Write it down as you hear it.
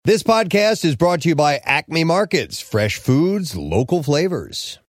This podcast is brought to you by Acme Markets, fresh foods, local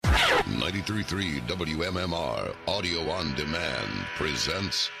flavors. 93.3 WMMR Audio on Demand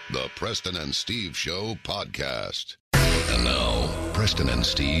presents the Preston and Steve Show podcast. And now, Preston and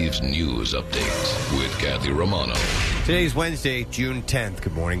Steve's news update with Kathy Romano. Today's Wednesday, June 10th.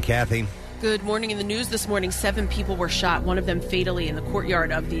 Good morning, Kathy. Good morning. In the news this morning, 7 people were shot, one of them fatally, in the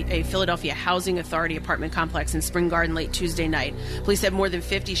courtyard of a Philadelphia Housing Authority apartment complex in Spring Garden late Tuesday night. Police said more than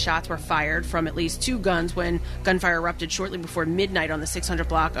 50 shots were fired from at least 2 guns when gunfire erupted shortly before midnight on the 600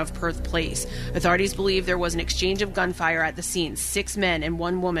 block of Perth Place. Authorities believe there was an exchange of gunfire at the scene. 6 men and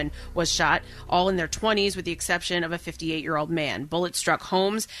 1 woman was shot, all in their 20s with the exception of a 58-year-old man. Bullets struck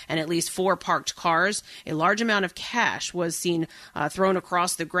homes and at least 4 parked cars. A large amount of cash was seen thrown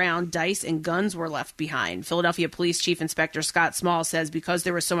across the ground. Dice and guns were left behind. Philadelphia Police Chief Inspector Scott Small says because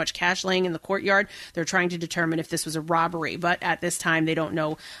there was so much cash laying in the courtyard, they're trying to determine if this was a robbery. But at this time, they don't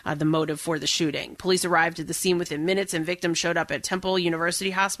know the motive for the shooting. Police arrived at the scene within minutes, and victims showed up at Temple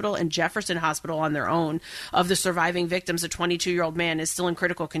University Hospital and Jefferson Hospital on their own. Of the surviving victims, a 22-year-old man is still in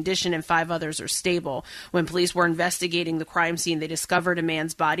critical condition and 5 others are stable. When police were investigating the crime scene, they discovered a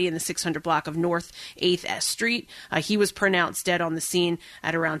man's body in the 600 block of North 8th Street. He was pronounced dead on the scene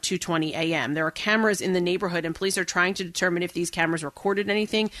at around 2:20 a.m. There are cameras in the neighborhood, and police are trying to determine if these cameras recorded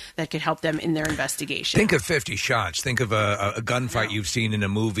anything that could help them in their investigation. Think of 50 shots. Think of a gunfight you've seen in a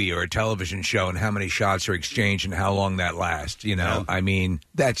movie or a television show and how many shots are exchanged and how long that lasts. You know, I mean,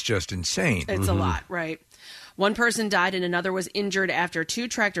 that's just insane. It's a lot, right? 1 person died and another was injured after 2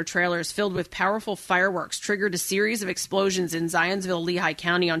 tractor trailers filled with powerful fireworks triggered a series of explosions in Zionsville, Lehigh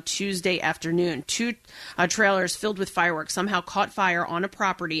County on Tuesday afternoon. 2 trailers filled with fireworks somehow caught fire on a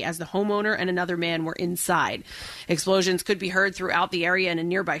property as the homeowner and another man were inside. Explosions could be heard throughout the area, and a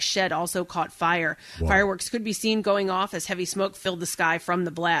nearby shed also caught fire. Wow. Fireworks could be seen going off as heavy smoke filled the sky from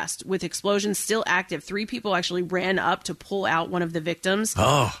the blast. With explosions still active, 3 people actually ran up to pull out one of the victims.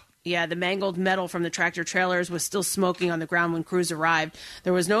 Yeah, the mangled metal from the tractor trailers was still smoking on the ground when crews arrived.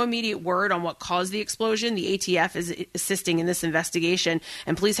 There was no immediate word on what caused the explosion. The ATF is assisting in this investigation,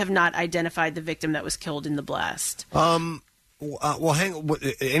 and police have not identified the victim that was killed in the blast. Well,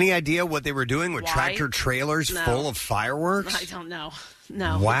 any idea what they were doing with tractor trailers full of fireworks? I don't know.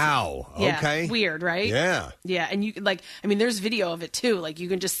 No. Wow. Yeah, okay. Weird, right? Yeah. Yeah, and you there's video of it too. Like you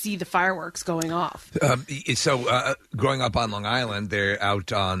can just see the fireworks going off. Growing up on Long Island, they're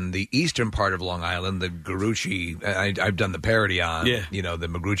out on the eastern part of Long Island. The Garucci, I've done the parody on, the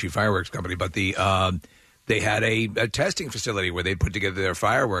Magrucci Fireworks Company, but they had a testing facility where they put together their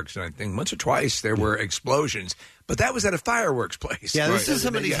fireworks, and I think once or twice there were explosions. But that was at a fireworks place. Yeah, this is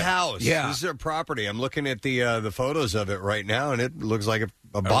somebody's house. Yeah. This is their property. I'm looking at the photos of it right now, and it looks like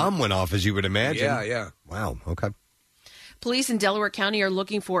a bomb went off, as you would imagine. Yeah. Wow, okay. Police in Delaware County are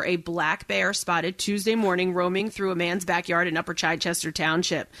looking for a black bear spotted Tuesday morning roaming through a man's backyard in Upper Chichester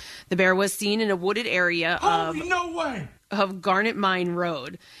Township. The bear was seen in a wooded area of Garnet Mine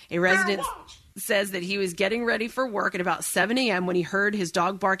Road. A resident says that he was getting ready for work at about 7 a.m. when he heard his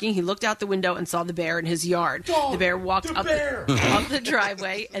dog barking. He looked out the window and saw the bear in his yard. The bear walked up the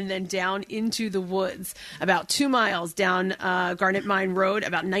driveway and then down into the woods. About 2 miles down Garnet Mine Road,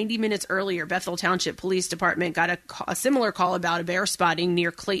 about 90 minutes earlier, Bethel Township Police Department got a similar call about a bear spotting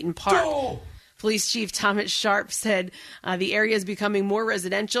near Clayton Park. Police Chief Thomas Sharp said the area is becoming more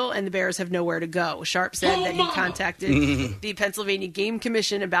residential and the bears have nowhere to go. Sharp said that he contacted the Pennsylvania Game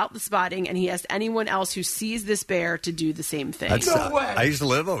Commission about the spotting, and he asked anyone else who sees this bear to do the same thing. No way. I used to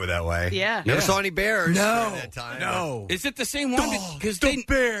live over that way. Yeah. Never saw any bears at that time. No. Is it the same one? Because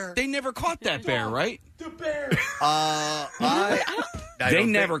they never caught that bear, right? The bear. They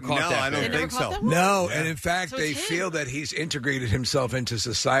never caught that bear. I don't think so. No, and in fact, they feel that he's integrated himself into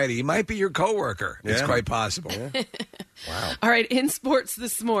society. He might be your coworker. Yeah. It's quite possible. Yeah. Wow. All right, in sports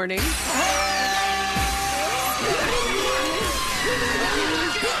this morning. Ball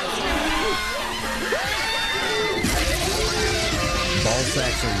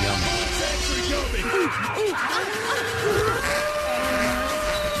sacks are yummy.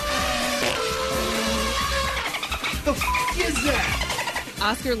 The f*** is that?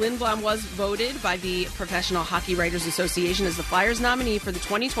 Oscar Lindblom was voted by the Professional Hockey Writers Association as the Flyers nominee for the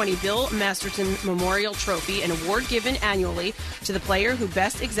 2020 Bill Masterton Memorial Trophy, an award given annually to the player who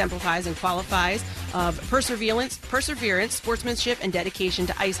best exemplifies and qualifies of perseverance, sportsmanship, and dedication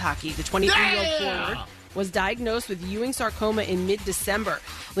to ice hockey. The 23-year-old forward was diagnosed with Ewing sarcoma in mid-December.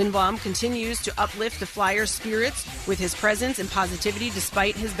 Lindblom continues to uplift the Flyers' spirits with his presence and positivity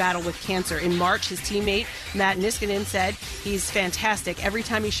despite his battle with cancer. In March, his teammate Matt Niskanen said he's fantastic. Every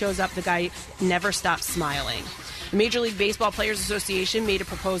time he shows up, the guy never stops smiling. The Major League Baseball Players Association made a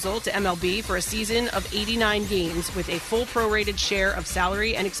proposal to MLB for a season of 89 games with a full prorated share of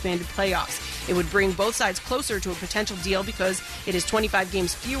salary and expanded playoffs. It would bring both sides closer to a potential deal because it is 25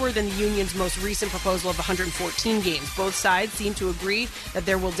 games fewer than the union's most recent proposal of 114 games. Both sides seem to agree that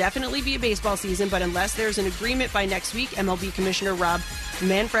there will definitely be a baseball season, but unless there's an agreement by next week, MLB Commissioner Rob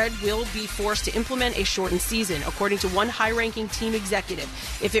Manfred will be forced to implement a shortened season. According to one high-ranking team executive,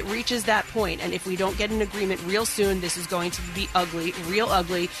 if it reaches that point and if we don't get an agreement real soon, this is going to be ugly, real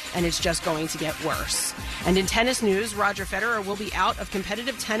ugly, and it's just going to get worse. And in tennis news, Roger Federer will be out of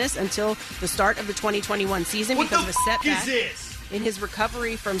competitive tennis until the start of the 2021 season because of a setback in his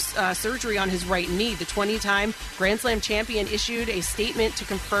recovery from surgery on his right knee. The 20-time Grand Slam champion issued a statement to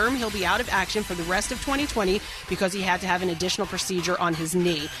confirm he'll be out of action for the rest of 2020 because he had to have an additional procedure on his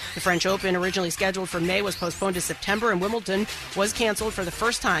knee. The French Open, originally scheduled for May, was postponed to September, and Wimbledon was canceled for the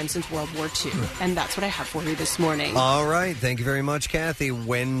first time since World War II. And that's what I have for you this morning. All right. Thank you very much, Kathy.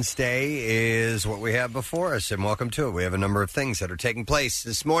 Wednesday is what we have before us, and welcome to it. We have a number of things that are taking place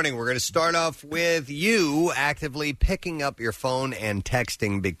this morning. We're going to start off with you actively picking up your phone and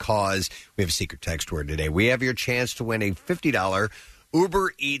texting because we have a secret text word today. We have your chance to win a $50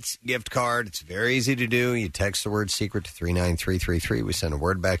 Uber Eats gift card. It's very easy to do. You text the word secret to 39333. We send a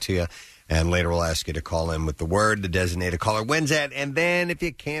word back to you, and later we'll ask you to call in with the word the designated caller wins at. And then if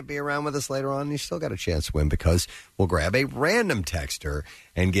you can't be around with us later on, you still got a chance to win because we'll grab a random texter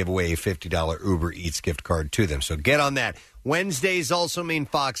and give away a $50 Uber Eats gift card to them. So get on that. Wednesdays also mean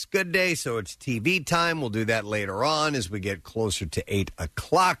Fox Good Day, so it's TV time. We'll do that later on as we get closer to 8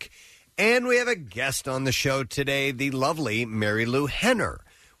 o'clock. And we have a guest on the show today. The lovely Mary Lou Henner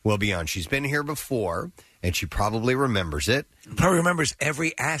will be on. She's been here before, and she probably remembers it. Probably remembers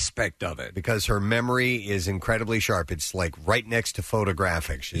every aspect of it. Because her memory is incredibly sharp. It's like right next to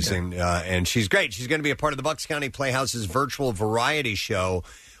photographic. She's and she's great. She's going to be a part of the Bucks County Playhouse's virtual variety show,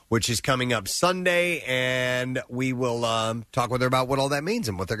 which is coming up Sunday, and we will talk with her about what all that means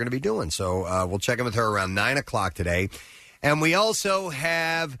and what they're going to be doing. So we'll check in with her around 9 o'clock today. And we also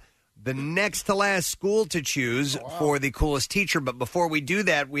have the next to last school to choose for the coolest teacher. But before we do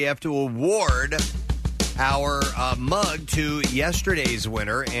that, we have to award our mug to yesterday's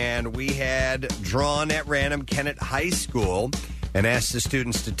winner. And we had drawn at random Kennett High School and asked the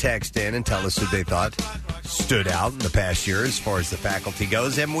students to text in and tell us who they thought stood out in the past year as far as the faculty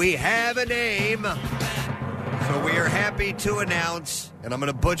goes. And we have a name. So we are happy to announce, and I'm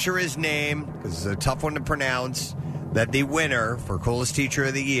going to butcher his name because it's a tough one to pronounce, that the winner for Coolest Teacher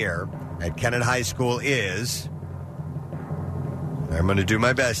of the Year at Kennett High School is, I'm going to do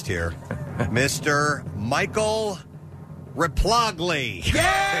my best here, Mr. Michael Replogly.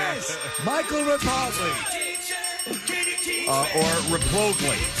 Yes! Michael Replogly. Or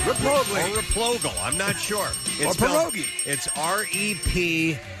Replogly. Replogly. Or Replogle. I'm not sure. It's pierogi. It's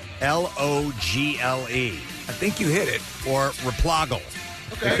Reple. I think you hit it. Or Reploggle.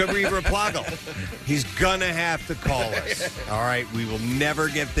 Okay. It could be Reploggle. He's going to have to call us. All right. We will never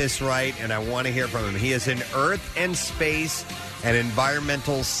get this right, and I want to hear from him. He is an Earth and Space and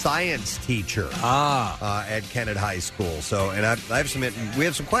environmental science teacher at Kennett High School. So, and I have we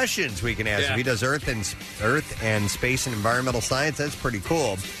have some questions we can ask. Yeah. If he does Earth and Space and environmental science, that's pretty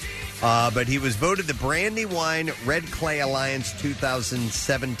cool. But he was voted the Brandywine Red Clay Alliance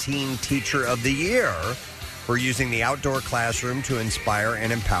 2017 Teacher of the Year for using the outdoor classroom to inspire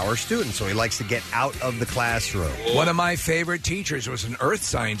and empower students. So he likes to get out of the classroom. One of my favorite teachers was an earth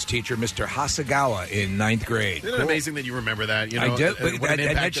science teacher, Mr. Hasagawa, in 9th grade. Isn't it amazing that you remember that? You know, I do.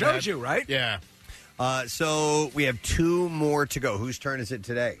 That shows you, right? Yeah. So we have two more to go. Whose turn is it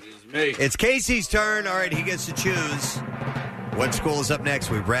today? It's me. It's Casey's turn. All right, he gets to choose. What school is up next?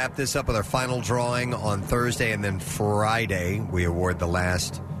 We wrap this up with our final drawing on Thursday, and then Friday we award the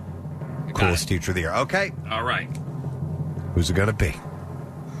last Coolest Teacher of the Year. Okay. All right. Who's it going to be?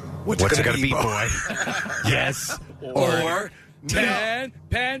 What's it going to be, boy? Yes. Or Penn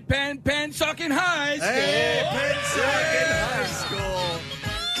Sucking High School. Hey, Penn Sucking High School.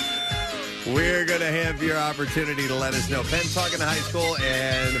 We're going to have your opportunity to let us know. Penn Sucking High School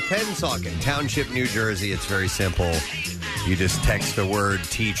and Pennsauken Township, New Jersey. It's very simple. You just text the word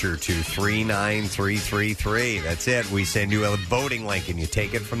teacher to 39333. That's it. We send you a voting link, and you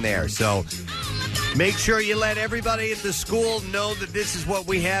take it from there. So make sure you let everybody at the school know that this is what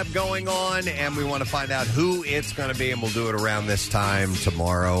we have going on, and we want to find out who it's going to be, and we'll do it around this time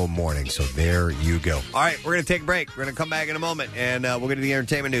tomorrow morning. So there you go. All right, we're going to take a break. We're going to come back in a moment, and we'll get to the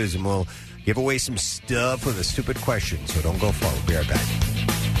entertainment news, and we'll give away some stuff with a stupid question. So don't go far. We'll be right back.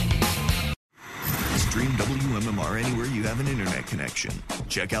 Stream WMMR anywhere you have an internet connection.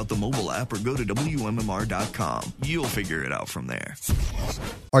 Check out the mobile app or go to WMMR.com. You'll figure it out from there.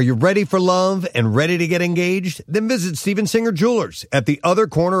 Are you ready for love and ready to get engaged? Then visit Steven Singer Jewelers at the other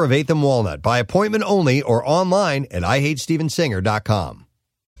corner of 8th and Walnut by appointment only or online at IHateStevenSinger.com.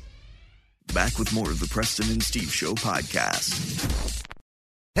 Back with more of the Preston and Steve Show podcast.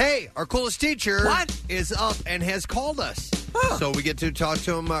 Hey, our coolest teacher is up and has called us. So we get to talk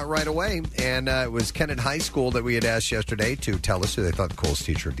to him right away. And it was Kennett High School that we had asked yesterday to tell us who they thought the coolest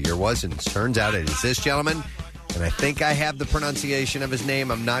teacher of the year was. And it turns out it is this gentleman. And I think I have the pronunciation of his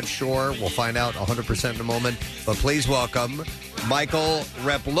name. I'm not sure. We'll find out 100% in a moment. But please welcome Michael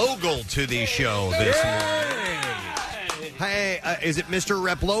Replogle to the show this morning. Hey, is it Mr.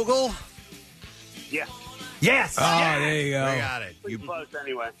 Replogle? Yeah. Yes. Oh, there you go. I got it. Pretty close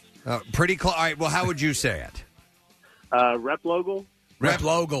anyway. Pretty close. All right. Well, how would you say it? Replogle.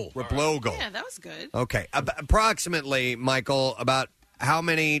 Replogle. Yeah, that was good. Okay. Approximately, Michael, about how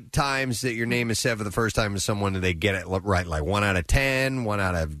many times that your name is said for the first time to someone do they get it right? Like 1 out of 10, 1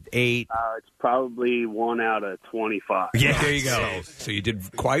 out of 8? It's probably 1 out of 25. Yeah, there you go. So you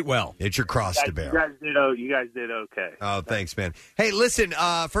did quite well. It's your cross to bear. You guys did okay. Oh, thanks, man. Hey, listen,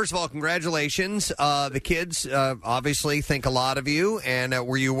 first of all, congratulations. The kids obviously think a lot of you, and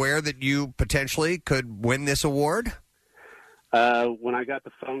were you aware that you potentially could win this award? When I got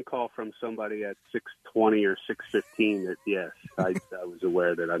the phone call from somebody at 6:20 or 6:15, that yes, I was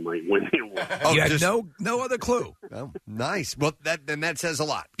aware that I might win the award. Oh, you had no other clue. Oh, nice. Well, that says a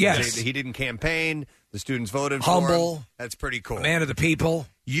lot. Yes. He didn't campaign. The students voted Humble. for him. That's pretty cool. A man of the people.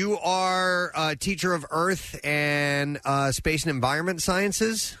 You are a teacher of Earth and Space and Environment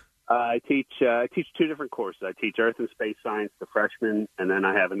Sciences? I teach 2 different courses. I teach Earth and Space Science to freshmen, and then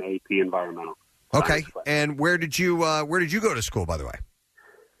I have an AP Environmental. Okay. And where did you go to school, by the way?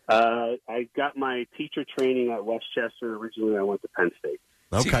 I got my teacher training at Westchester. Originally, I went to Penn State.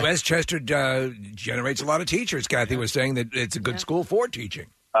 Okay. See, Westchester generates a lot of teachers. Kathy was saying that it's a good school for teaching.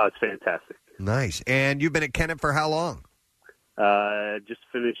 Oh, it's fantastic. Nice. And you've been at Kennett for how long? Just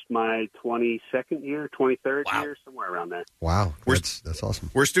finished my 22nd year, 23rd year, somewhere around there. Wow. That's awesome.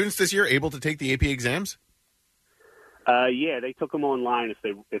 Were students this year able to take the AP exams? Yeah, they took them online. If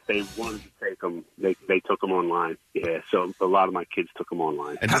they wanted to take them, they took them online. Yeah, so a lot of my kids took them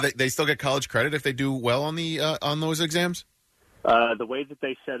online. And do they still get college credit if they do well on the on those exams? The way that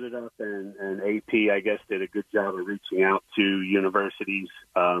they set it up, and AP, I guess, did a good job of reaching out to universities,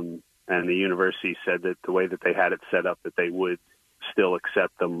 and the university said that the way that they had it set up, that they would still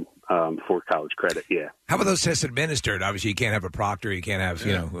accept them for college credit. Yeah. How about those tests administered? Obviously, you can't have a proctor. You can't have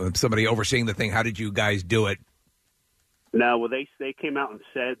somebody overseeing the thing. How did you guys do it? No, well, they came out and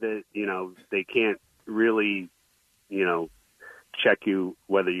said that, they can't really, check you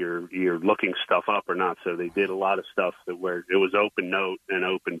whether you're looking stuff up or not. So they did a lot of stuff where it was open note and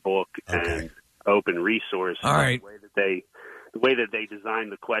open book and open resource. All right. The way that they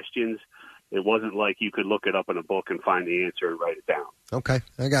designed the questions, it wasn't like you could look it up in a book and find the answer and write it down. Okay,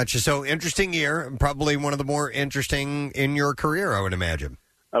 I got you. So interesting year, probably one of the more interesting in your career, I would imagine.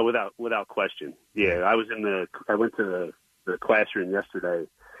 Without question. Yeah, I went to the classroom yesterday,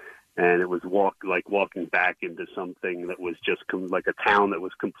 and it was walking back into something that was just like a town that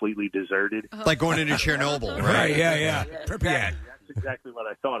was completely deserted. Like going into Chernobyl, right? Yeah. Pripyat. That's exactly what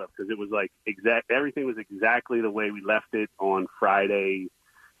I thought of, because it was like everything was exactly the way we left it on Friday,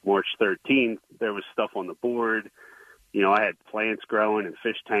 March 13th. There was stuff on the board. I had plants growing and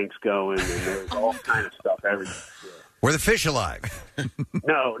fish tanks going, and there was all kind of stuff everywhere. Yeah. Were the fish alive?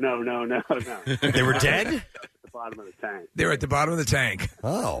 No. They were dead? At the bottom of the tank. They were at the bottom of the tank.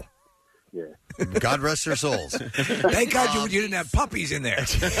 Oh. Yeah. God rest their souls. Thank God you didn't have puppies in there.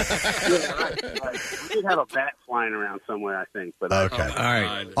 Yeah, right. We did have a bat flying around somewhere, I think. But okay.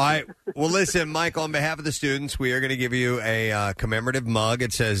 All right. Well, listen, Mike, on behalf of the students, we are going to give you a commemorative mug.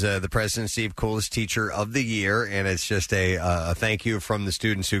 It says the President Steve Coolest Teacher of the Year, and it's just a thank you from the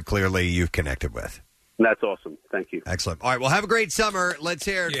students who clearly you've connected with. That's awesome. Thank you. Excellent. All right. Well, have a great summer. Let's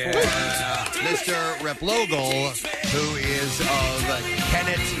hear it for Mr. Replogle, who is of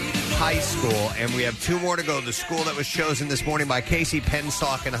Kennett High School. And we have 2 more to go. The school that was chosen this morning by Casey,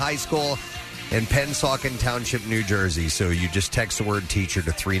 Pennsauken High School in Pennsauken Township, New Jersey. So you just text the word teacher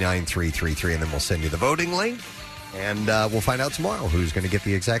to 39333, and then we'll send you the voting link. And we'll find out tomorrow who's going to get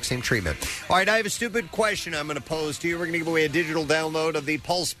the exact same treatment. All right, I have a stupid question I'm going to pose to you. We're going to give away a digital download of the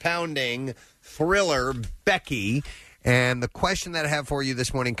pulse-pounding thriller, Becky. And the question that I have for you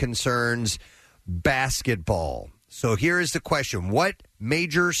this morning concerns basketball. So here is the question. What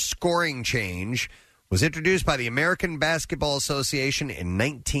major scoring change was introduced by the American Basketball Association in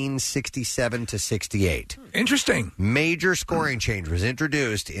 1967 to 68. Interesting. Major scoring change was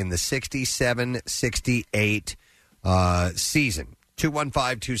introduced in the 67-68 season.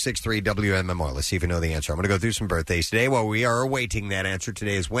 215-263-WMMR. Let's see if you know the answer. I'm going to go through some birthdays today while we are awaiting that answer.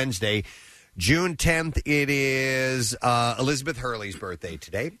 Today is Wednesday, June 10th. It is Elizabeth Hurley's birthday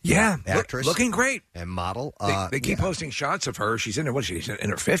today. Yeah. Actress. Looking great. And model. They keep posting shots of her. She's in her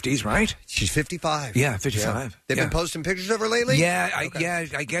 50s, right? She's 55. Yeah, 55. Yeah. They've been posting pictures of her lately? Yeah,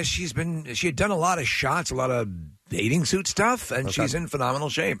 I guess she had done a lot of shots, a lot of bathing suit stuff, and she's in phenomenal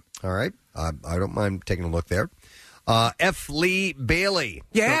shape. All right. I don't mind taking a look there. F. Lee Bailey.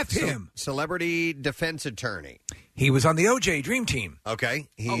 Yeah, F him. Celebrity defense attorney. He was on the OJ Dream Team. Okay.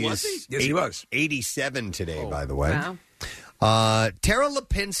 Was he? Yes, he was. 87 today, by the way. Wow. Tara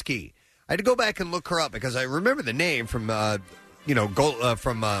Lipinski. I had to go back and look her up because I remember the name from,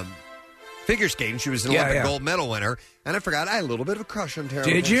 figure skating. She was an Olympic gold medal winner. And I forgot I had a little bit of a crush on Tara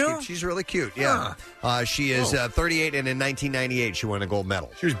Did Lipinski. you? She's really cute, yeah. She is 38, and in 1998 she won a gold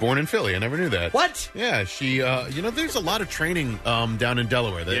medal. She was born in Philly. I never knew that. What? Yeah, she, there's a lot of training down in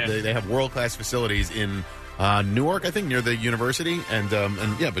Delaware. They have world-class facilities in Newark, I think, near the university.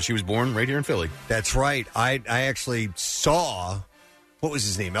 But she was born right here in Philly. That's right. I actually saw, what was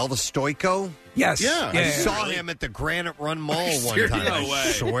his name, Elvis Stoico? Yes. Yeah. I saw him at the Granite Run Mall one time. No way.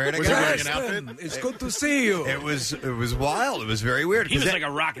 I swear to Was he God. wearing an outfit? It's good to see you. It was wild. It was very weird. He was like a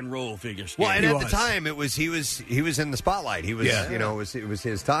rock and roll figure skater. Well, and at the time, he was in the spotlight. He was, it was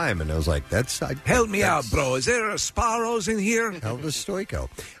his time, and I was like, help me out, bro. Is there a Sparrows in here? Elvis Stoico. All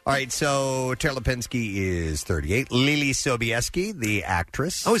right, so Tara Lipinski is 38. Lily Sobieski, the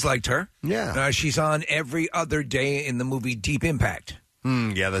actress. I always liked her. Yeah. She's on every other day in the movie Deep Impact.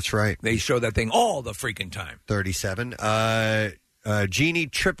 Yeah, that's right. They show that thing all the freaking time. 37. Jeanne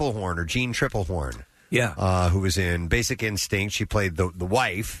Triplehorn. Yeah. Who was in Basic Instinct. She played the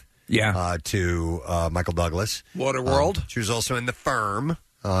wife. Yeah. To Michael Douglas. Waterworld. She was also in The Firm.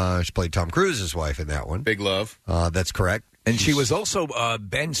 She played Tom Cruise's wife in that one. Big Love. That's correct. And she was also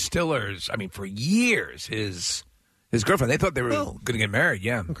Ben Stiller's, for years, his girlfriend. They thought they were going to get married,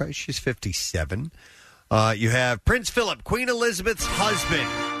 yeah. Okay, she's 57. You have Prince Philip, Queen Elizabeth's husband,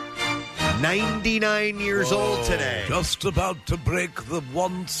 99 years old today. Just about to break the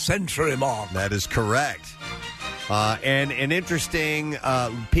 1 century mark. That is correct. And an interesting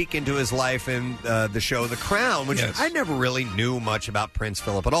peek into his life in the show The Crown, which I never really knew much about Prince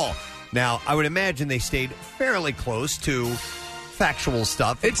Philip at all. Now, I would imagine they stayed fairly close to factual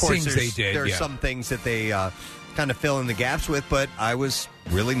stuff. It seems they did, There are some things that they kind of fill in the gaps with, but I was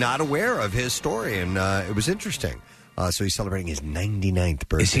really not aware of his story, and it was interesting. So he's celebrating his 99th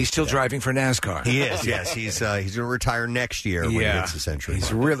birthday. Is he still driving for NASCAR? He is, yes. He's going to retire next year when he hits the century.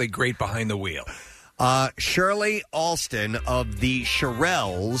 He's really great behind the wheel. Shirley Alston of the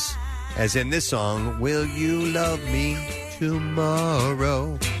Shirelles, as in this song, Will You Love Me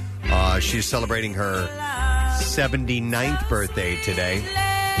Tomorrow? She's celebrating her 79th birthday today.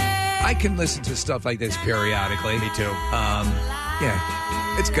 I can listen to stuff like this periodically. Me too.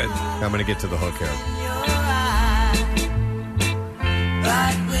 Yeah, it's good. I'm going to get to the hook here.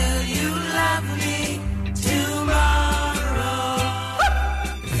 But will you love me tomorrow?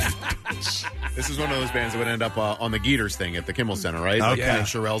 This is one of those bands that would end up on the Geeters thing at the Kimmel Center, right? Okay. And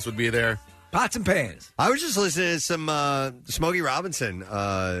Shirelles would be there. Pots and pans. I was just listening to some Smokey Robinson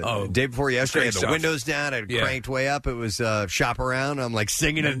day before yesterday. Great The stuff. windows down, I cranked way up. It was Shop Around. I'm like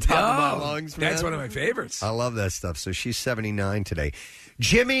singing at the top of my lungs. Man. That's one of my favorites. I love that stuff. So she's 79 today.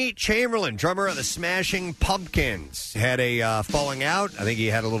 Jimmy Chamberlain, drummer of the Smashing Pumpkins, had a falling out. I think he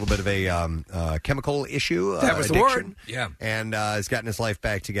had a little bit of a chemical issue. That was addiction. the word. Yeah. And has gotten his life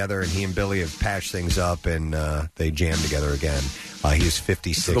back together, and he and Billy have patched things up, and they jammed together again. He's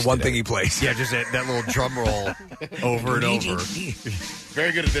 56 The one today. thing he plays. Yeah, just that little drum roll over and over.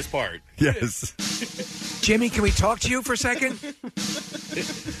 Very good at this part. Yes. Jimmy, can we talk to you for a second?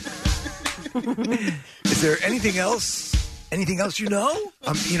 Is there anything else? Anything else you know?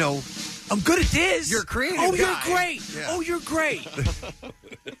 I'm good at this. You're a creative Oh, you're guy. great. Yeah. Oh, you're great.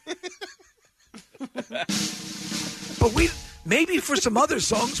 But maybe for some other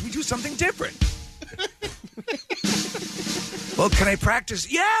songs we do something different. Well, can I practice?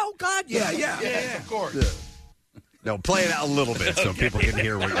 Yeah. Oh God. Yeah. Of course. Yeah. No, play it out a little bit so people can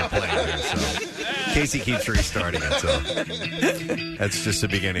hear what you're playing here. So Casey keeps restarting it, so that's just the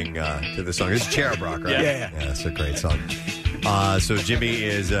beginning to the song. It's Cherub Rock, right? Yeah. It's a great song. So Jimmy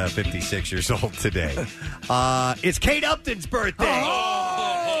is 56 years old today. It's Kate Upton's birthday.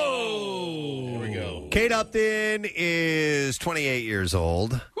 Oh! Here we go. Kate Upton is 28 years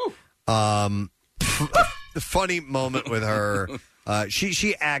old. the funny moment with her.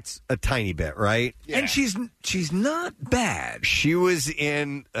 She acts a tiny bit, right? Yeah. And she's not bad. She was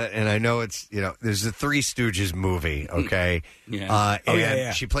in, and I know it's there's a Three Stooges movie, okay? Yeah.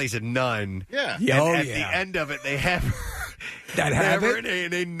 And she plays a nun. Yeah. And at the end of it, they have her. That habit?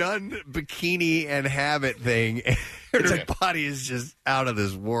 In a nun bikini and habit thing. Her body is just out of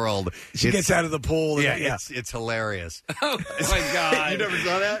this world. She gets out of the pool. Yeah, it's hilarious. Oh, my God. You never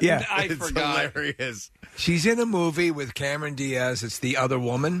saw that? Yeah. I it's forgot. Hilarious. She's in a movie with Cameron Diaz. It's The Other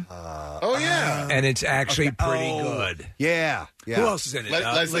Woman. Oh, yeah. And it's actually pretty good. Yeah. Who else is in it?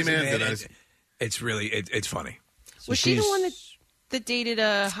 Leslie Mann. It's really, it's funny. Was she the one that dated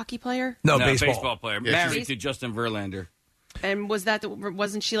a hockey player? No, No, baseball. player. Yeah, Married to Justin Verlander. And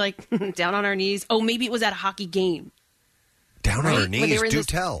wasn't she like down on her knees? Oh, maybe it was at a hockey game. Down on her knees, do this-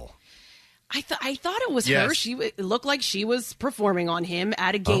 tell. I thought it was Yes. her. It looked like she was performing on him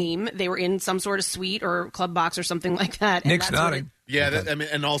at a game. They were in some sort of suite or club box or something like that. And Nick's that's what nodding. Yeah,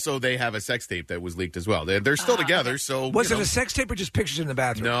 and also they have a sex tape that was leaked as well. They're still together, so Was it a sex tape or just pictures in the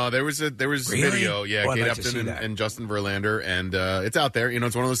bathroom? No, there was Really? video. Yeah, Oh, I'd Kate like to see Upton that. and Justin Verlander, and it's out there.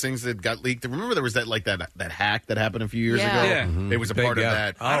 It's one of those things that got leaked. Remember, there was that hack that happened a few years Yeah. ago. Yeah. It was a Big, part of yeah.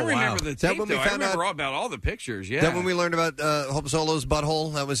 that. I don't Oh, wow. remember the Is that tape, when we though. I found remember out- all about all the pictures, yeah. Is that when we learned about Hope Solo's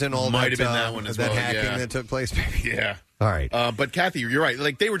butthole? That was in all Might that, have been that one as that well, hacking yeah. that took place? Yeah. All right. But Kathy, you're right.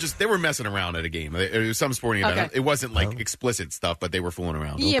 Like they were messing around at a game. It was some sporting event. Okay. It wasn't like explicit stuff, but they were fooling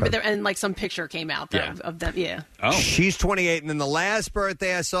around. Yeah, but and like some picture came out Yeah. of them. Yeah. Oh. She's 28, and then the last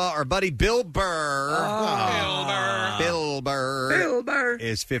birthday I saw, our buddy Bill Burr. Bill Burr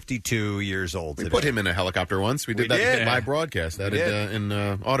is 52 years old We today. put him in a helicopter once. We did We that did. live broadcast out in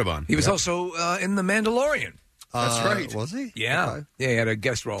Audubon. He was also in The Mandalorian. That's right. Was he? Yeah. Okay. Yeah, he had a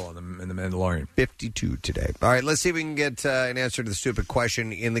guest role in The Mandalorian. 52 today. All right, let's see if we can get an answer to the stupid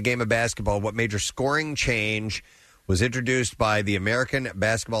question. In the game of basketball, what major scoring change was introduced by the American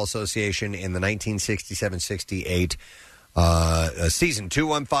Basketball Association in the 1967-68 season?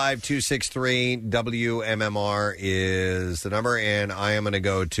 215-263-WMMR is the number, and I am going to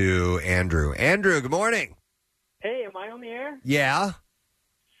go to Andrew. Andrew, good morning. Hey, am I on the air? Yeah.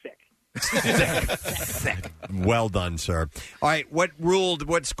 Sick. Well done, sir. All right, what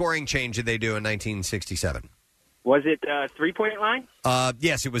scoring change did they do in 1967? Was it 3-point line?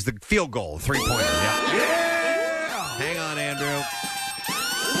 Yes, it was the field goal, 3-pointer. Yeah. Hang on, Andrew.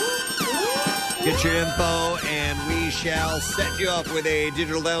 Get your info, and we shall set you up with a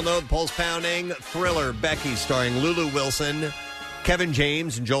digital download, pulse-pounding thriller. Becky, starring Lulu Wilson, Kevin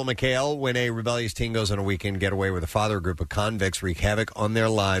James, and Joel McHale. When a rebellious teen goes on a weekend getaway with a father, a group of convicts wreak havoc on their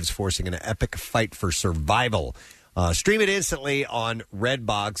lives, forcing an epic fight for survival. Stream it instantly on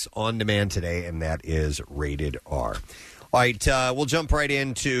Redbox on demand today, and that is rated R. All right, we'll jump right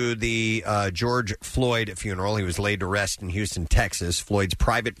into the George Floyd funeral. He was laid to rest in Houston, Texas. Floyd's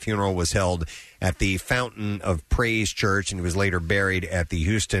private funeral was held at the Fountain of Praise Church, and he was later buried at the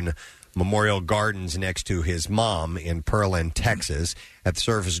Houston Memorial Gardens next to his mom in Pearland, Texas. At the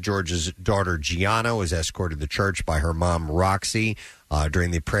service, George's daughter Gianna was escorted to church by her mom Roxy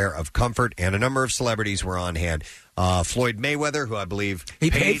during the prayer of comfort, and a number of celebrities were on hand. Floyd Mayweather, who I believe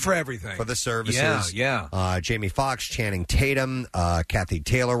He paid for everything. for the services. Yeah. Jamie Foxx, Channing Tatum, Kathy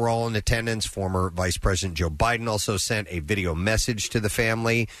Taylor were all in attendance. Former Vice President Joe Biden also sent a video message to the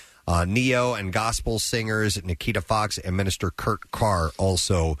family. Neo and gospel singers Nikita Fox and Minister Kurt Carr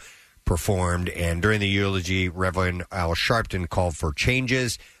also performed, and during the eulogy, Reverend Al Sharpton called for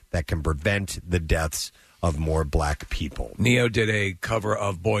changes that can prevent the deaths of more black people. Neo did a cover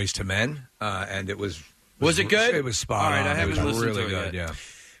of Boys to Men, and it was it good? It was spot All right, on. I haven't it was listened really to it good. yet. Yeah.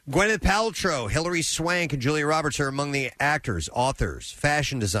 Gwyneth Paltrow, Hilary Swank, and Julia Roberts are among the actors, authors,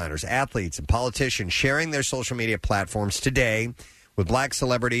 fashion designers, athletes, and politicians sharing their social media platforms today with black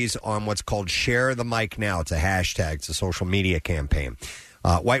celebrities on what's called Share the Mic Now. It's a hashtag. It's a social media campaign.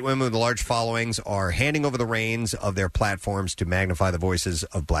 White women with large followings are handing over the reins of their platforms to magnify the voices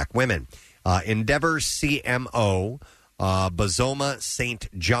of black women. Endeavor CMO, Bazoma St.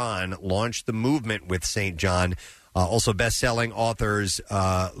 John launched the movement with St. John. Also best-selling authors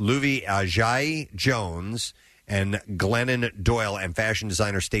Luvi Ajayi Jones and Glennon Doyle and fashion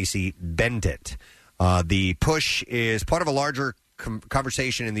designer Stacey Bendit. The push is part of a larger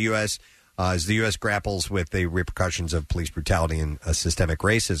conversation in the U.S. As the U.S. grapples with the repercussions of police brutality and systemic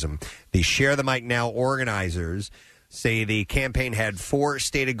racism. The Share the Mic Now organizers say the campaign had 4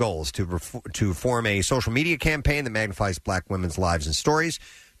 stated goals: to form a social media campaign that magnifies black women's lives and stories,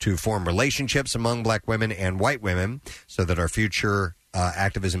 to form relationships among black women and white women so that our future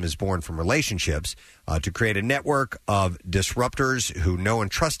activism is born from relationships, to create a network of disruptors who know and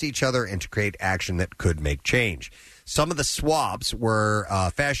trust each other and to create action that could make change. Some of the swaps were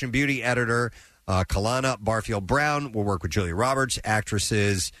fashion beauty editor Kalana Barfield Brown will work with Julia Roberts. Actress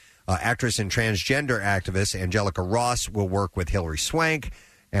and transgender activist Angelica Ross will work with Hilary Swank.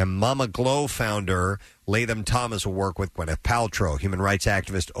 And Mama Glow founder Latham Thomas will work with Gwyneth Paltrow. Human rights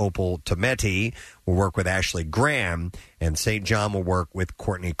activist Opal Tometi will work with Ashley Graham. And St. John will work with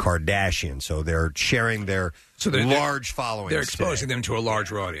Kourtney Kardashian. So they're sharing their large following. They're exposing them to a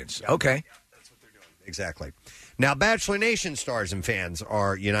larger audience. Okay. That's what they're doing. Exactly. Now, Bachelor Nation stars and fans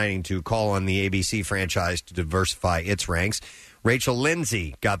are uniting to call on the ABC franchise to diversify its ranks. Rachel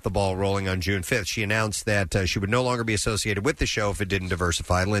Lindsay got the ball rolling on June 5th. She announced that she would no longer be associated with the show if it didn't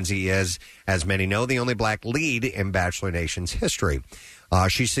diversify. Lindsay is, as many know, the only black lead in Bachelor Nation's history.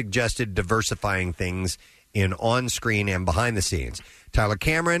 She suggested diversifying things in on-screen and behind the scenes. Tyler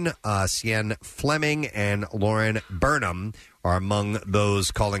Cameron, Sienna Fleming, and Lauren Burnham are among those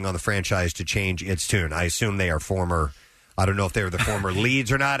calling on the franchise to change its tune. I assume they are former... I don't know if they were the former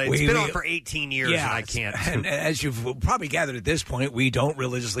leads or not. It's been on for 18 years, and I can't... And as you've probably gathered at this point, we don't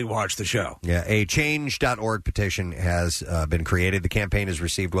religiously watch the show. Yeah, a change.org petition has been created. The campaign has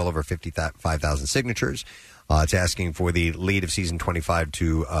received well over 55,000 signatures. It's asking for the lead of season 25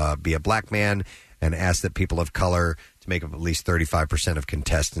 to be a black man and ask that people of color to make up at least 35% of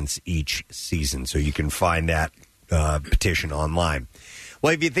contestants each season. So you can find that petition online.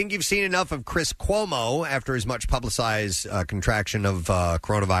 Well, if you think you've seen enough of Chris Cuomo after his much publicized contraction of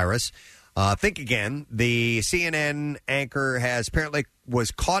coronavirus, think again. The CNN anchor was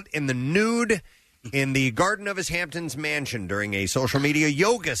caught in the nude in the garden of his Hamptons mansion during a social media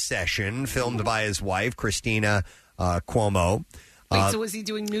yoga session filmed by his wife, Christina Cuomo. Wait, so was he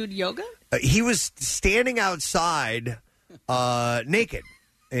doing nude yoga? He was standing outside naked.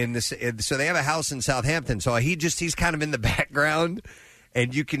 So they have a house in Southampton. So he's kind of in the background.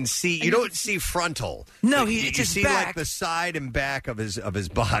 And you can see, you don't see frontal. No, you see back. like the side and back of his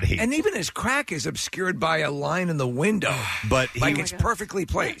body. And even his crack is obscured by a line in the window. But it's perfectly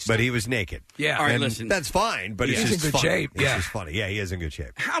placed. But he was naked. Yeah. All right, listen. That's fine, but it's in just good funny. shape. It's just funny. Yeah, he is in good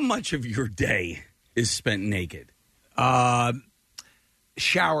shape. How much of your day is spent naked?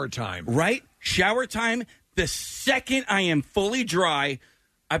 Shower time. Right? Shower time. The second I am fully dry,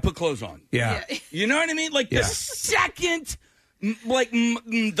 I put clothes on. Yeah. You know what I mean? Like the second...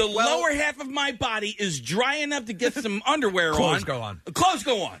 the lower half of my body is dry enough to get some underwear Clothes on. go on. Clothes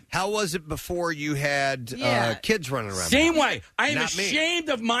go on. How was it before you had kids running around? Same way. I am Not me. ashamed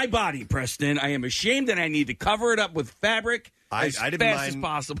of my body, Preston. I am ashamed that I need to cover it up with fabric as I didn't fast mind, as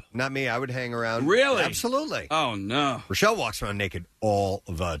possible. Not me. I would hang around. Really? Absolutely. Oh, no. Rochelle walks around naked all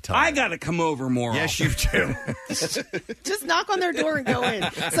the time. I got to come over more Yes, often. you do. Just knock on their door and go in.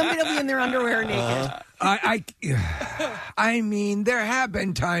 Somebody will be in their underwear naked. I mean, there have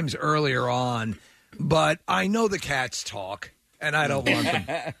been times earlier on, but I know the cats talk, and I don't want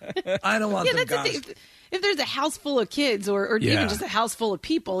them. I don't want them that's guys. the thing. If there's a house full of kids or even just a house full of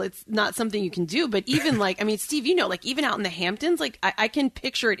people, it's not something you can do. But even Steve, even out in the Hamptons, I can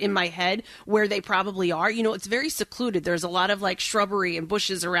picture it in my head where they probably are. It's very secluded. There's a lot of shrubbery and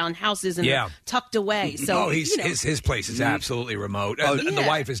bushes around houses and they're tucked away. So his place is absolutely remote. And the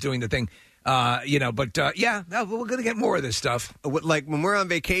wife is doing the thing. We're going to get more of this stuff. Like when we're on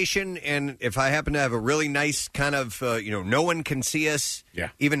vacation, and if I happen to have a really nice kind of, no one can see us,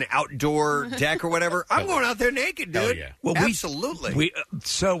 even outdoor deck or whatever, I'm going out there naked, dude. Yeah. Well, absolutely.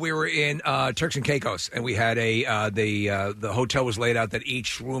 We were in Turks and Caicos, and we had the hotel was laid out that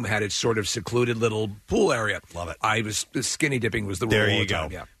each room had its sort of secluded little pool area. Love it. I was skinny dipping was the rule. There all you the go.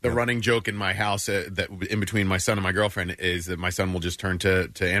 time. Yeah. The running joke in my house that in between my son and my girlfriend is that my son will just turn to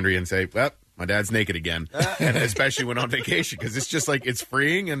Andrea and say, well, my dad's naked again, and especially when on vacation, because it's just it's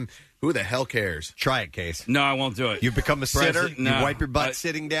freeing, and who the hell cares? Try it, Case. No, I won't do it. You become a sitter? No. You wipe your butt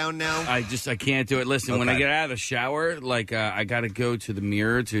sitting down now? I can't do it. Listen, when I get out of the shower, I got to go to the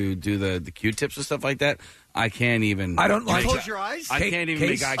mirror to do the Q-tips and stuff like that. I can't even. I don't like. Close your eyes? I can't even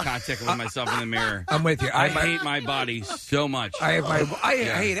make eye contact with myself in the mirror. I'm with you. I hate my body so much. I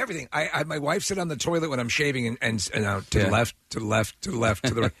hate everything. I have my wife sit on the toilet when I'm shaving and to the left, to the left, to the left,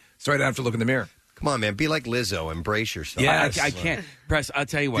 to the right. So I don't have to look in the mirror. Come on, man. Be like Lizzo. Embrace yourself. Yeah, I can't. Press, I'll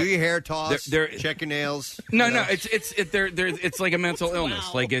tell you what. Do your hair toss. Check your nails. No. It's like a mental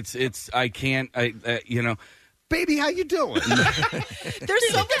illness. Like I can't. Baby, how you doing? There's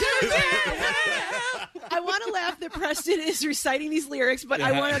so much. I want to laugh that Preston is reciting these lyrics, but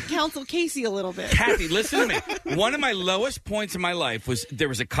I want to counsel Casey a little bit. Kathy, listen to me. One of my lowest points in my life was there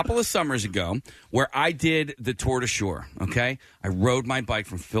was a couple of summers ago where I did the Tour de Shore, okay? I rode my bike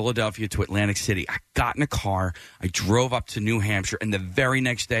from Philadelphia to Atlantic City. I got in a car. I drove up to New Hampshire, and the very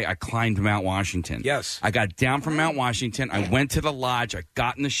next day I climbed Mount Washington. Yes. I got down from Mount Washington. I went to the lodge. I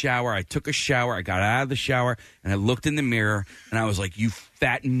got in the shower. I took a shower. I got out of the shower, and I looked in the mirror, and I was like, you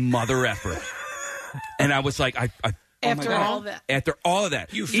fat mother effer. And I was like, After all that. After all of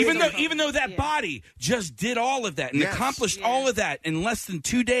that. Even though that body just did all of that and accomplished all of that in less than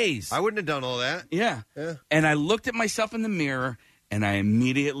 2 days. I wouldn't have done all that. Yeah. And I looked at myself in the mirror, and I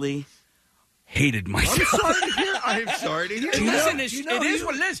immediately hated myself. I'm sorry to hear. Listen, it is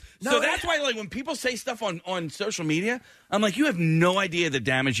what it is. So that's why, like, when people say stuff on social media, I'm like, you have no idea the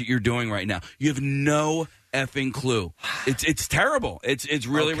damage that you're doing right now. You have no effing clue. It's terrible. It's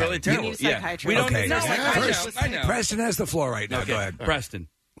really, really terrible. You need a psychiatrist. We don't Okay. know. I know. Preston has the floor right now. Okay. Go ahead. Preston.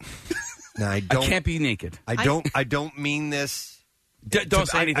 No, I I can't be naked. I don't mean this. Don't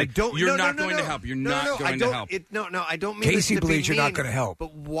say anything. You're not going to no. help. You're No, not no, going to help. I don't mean Casey this to believes be you're not mean, going to help.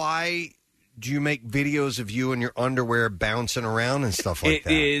 But why do you make videos of you in your underwear bouncing around and stuff like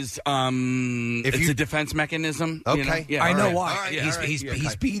that? It is. It's a defense mechanism. Okay. You know? Yeah. I know right. why. All right,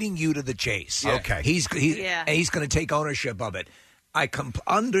 He's beating you to the chase. Yeah. Okay. He's going to take ownership of it. I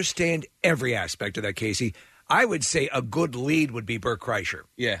understand every aspect of that, Casey. I would say a good lead would be Bert Kreischer.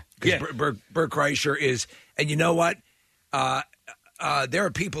 Yeah. Because Bert Kreischer is, and you know what? There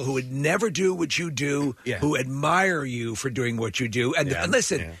are people who would never do what you do, who admire you for doing what you do. And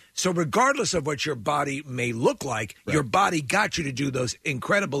listen, so regardless of what your body may look like, your body got you to do those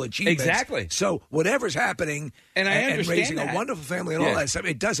incredible achievements. Exactly. So whatever's happening and I understand raising that. A wonderful family and all that stuff,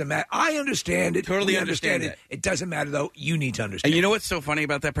 it doesn't matter. I understand it. Totally We understand it. It doesn't matter, though. You need to understand. And you know what's so funny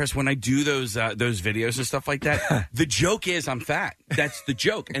about that, Press? When I do those videos and stuff like that, the joke is I'm fat. That's the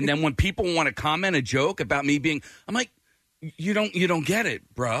joke. And then when people want to comment a joke about me being, I'm like, you don't get it,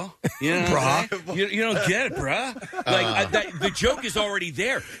 bro. You know what I'm saying? You don't get it, bro. Like the joke is already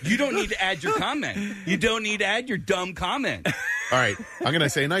there. You don't need to add your comment. You don't need to add your dumb comment. All right, I'm going to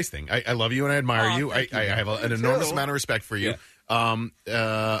say a nice thing. I love you and I admire you. I have an enormous amount of respect for you.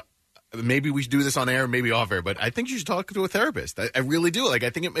 Yeah. Maybe we should do this on air, maybe off air, but I think you should talk to a therapist. I really do. Like, I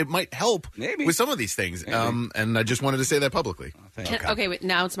think it might help with some of these things. And I just wanted to say that publicly. Okay, wait,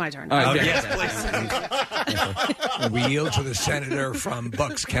 now it's my turn. Yes, please. We yield to the senator from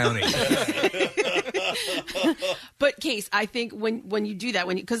Bucks County. But Case, I think when you do that,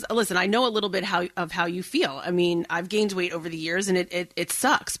 because listen, I know a little bit of how you feel. I mean, I've gained weight over the years, and it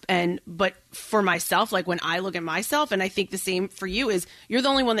sucks. But for myself, like when I look at myself, and I think the same for you, is you're the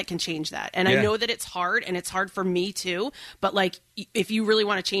only one that can change that. And I know that it's hard, and it's hard for me too. But like, if you really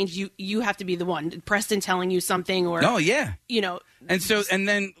want to change, you have to be the one. Preston telling you something, or you know. And so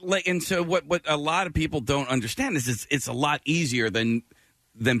what a lot of people don't understand is it's a lot easier than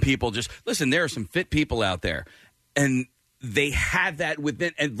people just listen. There are some fit people out there, and they have that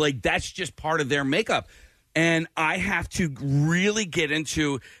within, and like that's just part of their makeup. And I have to really get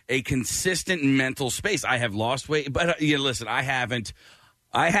into a consistent mental space. I have lost weight, but listen, I haven't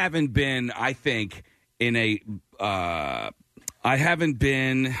been. I think in a I haven't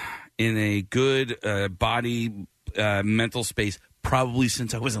been in a good body mental space probably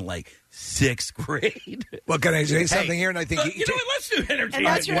since I was in like 6th grade. Well, can I say something here? And I think you know what? Let's do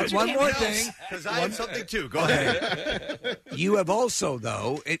entertainment. One more thing, because I have something too. Go ahead. You have also,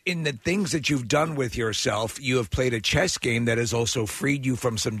 though, in the things that you've done with yourself, you have played a chess game that has also freed you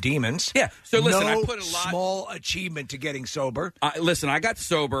from some demons. Yeah. So listen, no I put a lot. Small achievement to getting sober. Listen, I got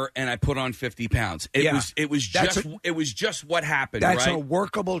sober and I put on 50 pounds. It was just what happened. That's right? a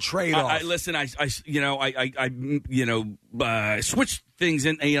workable trade-off. Listen, I switched things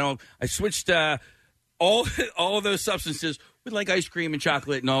in. I switched all of those substances with like ice cream and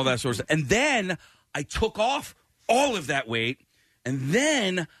chocolate and all that sort of stuff. And then I took off all of that weight, and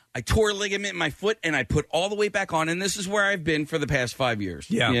then I tore a ligament in my foot, and I put all the weight back on. And this is where I've been for the past 5 years.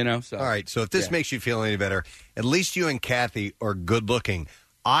 Yeah. So. All right. So if this makes you feel any better, at least you and Kathy are good looking.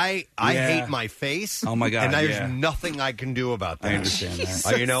 I hate my face. Oh my God! And there's nothing I can do about that. I understand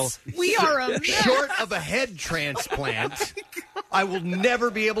that. We are a mess. Short of a head transplant, I will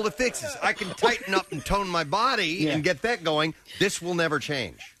never be able to fix this. I can tighten up and tone my body and get that going. This will never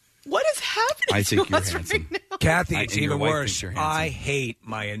change. What is happening? I think to you're us handsome. right now? Kathy, And it's your even wife worse. thinks you're handsome. I hate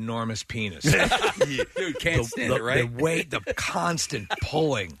my enormous penis. Dude, can't stand it, right? The weight, the constant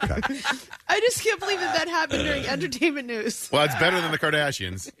pulling. I just can't believe that happened during entertainment news. Well, it's better than the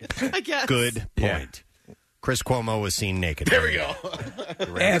Kardashians. I guess. Good point. Chris Cuomo was seen naked. There we go.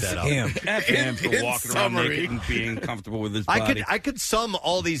 F him for walking around naked and being comfortable with his body. I could sum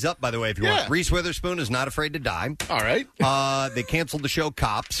all these up, by the way, if you want. Reese Witherspoon is not afraid to die. All right. They canceled the show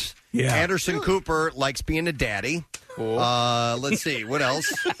Cops. Yeah. Anderson Cooper likes being a daddy. Cool. Let's see. What else?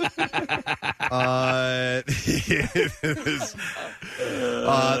 The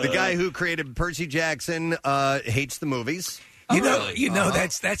guy who created Percy Jackson hates the movies.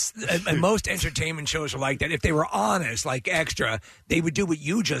 That's most entertainment shows are like that. If they were honest, like Extra, they would do what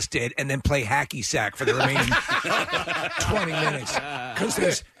you just did and then play hacky sack for the remaining 20 minutes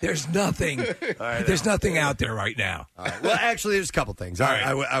because there's nothing out there right now. Well, actually, there's a couple things.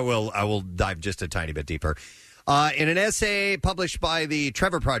 I will dive just a tiny bit deeper. In an essay published by the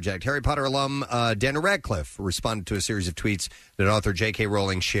Trevor Project, Harry Potter alum Daniel Radcliffe responded to a series of tweets that author J.K.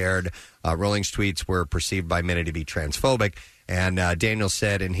 Rowling shared. Rowling's tweets were perceived by many to be transphobic, and Daniel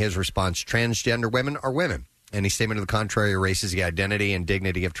said in his response, transgender women are women. Any statement to the contrary erases the identity and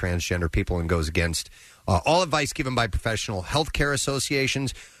dignity of transgender people and goes against all advice given by professional healthcare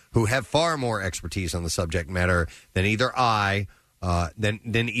associations who have far more expertise on the subject matter than either than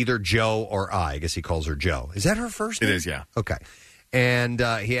either Joe or I. I guess he calls her Joe. Is that her first name? It is, yeah. Okay. And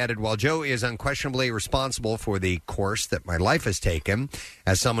he added, while Joe is unquestionably responsible for the course that my life has taken,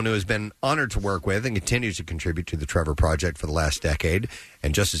 as someone who has been honored to work with and continues to contribute to the Trevor Project for the last decade,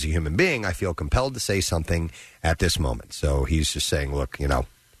 and just as a human being, I feel compelled to say something at this moment. So he's just saying, look,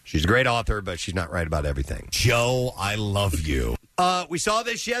 she's a great author, but she's not right about everything. Joe, I love you. We saw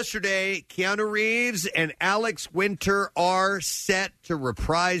this yesterday. Keanu Reeves and Alex Winter are set to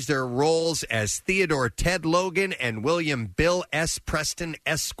reprise their roles as Theodore Ted Logan and William Bill S. Preston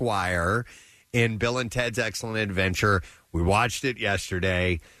Esquire in Bill and Ted's Excellent Adventure. We watched it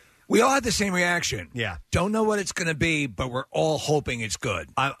yesterday. We all had the same reaction. Yeah. Don't know what it's going to be, but we're all hoping it's good.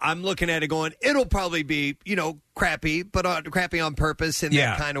 I'm looking at it going, it'll probably be, crappy, but crappy on purpose in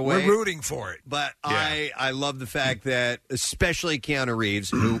that kind of way. We're rooting for it. But I love the fact that, especially Keanu Reeves,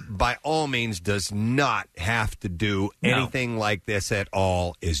 who by all means does not have to do anything like this at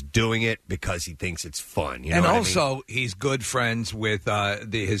all, is doing it because he thinks it's fun. And also, he's good friends with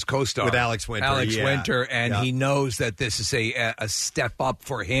his co-star. With Alex Winter. Winter, and he knows that this is a step up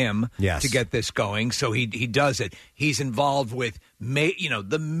for him to get this going, so he does it. He's involved with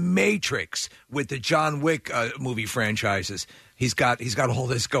the Matrix, with the John Wick movie franchises. He's got all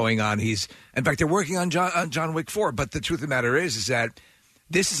this going on. In fact, they're working on John Wick 4. But the truth of the matter is that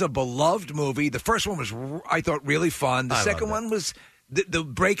this is a beloved movie. The first one was, I thought, really fun. The second one was the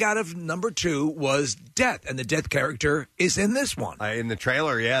breakout of number 2 was Death, and the Death character is in this one. In the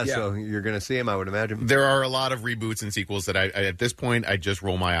trailer, so you're going to see him, I would imagine. There are a lot of reboots and sequels that I at this point, I just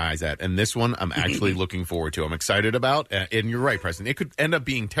roll my eyes at. And this one, I'm actually looking forward to. I'm excited about. And you're right, Preston. It could end up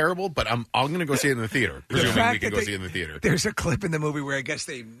being terrible, but I'm going to go see it in the theater, presuming we can go see it in the theater. There's a clip in the movie where I guess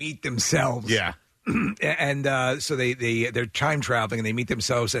they meet themselves. Yeah. And so they're time traveling and they meet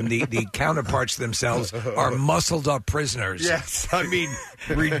themselves, and the counterparts to themselves are muscled up prisoners. Yes, I mean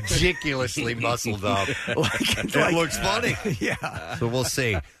ridiculously muscled up. It looks funny. Yeah. So we'll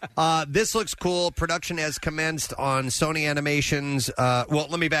see. This looks cool. Production has commenced on Sony Animation's. Well,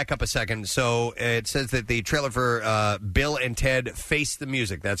 let me back up a second. So it says that the trailer for Bill and Ted Face the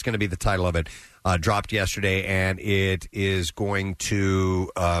Music, that's going to be the title of it, dropped yesterday, and it is going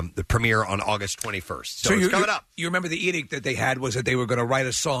to the premiere on August 21st. So it's coming up. You remember the edict that they had was that they were going to write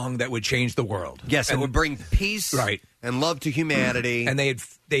a song that would change the world. Yes, it would bring peace and love to humanity. And they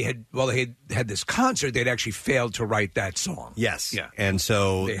had this concert. They'd actually failed to write that song. Yes. Yeah. And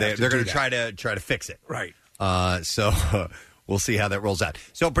so they're going to try to fix it. Right. So we'll see how that rolls out.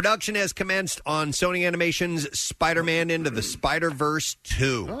 So production has commenced on Sony Animation's Spider-Man Into the Spider-Verse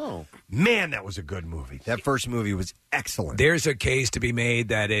 2. Oh. Man, that was a good movie. That first movie was excellent. There's a case to be made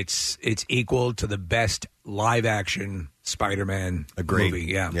that it's equal to the best live-action Spider-Man movie.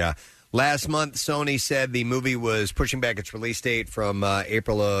 Yeah. Last month, Sony said the movie was pushing back its release date from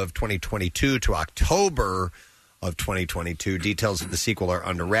April of 2022 to October of 2022. Details of the sequel are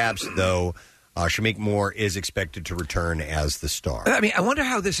under wraps, though. Shamik Moore is expected to return as the star. I mean, I wonder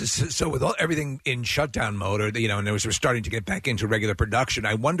how this is. So with everything in shutdown mode, or and as we're starting to get back into regular production,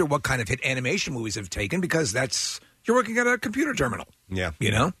 I wonder what kind of hit animation movies have taken, because you're working at a computer terminal. Yeah.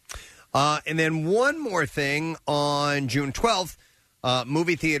 And then one more thing. On June 12th,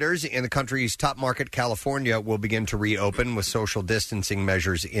 movie theaters in the country's top market, California, will begin to reopen with social distancing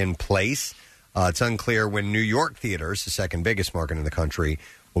measures in place. It's unclear when New York theaters, the second biggest market in the country,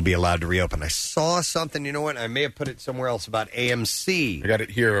 will be allowed to reopen. I saw something, I may have put it somewhere else, about AMC. I got it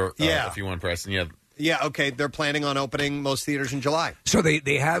here if you want, Preston. Yeah, Yeah, okay. They're planning on opening most theaters in July. So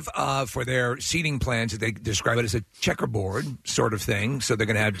they have for their seating plans, they describe it as a checkerboard sort of thing. So they're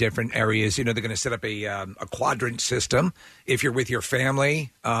going to have different areas. They're going to set up a quadrant system. If you're with your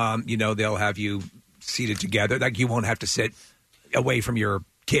family, they'll have you seated together. Like you won't have to sit away from your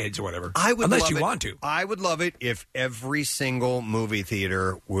kids or whatever. Unless you want to. I would love it if every single movie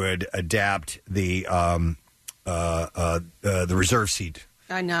theater would adapt the reserve seat.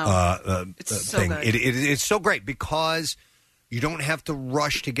 I know. It's so thing. good. It's so great because you don't have to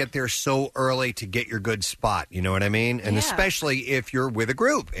rush to get there so early to get your good spot. You know what I mean? And especially if you're with a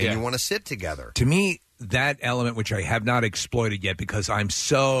group and you want to sit together. To me, that element, which I have not exploited yet because I'm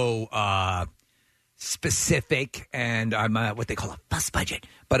so specific and I'm what they call a bus budget.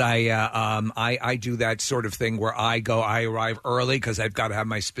 But I do that sort of thing where I arrive early because I've got to have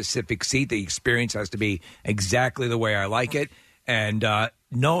my specific seat. The experience has to be exactly the way I like it. And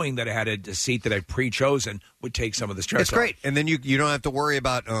knowing that I had a seat that I pre-chosen would take some of the stress It's great. And then you don't have to worry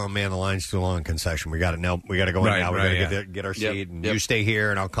about, oh, man, the line's too long in concession. We got it now. We got to go in now. We got to get our seat. And you stay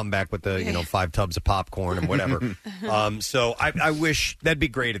here, and I'll come back with the 5 tubs of popcorn and whatever. So I wish that'd be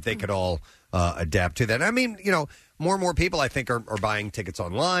great if they could all adapt to that. I mean, more and more people, I think, are buying tickets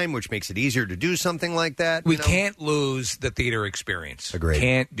online, which makes it easier to do something like that. We can't lose the theater experience. Agreed.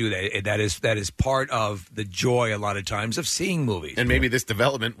 Can't do that. That is part of the joy, a lot of times, of seeing movies. And maybe this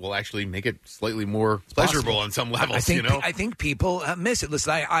development will actually make it slightly more pleasurable on some levels. I think people miss it.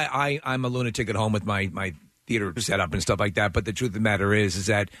 Listen, I'm a lunatic at home with my theater setup and stuff like that. But the truth of the matter is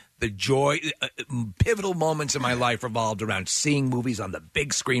that the joy, pivotal moments in my life revolved around seeing movies on the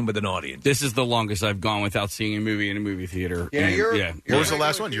big screen with an audience. This is the longest I've gone without seeing a movie in a movie theater. What was the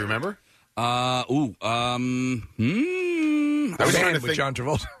last one? Do you remember? I was trying to think with John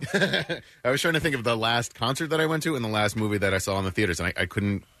Travolta. I was trying to think of the last concert that I went to and the last movie that I saw in the theaters, and I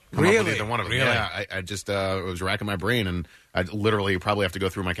couldn't come up with either one of them. Really? Yeah, I just was racking my brain, and I literally probably have to go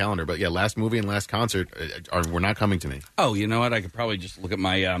through my calendar. But yeah, last movie and last concert were not coming to me. Oh, you know what? I could probably just look at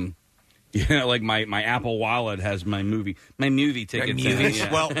my like my Apple Wallet has my movie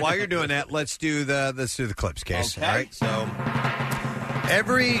tickets. Well, while you're doing that, let's do the clips case. Okay. All right. So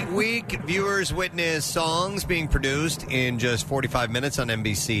every week, viewers witness songs being produced in just 45 minutes on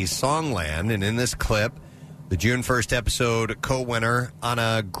NBC Songland, and in this clip, the June 1st episode co-winner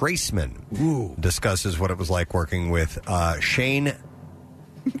Anna Graceman discusses what it was like working with Shane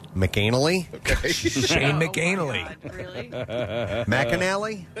McAnally. Okay. Shane McAnally. Really?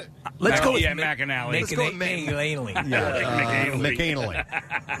 McAnally? Let's go with McAnally. Let's go with McAnally.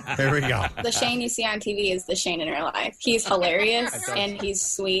 McAnally. There we go. The Shane you see on TV is the Shane in real life. He's hilarious and he's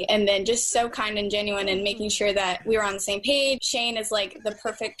sweet and then just so kind and genuine and making sure that we were on the same page. Shane is like the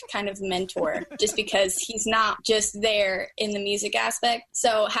perfect kind of mentor just because he's not just there in the music aspect.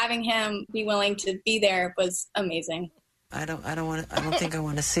 So having him be willing to be there was amazing. I don't think I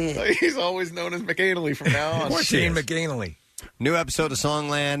want to see it. He's always known as McAnally from now on. Poor Shane McAnally. New episode of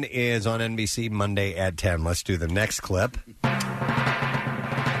Songland is on NBC Monday at 10. Let's do the next clip.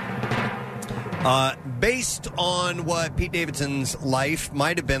 Based on what Pete Davidson's life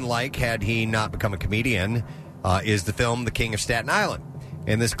might have been like had he not become a comedian, is the film The King of Staten Island.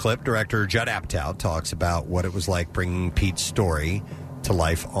 In this clip, director Judd Apatow talks about what it was like bringing Pete's story to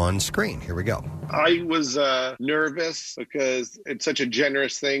life on screen. Here we go. I was nervous because it's such a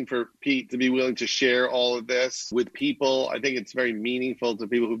generous thing for Pete to be willing to share all of this with people. I think it's very meaningful to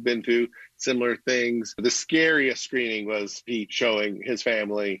people who've been through similar things. The scariest screening was Pete showing his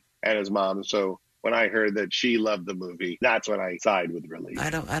family and his mom. So when I heard that she loved the movie, that's when I sighed with relief. I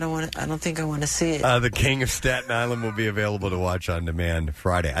don't think I want to see it. The King of Staten Island will be available to watch on demand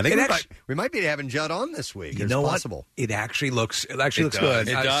Friday. I think we might be having Judd on this week. You know what? It actually looks good.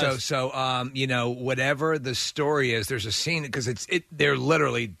 It does. So whatever the story is, there's a scene because they're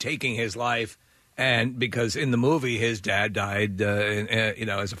literally taking his life. And because in the movie, his dad died,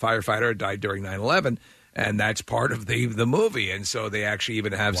 as a firefighter, died during 9/11. And that's part of the movie. And so they actually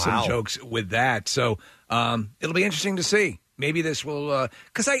even have some jokes with that. So it'll be interesting to see. Maybe this will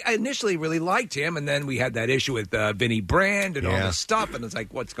because I initially really liked him. And then we had that issue with Vinnie Brand and all this stuff. And it's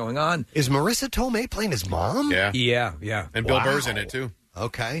like, what's going on? Is Marissa Tomei playing his mom? Yeah. And Bill Burr's in it, too.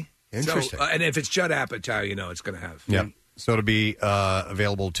 Okay. Interesting. So, and if it's Judd Apatow, it's going to have. Yep. So it'll be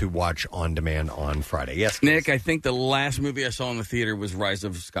available to watch on demand on Friday. Yes, Nick, I think the last movie I saw in the theater was Rise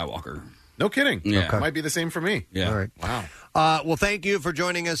of Skywalker. No kidding. Yeah. Okay. Might be the same for me. Yeah. All right. Wow. Well, thank you for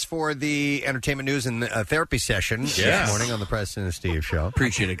joining us for the entertainment news and therapy session this morning on the Preston and Steve Show.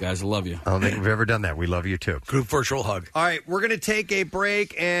 Appreciate it, guys. I love you. I don't think we've ever done that. We love you, too. Group virtual hug. All right, we're going to take a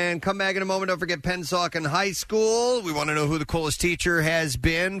break and come back in a moment. Don't forget Pennsauken High School. We want to know who the coolest teacher has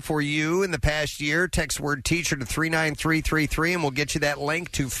been for you in the past year. Text word teacher to 39333, and we'll get you that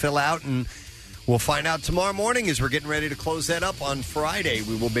link to fill out, and we'll find out tomorrow morning as we're getting ready to close that up on Friday.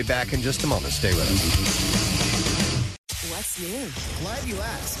 We will be back in just a moment. Stay with us. What's new? Glad you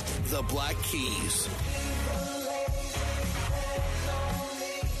asked. The Black Keys.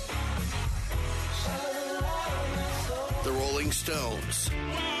 The Rolling Stones.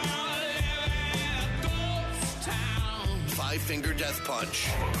 Five Finger Death Punch.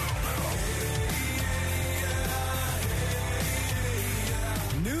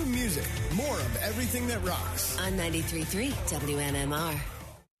 New music. More of everything that rocks. On 93.3 WMMR.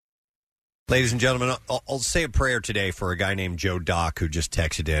 Ladies and gentlemen, I'll say a prayer today for a guy named Joe Dock who just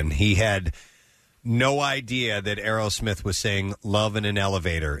texted in. He had no idea that Aerosmith was saying love in an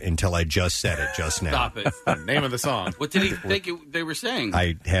elevator until I just said it just now. Stop it. The name of the song. What did he think they were saying?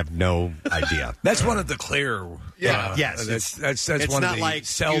 I have no idea. That's one of the clear. Yes. That's it's one not of the like,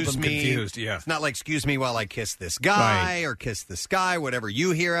 seldom excuse me, confused. Yeah. It's not like, excuse me while I kiss this guy Right. or kiss the sky, whatever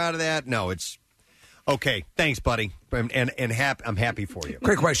you hear out of that. No, it's okay. Thanks, buddy. I'm happy for you.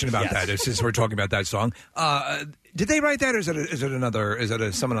 Quick question about Yes. that, since we're talking about that song. Did they write that, or is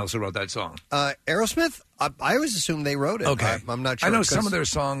it someone else who wrote that song? Aerosmith? I always assumed they wrote it. Okay. I'm not sure. I know some of their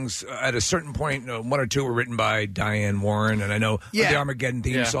songs, at a certain point, one or two were written by Diane Warren, and I know the Armageddon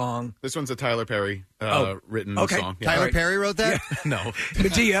theme song. This one's a Tyler Perry written song. Yeah. Tyler Perry wrote that? No.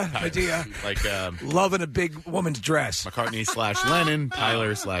 Medea. Like Love in a big woman's dress. McCartney / Lennon,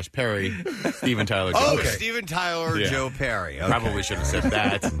 Tyler / Perry, Steven Tyler. Oh, Joe Perry. Steven Tyler, Yeah. Joe Perry. Okay. Probably should have said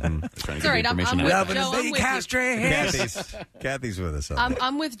that. It's all right. I'm with Joe. I'm with you. Kathy's with us.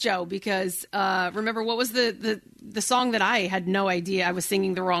 I'm with Joe because remember what was the song that I had no idea I was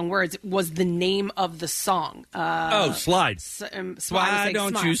singing the wrong words was the name of the song. Slide. Why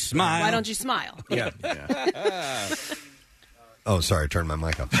don't you smile? Why don't you smile? Yeah. Oh, sorry, I turned my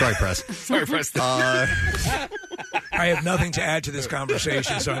mic off. Sorry, Press. Sorry, Preston. I have nothing to add to this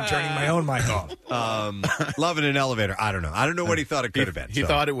conversation, so I'm turning my own mic off. Love in an elevator. I don't know. I don't know what he thought it could have been. He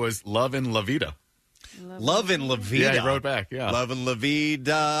thought it was Love in La Vida. Love in La Vida. Yeah, he wrote back. Yeah. Love in La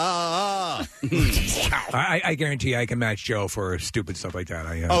Vida. I guarantee I can match Joe for stupid stuff like that.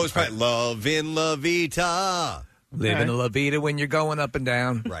 It's probably Love in La Vida. Living La Vida when you're going up and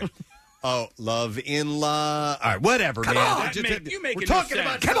down. Right. Oh, Love in La. All right, whatever, Come man. on, We're talking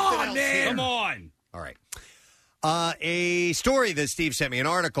about Come something on, else man. here. Come on. All right. A story that Steve sent me, an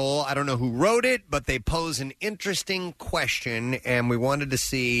article. I don't know who wrote it, but they pose an interesting question, and we wanted to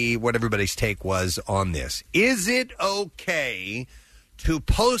see what everybody's take was on this. Is it okay to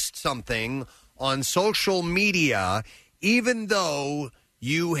post something on social media even though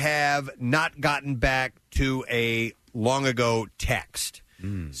you have not gotten back to a long ago text?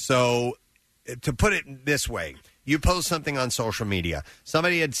 So, to put it this way, you post something on social media.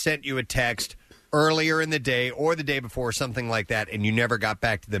 Somebody had sent you a text earlier in the day or the day before, something like that, and you never got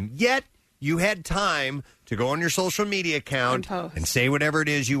back to them. Yet, you had time to go on your social media account and say whatever it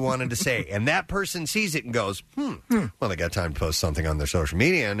is you wanted to say. And that person sees it and goes, well, they got time to post something on their social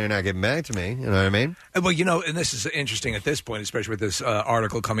media, and they're not getting back to me. You know what I mean? Well, and this is interesting at this point, especially with this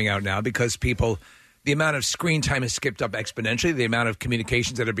article coming out now, because the amount of screen time has skipped up exponentially, the amount of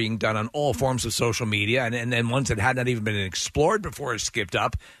communications that are being done on all forms of social media, and then ones that had not even been explored before has skipped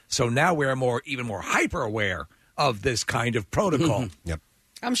up. So now we're even more hyper aware of this kind of protocol. Yep.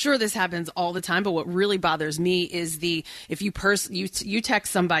 I'm sure this happens all the time, but what really bothers me is if you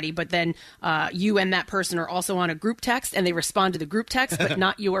text somebody, but then you and that person are also on a group text, and they respond to the group text, but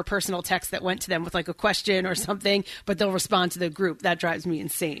not your personal text that went to them with like a question or something, but they'll respond to the group. That drives me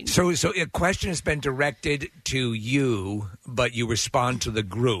insane. So a question has been directed to you, but you respond to the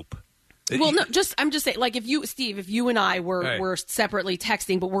group. Well, no, I'm just saying, like, if you and I were separately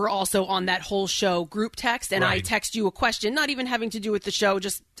texting, but we're also on that whole show group text, and I text you a question, not even having to do with the show,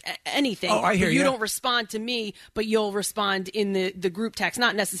 just anything. Oh, I hear you. You don't respond to me, but you'll respond in the group text,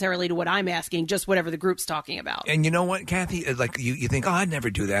 not necessarily to what I'm asking, just whatever the group's talking about. And you know what, Kathy? Like, you think, I'd never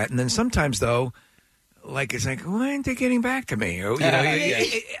do that. And then sometimes, though, like, it's like, why aren't they getting back to me? Or,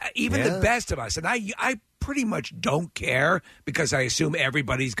 even the best of us. And I pretty much don't care because I assume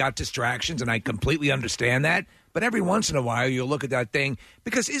everybody's got distractions, and I completely understand that. But every once in a while, you'll look at that thing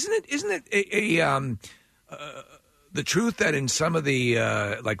because isn't it the truth that in some of the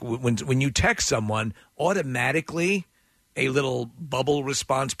like when you text someone, automatically a little bubble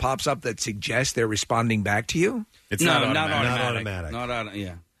response pops up that suggests they're responding back to you? It's not automatic.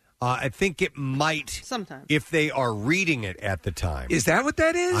 Yeah. I think it might sometimes if they are reading it at the time. Is that what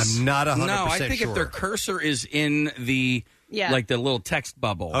that is? I'm not 100% sure. No, I think if their cursor is in the like the little text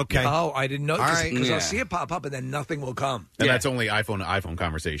bubble. Okay. Oh, I didn't know. All right. Because I'll see it pop up and then nothing will come. And that's only iPhone to iPhone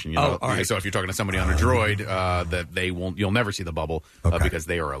conversation. You know? all right. So if you're talking to somebody on a Droid, that you'll never see the bubble because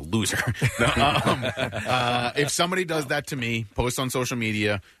they are a loser. If somebody does that to me, posts on social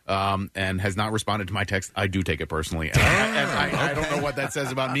media, and has not responded to my text, I do take it personally. And I don't know what that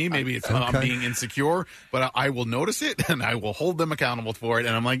says about me. Maybe it's I'm being insecure, but I will notice it and I will hold them accountable for it.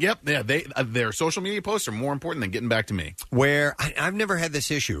 And I'm like, their social media posts are more important than getting back to me. Where I've never had this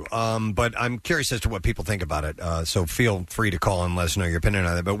issue, but I'm curious as to what people think about it. So feel free to call and let us know your opinion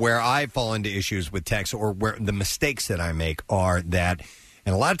on it. But where I fall into issues with text, or where the mistakes that I make, are that,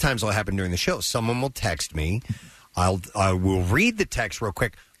 and a lot of times it'll happen during the show. Someone will text me. I will read the text real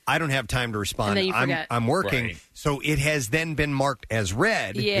quick. I don't have time to respond. And then you forget. I'm working, Right. so it has then been marked as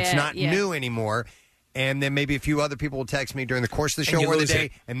read. It's not new anymore. And then maybe a few other people will text me during the course of the show or the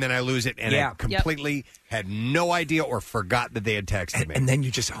day, and then I lose it, and I completely had no idea or forgot that they had texted me. And then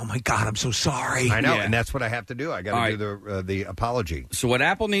you just, oh my God, I'm so sorry. I know, and that's what I have to do. I got to do the apology. So what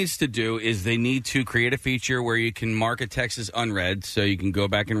Apple needs to do is they need to create a feature where you can mark a text as unread, so you can go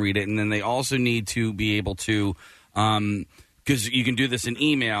back and read it, and then they also need to be able to, because you can do this in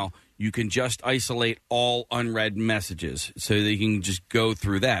email, you can just isolate all unread messages so that you can just go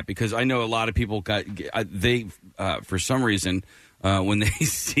through that. Because I know a lot of people for some reason, when they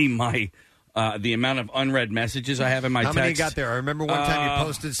see my the amount of unread messages I have in my text. How many got there? I remember one time you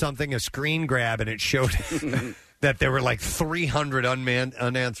posted something, a screen grab, and it showed that there were like 300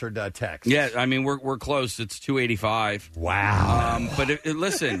 unanswered texts. Yeah, I mean, we're close. It's 285. Wow. But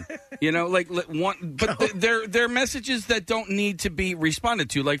listen, they're messages that don't need to be responded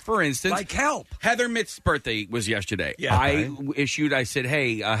to. Like, for instance, like help. Heather Mitt's birthday was yesterday. Yeah, I said,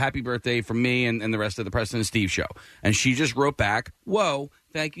 hey, happy birthday from me and the rest of the Preston and Steve show. And she just wrote back, whoa,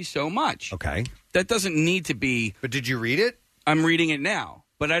 thank you so much. Okay. That doesn't need to be. But did you read it? I'm reading it now.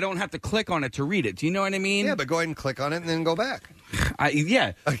 But I don't have to click on it to read it. Do you know what I mean? Yeah, but go ahead and click on it and then go back.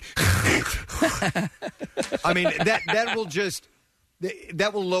 Yeah. I mean, that will just...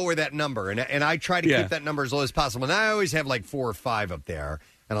 That will lower that number, and I try to keep that number as low as possible. And I always have like 4 or 5 up there,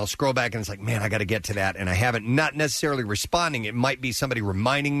 and I'll scroll back, and it's like, man, I got to get to that, and I haven't. Not necessarily responding. It might be somebody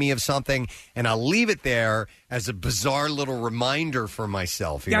reminding me of something, and I'll leave it there as a bizarre little reminder for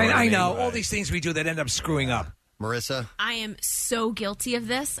myself. You know what I mean? know. All these things we do that end up screwing up. Marissa? I am so guilty of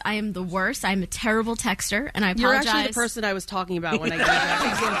this. I am the worst. I'm a terrible texter, and I You're apologize. actually the person I was talking about when I gave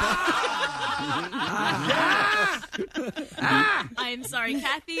that example. I am sorry,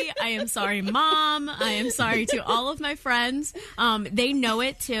 Kathy. I am sorry, Mom. I am sorry to all of my friends. They know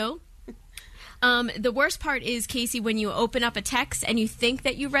it, too. The worst part is, Casey, when you open up a text and you think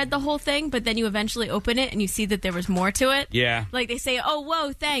that you read the whole thing, but then you eventually open it and you see that there was more to it. Yeah. Like they say, oh,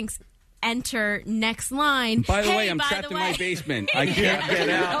 whoa, thanks. Enter next line. By the hey, way, I'm trapped in my basement. I can't get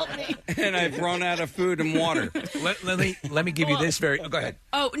out, and I've run out of food and water. Let me give you this very... go ahead.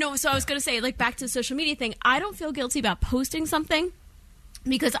 Oh, no, so I was going to say, like, back to the social media thing, I don't feel guilty about posting something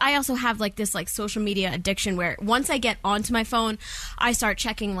because I also have, like, this, like, social media addiction where once I get onto my phone, I start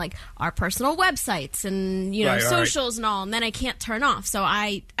checking, like, our personal websites and, you know, socials and all, and then I can't turn off. So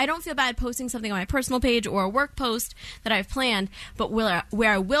I don't feel bad posting something on my personal page or a work post that I've planned, but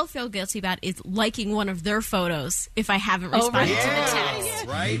where I will feel guilty about is liking one of their photos if I haven't responded to the text.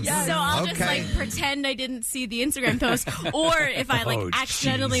 Right? Yes. So I'll just, like, pretend I didn't see the Instagram post, or if I, like,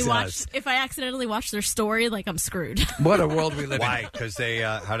 accidentally watch their story, like, I'm screwed. What a world we live in. Why? Because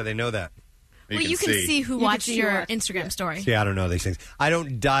how do they know that? You can see who watched your Instagram story. See, I don't know these things. I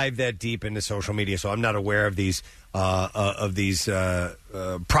don't dive that deep into social media, so I'm not aware of these proper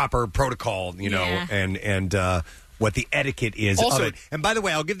protocol, you know, and what the etiquette is Also, of it. And by the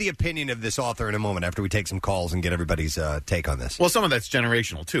way, I'll give the opinion of this author in a moment after we take some calls and get everybody's take on this. Well, some of that's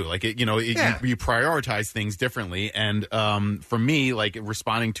generational too. Like you prioritize things differently, and for me, like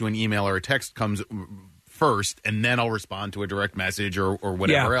responding to an email or a text comes first, and then I'll respond to a direct message or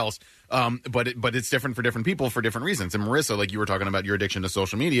whatever else. But it's different for different people for different reasons. And Marissa, like you were talking about your addiction to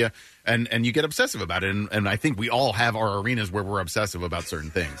social media, and you get obsessive about it. And I think we all have our arenas where we're obsessive about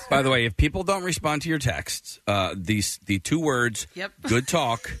certain things. By the way, if people don't respond to your texts, the 2 words, good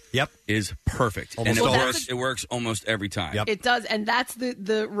talk, is perfect. And it works almost every time. It does, and that's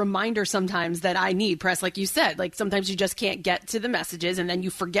the reminder sometimes that I need, Press, like you said. Like sometimes you just can't get to the messages, and then you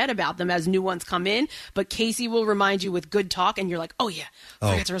forget about them as new ones come in. But Casey will remind you with good talk, and you're like, oh, yeah,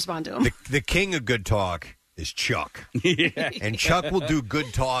 forget to respond to them. The king of good talk is Chuck. And Chuck will do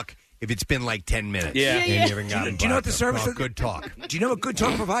good talk if it's been like 10 minutes. And you haven't gotten Do you know what the service of good talk? Do you know what good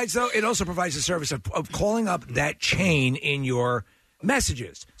talk provides, though? It also provides the service of calling up that chain in your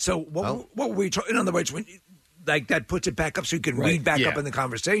messages. So what were we talking? In other words, when like that puts it back up so you can read back up in the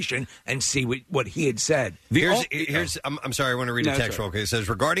conversation and see what he had said. Here's I'm sorry, I want to read a text real quick. It says,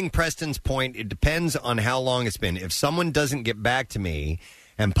 regarding Preston's point, it depends on how long it's been. If someone doesn't get back to me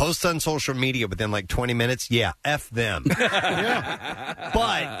and post on social media within like 20 minutes, F them.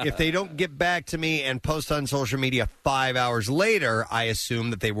 But if they don't get back to me and post on social media 5 hours later, I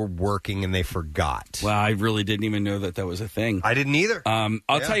assume that they were working and they forgot. Well, I really didn't even know that was a thing. I didn't either.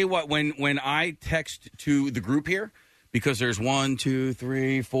 I'll tell you what, when I text to the group here, because there's 1, 2,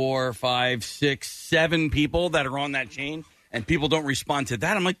 3, 4, 5, 6, 7 people that are on that chain, and people don't respond to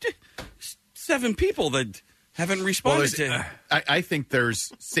that, I'm like, 7 people that haven't responded to. I think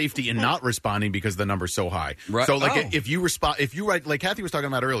there's safety in not responding because the number's so high. Right. So, like, if you write, like Kathy was talking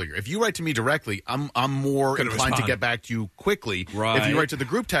about earlier, if you write to me directly, I'm more inclined to get back to you quickly. Right. If you write to the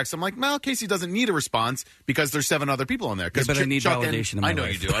group text, I'm like, well, Casey doesn't need a response because there's 7 other people on there. Yeah, but I need validation in my I know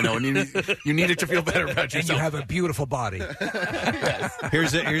life. you do. I know. And you need it to feel better about yourself. And you have a beautiful body.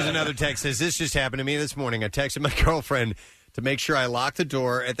 Here's another text. Says, this just happened to me this morning. I texted my girlfriend to make sure I locked the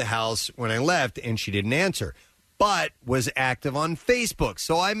door at the house when I left, and she didn't answer, but was active on Facebook.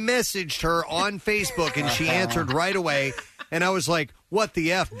 So I messaged her on Facebook, and she answered right away. And I was like, what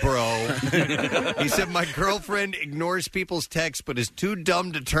the F, bro? He said, my girlfriend ignores people's texts, but is too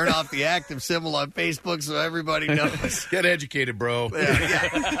dumb to turn off the active symbol on Facebook so everybody knows. Get educated, bro.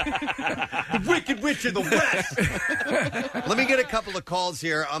 The Wicked Witch of the West. Let me get a couple of calls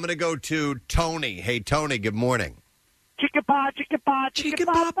here. I'm going to go to Tony. Hey, Tony, good morning. Chicken pie, chicken pie, chicken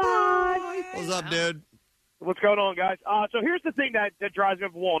pie. What's up, dude? What's going on, guys? So here's the thing that drives me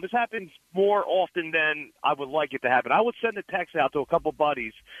up the wall. And this happens more often than I would like it to happen. I would send a text out to a couple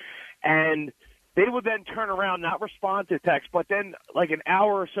buddies, and they would then turn around, not respond to text, but then like an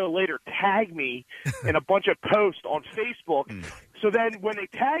hour or so later tag me in a bunch of posts on Facebook. So then when they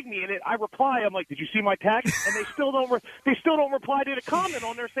tag me in it, I reply. I'm like, did you see my text? And they still don't reply to the comment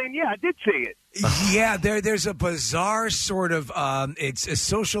on there saying, yeah, I did see it. Yeah, there's a bizarre sort of it's a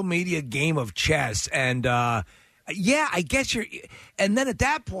social media game of chess, and I guess and then at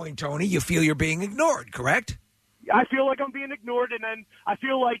that point, Tony, you feel you're being ignored, correct? I feel like I'm being ignored, and then I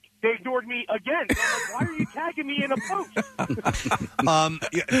feel like they ignored me again. So I'm like, why are you tagging me in a post?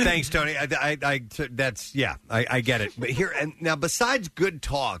 Thanks, Tony. I get it. But here and now, besides good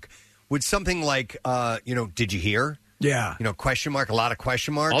talk, would something like did you hear? Yeah. Question mark, a lot of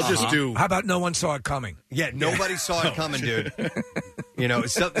question marks. I'll just do. How about no one saw it coming? Yeah, nobody saw it coming, dude.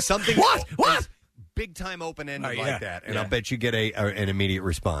 Something. What? Big time open ended Oh, like that, and I'll bet you get an immediate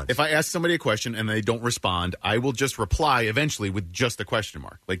response. If I ask somebody a question and they don't respond, I will just reply eventually with just a question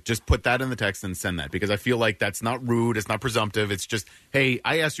mark. Like, just put that in the text and send that, because I feel like that's not rude, it's not presumptive. It's just, hey,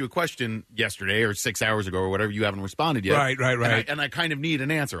 I asked you a question yesterday or 6 hours ago or whatever, you haven't responded yet. Right. And I kind of need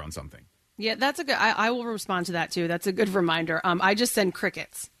an answer on something. Yeah, that's a good. I will respond to that too. That's a good reminder. I just send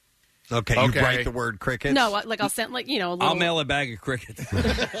crickets. Okay, you write the word crickets? No, like I'll send a little. I'll mail a bag of crickets.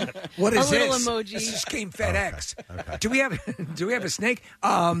 What is a little this? emoji. This just came FedEx. Okay. Do we have a snake?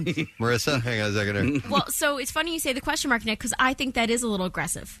 Marissa, hang on a second. Well, so it's funny you say the question mark, Nick, because I think that is a little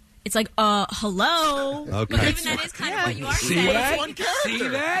aggressive. It's like, hello. Okay. But even that is kind of what you are See saying. that? See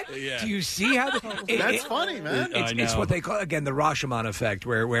that? Yeah. Do you see how? That's funny, man. It's what they call, again, the Rashomon effect,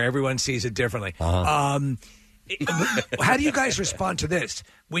 where everyone sees it differently. How do you guys respond to this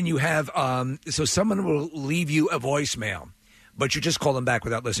when you have so someone will leave you a voicemail, but you just call them back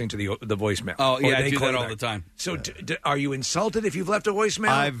without listening to the voicemail? Oh, yeah, I do call that you all back? the time. So are you insulted if you've left a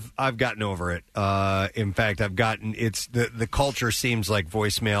voicemail? I've gotten over it. In fact, it's the culture seems like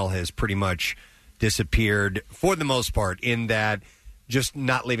voicemail has pretty much disappeared for the most part, in that just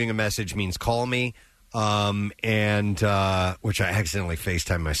not leaving a message means call me. Which I accidentally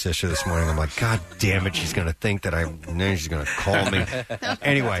FaceTimed my sister this morning. I'm like, God damn it, she's going to think that she's going to call me.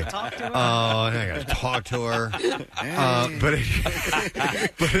 Anyway, I got to talk to her. But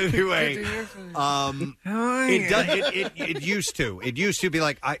anyway, it used to be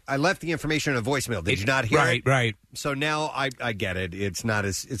like, I left the information in a voicemail. Did you not hear it? Right. So now I get it. It's not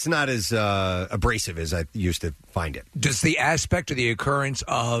as abrasive as I used to find it. Does the aspect or the occurrence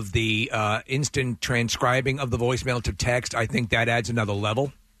of the instant transcribing of the voicemail to text, I think that adds another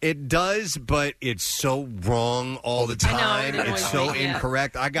level? It does, but it's so wrong all the time. It's so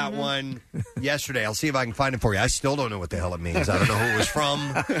incorrect. I got one yesterday. I'll see if I can find it for you. I still don't know what the hell it means. I don't know who it was from.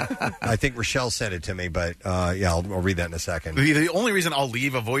 I think Rochelle sent it to me, but I'll read that in a second. The only reason I'll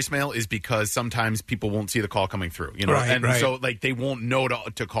leave a voicemail is because sometimes people won't see the call coming through, so like they won't know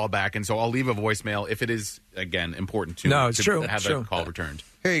to call back, and so I'll leave a voicemail if it is again important to have that call returned.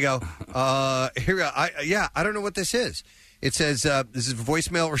 Here you go. Here we go. I don't know what this is. It says, this is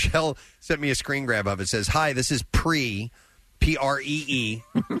voicemail. Rochelle sent me a screen grab of it. It says, hi, this is Pree, P-R-E-E,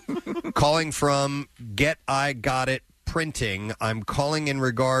 calling from Get I Got It Printing. I'm calling in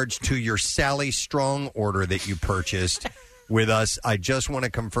regards to your Sally Strong order that you purchased with us. I just want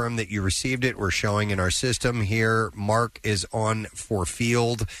to confirm that you received it. We're showing in our system here. Mark is on for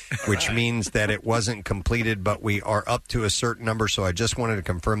field, which means that it wasn't completed, but we are up to a certain number. So I just wanted to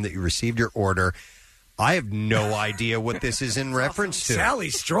confirm that you received your order. I have no idea what this is in reference to. Sally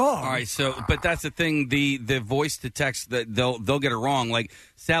Strong. All right, but that's the thing. The voice to text, that they'll get it wrong. Like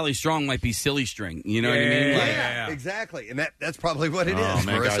Sally Strong might be silly string. You know what I mean? Yeah, exactly. And that's probably what it is. Oh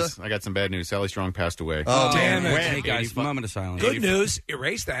man, Marissa. guys, I got some bad news. Sally Strong passed away. Oh, damn it! Hey guys, moment of silence. Good news.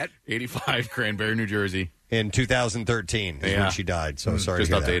 Erase that. 85, Cranberry, New Jersey. In 2013 is when she died. So sorry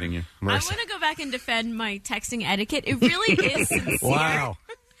just to hear updating you. I want to go back and defend my texting etiquette. It really is sincere. Wow.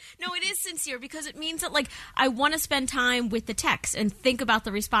 No, it is sincere because it means that, like, I want to spend time with the text and think about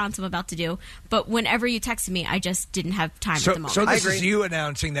the response I'm about to do. But whenever you texted me, I just didn't have time at the moment. So this is you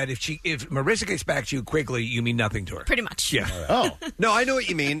announcing that if Marissa gets back to you quickly, you mean nothing to her. Pretty much. Yeah. Oh. No, I know what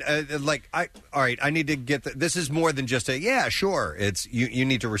you mean. All right, I need to get this is more than just sure. It's you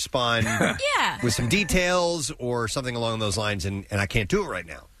need to respond with some details or something along those lines, and I can't do it right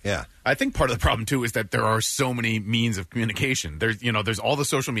now. Yeah. I think part of the problem too is that there are so many means of communication. There's all the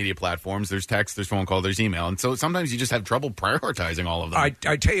social media platforms, there's text, there's phone call, there's email. And so sometimes you just have trouble prioritizing all of them.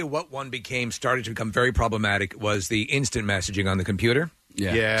 I tell you what started to become very problematic was the instant messaging on the computer.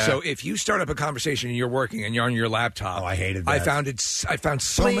 Yeah. So if you start up a conversation and you're working and you're on your laptop, I hated that. I found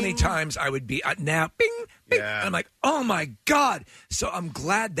so many times I would be now, bing, bing, and I'm like, oh my god. So I'm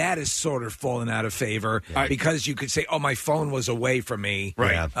glad that is sort of fallen out of favor because you could say, oh, my phone was away from me,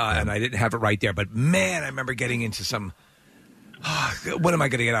 right? And I didn't have it right there. But man, I remember getting into some. What am I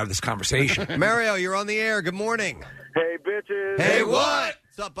going to get out of this conversation? Mario, you're on the air. Good morning. Hey, bitches. Hey, what?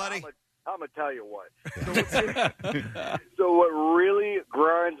 What's up, buddy? I'm going to tell you what. So what really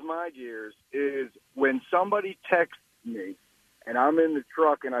grinds my gears is when somebody texts me and I'm in the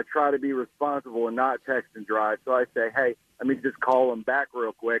truck and I try to be responsible and not text and drive. So I say, hey, let me just call them back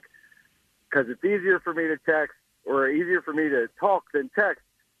real quick because it's easier for me to text or easier for me to talk than text.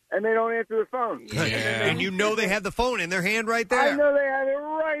 And they don't answer the phone. Yeah. And you know they have the phone in their hand right there. I know they have it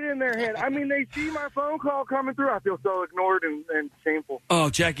right in their hand. I mean, they see my phone call coming through. I feel so ignored and shameful. Oh,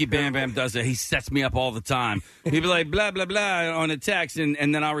 Jackie Bam Bam does it. He sets me up all the time. He'll be like, blah, blah, blah, on a text, and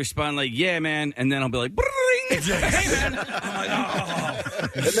then I'll respond like, yeah, man. And then I'll be like, hey, man. I'm like, oh.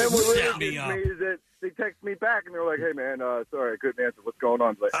 And then what really gets me is that they text me back, and they're like, hey, man, sorry, I couldn't answer. What's going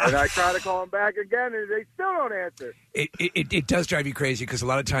on? And I try to call them back again, and they still don't answer. It does drive you crazy because a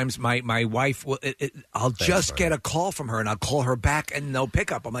lot of times my wife will. I'll just get a call from her, and I'll call her back, and they'll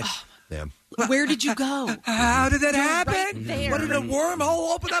pick up. I'm like, damn. Where did you go? How did that happen? Right there. What did a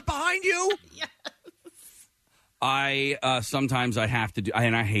wormhole open up behind you? Yes. I sometimes I have to do,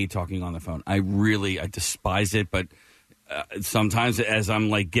 and I hate talking on the phone. I despise it, but sometimes as I'm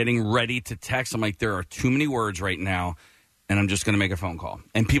like getting ready to text, I'm like, there are too many words right now, and I'm just going to make a phone call.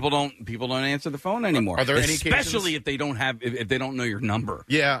 And people don't answer the phone anymore. Are there any especially if they don't know your number?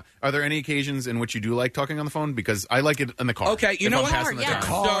 Yeah. Are there any occasions in which you do like talking on the phone? Because I like it in the car. Okay, you know what?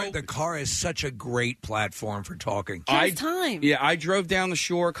 The car is such a great platform for talking. Time. Yeah, I drove down the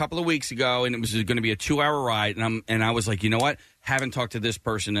shore a couple of weeks ago, and it was going to be a 2-hour ride, and I was like, you know what? Haven't talked to this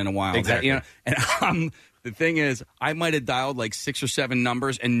person in a while. Exactly. The thing is, I might have dialed like 6 or 7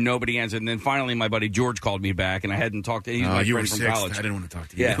 numbers and nobody answered. And then finally, my buddy George called me back, and I hadn't talked to him. He's my friend from college. I didn't want to talk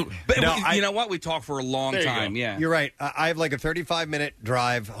to you. Yeah. But you know what? We talked for a long time. Yeah, you're right. I have like a 35-minute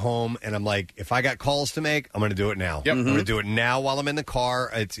drive home, and I'm like, if I got calls to make, I'm going to do it now. Yep. I'm going to do it now while I'm in the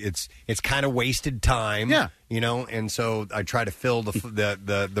car. It's kind of wasted time. Yeah. And so I try to fill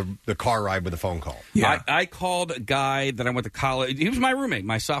the car ride with a phone call. Yeah. I called a guy that I went to college. He was my roommate,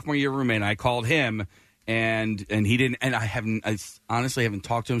 my sophomore year roommate. I called him. And he didn't. And I honestly haven't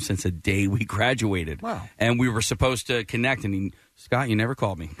talked to him since the day we graduated. Wow. And we were supposed to connect. And Scott, you never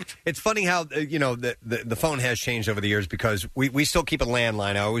called me. It's funny how the phone has changed over the years because we still keep a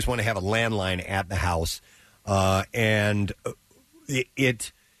landline. I always want to have a landline at the house, and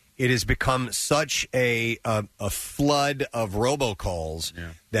it has become such a flood of robocalls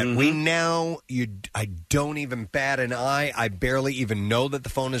that we now I don't even bat an eye. I barely even know that the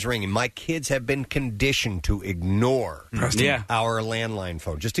phone is ringing. My kids have been conditioned to ignore our landline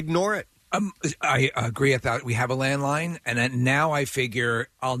phone. Just ignore it. I agree. I thought we have a landline, and then now I figure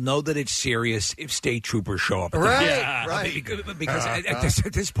I'll know that it's serious if state troopers show up. Right. Because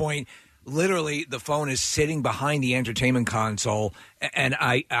at this point, literally, the phone is sitting behind the entertainment console, and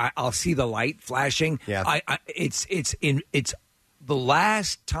I'll see the light flashing. Yeah. It's the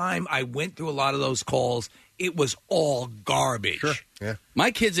last time I went through a lot of those calls. It was all garbage. Sure. Yeah.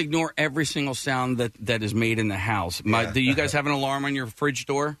 My kids ignore every single sound that is made in the house. Do you guys have an alarm on your fridge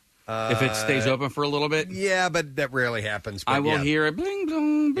door? If it stays open for a little bit? Yeah, but that rarely happens. But I will hear it bling,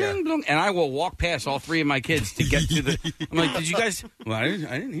 blong, bling, blong, and I will walk past all three of my kids to get to the... I'm like, did you guys... Well, I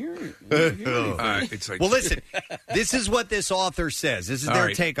didn't hear it. It's like... Well, listen, this is what this author says. This is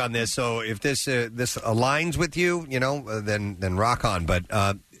their take on this. So if this aligns with you, then rock on. But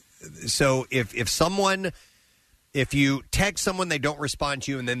so if you text someone, they don't respond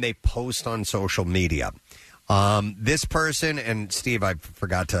to you, and then they post on social media... this person, and Steve, I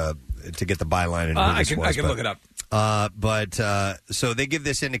forgot to get the byline and who this was. I can look it up. So they give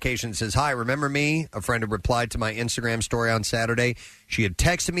this indication. It says, "Hi, remember me? A friend had replied to my Instagram story on Saturday. She had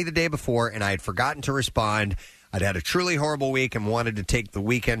texted me the day before, and I had forgotten to respond. I'd had a truly horrible week and wanted to take the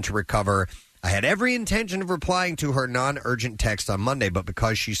weekend to recover. I had every intention of replying to her non-urgent text on Monday, but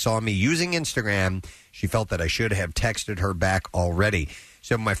because she saw me using Instagram, she felt that I should have texted her back already.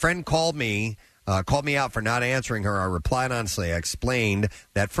 So my friend called me out for not answering her. I replied honestly. I explained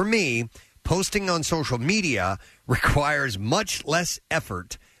that for me, posting on social media requires much less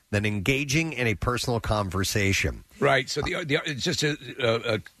effort than engaging in a personal conversation." Right. So just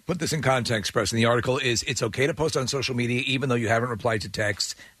to put this in context, Preston, the article is it's okay to post on social media even though you haven't replied to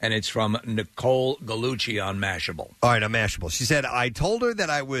texts, and it's from Nicole Gallucci on Mashable. All right, on Mashable. She said, "I told her that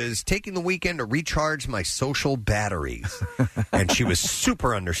I was taking the weekend to recharge my social batteries, and she was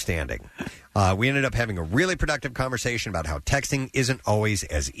super understanding. We ended up having a really productive conversation about how texting isn't always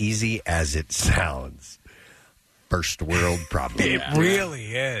as easy as it sounds." First world problem. It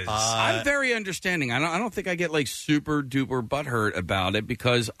really is. I'm very understanding. I don't think I get like super duper butthurt about it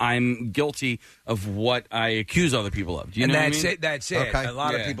because I'm guilty of what I accuse other people of. Do you know what I mean? That's it. Okay. A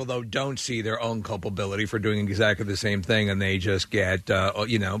lot of people, though, don't see their own culpability for doing exactly the same thing, and they just get,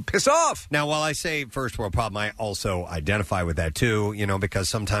 pissed off. Now, while I say first world problem, I also identify with that, too, because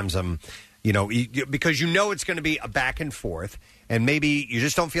sometimes I'm... because it's going to be a back and forth, and maybe you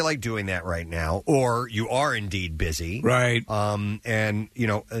just don't feel like doing that right now, or you are indeed busy, right?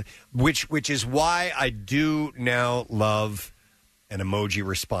 Which is why I do now love an emoji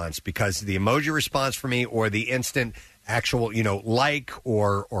response, because the emoji response for me, or the instant actual, like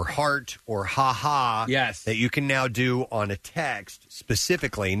or heart or ha that you can now do on a text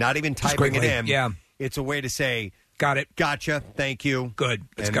specifically, not even typing it in. Yeah, it's a way to say, "Got it. Gotcha. Thank you. Good.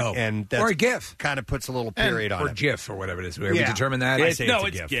 Let's go." And that's or a GIF. Kind of puts a little period on or it. GIF or whatever it is. We determine that? I say it's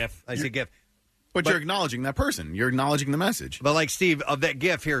a GIF. I say GIF. But you're acknowledging that person. You're acknowledging the message. But like Steve, of that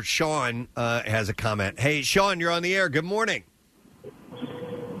GIF here, Sean has a comment. Hey, Sean, you're on the air. Good morning.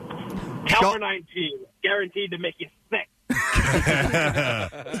 Calmer 19, guaranteed to make you sick.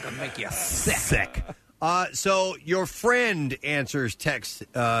 It's going to make you sick. So your friend answers text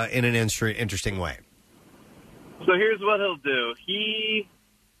in an interesting way. So here's what he'll do. He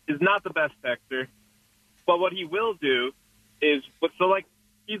is not the best texter, but what he will do is,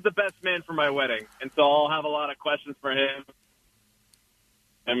 he's the best man for my wedding, and so I'll have a lot of questions for him.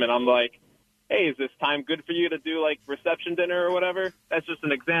 And I'm like, "Hey, is this time good for you to do, reception dinner or whatever?" That's just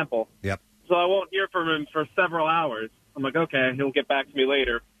an example. Yep. So I won't hear from him for several hours. I'm like, okay, he'll get back to me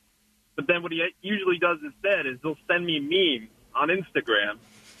later. But then what he usually does instead is he'll send me memes on Instagram.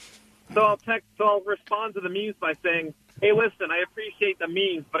 So I'll respond to the memes by saying, "Hey, listen, I appreciate the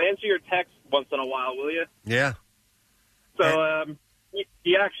memes, but answer your text once in a while, will you?" Yeah. So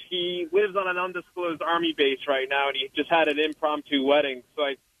he lives on an undisclosed Army base right now, and he just had an impromptu wedding. So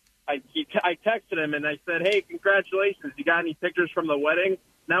I texted him, and I said, "Hey, congratulations. You got any pictures from the wedding?"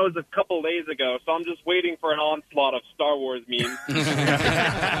 And that was a couple days ago, so I'm just waiting for an onslaught of Star Wars memes.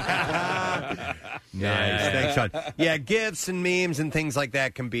 Nice. Thanks, Sean. Yeah, GIFs and memes and things like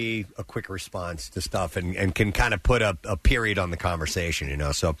that can be a quick response to stuff and can kind of put a period on the conversation,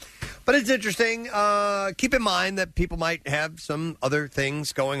 So, but it's interesting. Keep in mind that people might have some other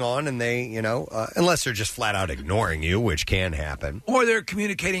things going on, and they, unless they're just flat out ignoring you, which can happen. Or they're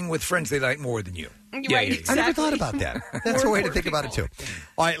communicating with friends they like more than you. Right, I never thought about that. That's a way to think about it, too.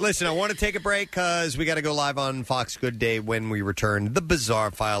 All right, listen, I want to take a break because we got to go live on Fox Good Day when we return. The Bizarre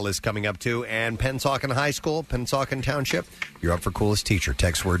File is coming up, too, and Pennsauken High School, Pennsauken Township. You're up for Coolest Teacher.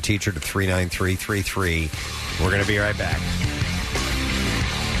 Text word teacher to 39333. We're going to be right back.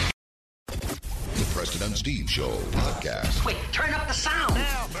 The Preston and Steve Show podcast. Wait, turn up the sound.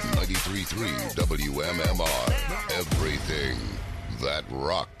 93.3 WMMR. Everything that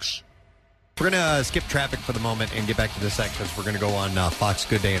rocks. We're going to skip traffic for the moment and get back to this because we're going to go on Fox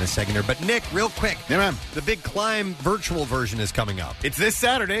Good Day in a second here. But, Nick, real quick. Yeah, man. The Big Climb virtual version is coming up. It's this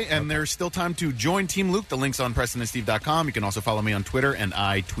Saturday, and there's still time to join Team Luke. The link's on PrestonandSteve.com. You can also follow me on Twitter, and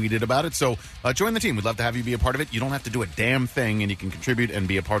I tweeted about it. So join the team. We'd love to have you be a part of it. You don't have to do a damn thing, and you can contribute and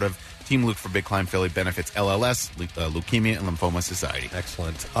be a part of Team Luke for Big Climb Philly benefits LLS, Leukemia and Lymphoma Society.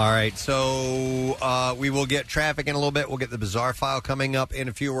 Excellent. All right, so we will get traffic in a little bit. We'll get the Bizarre File coming up in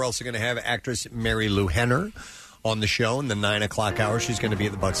a few. We're also going to have actress Mary Lou Henner on the show in the 9 o'clock hour. She's going to be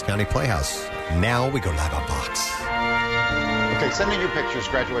at the Bucks County Playhouse. Now we go live on Fox. Okay, send me your pictures,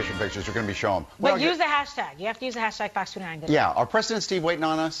 graduation pictures. You're going to be showing. But use the hashtag. You have to use the hashtag Fox29. Yeah. Are Preston and Steve waiting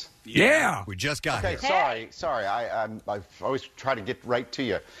on us? Yeah. We just got here. Sorry. I always try to get right to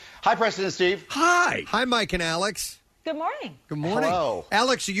you. Hi, Preston and Steve. Hi. Hi, Mike and Alex. Good morning. Good morning. Hello.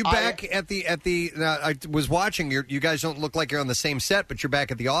 Alex, are you back at the I was watching. You guys don't look like you're on the same set, but you're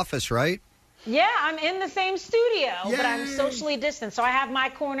back at the office, right? Yeah, I'm in the same studio, but I'm socially distant. So I have my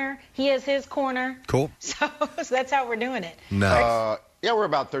corner. He has his corner. Cool. So that's how we're doing it. Nice. Yeah, we're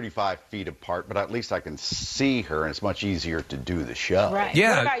about 35 feet apart, but at least I can see her, and it's much easier to do the show. Right.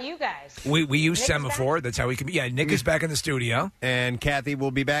 Yeah. What about you guys? We use semaphore. That's how we can be. Yeah, Nick is back in the studio. And Kathy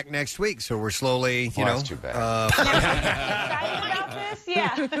will be back next week, so we're slowly, you know. That's too bad. Excited about this?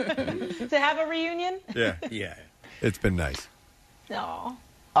 Yeah. To have a reunion? Yeah. It's been nice. No.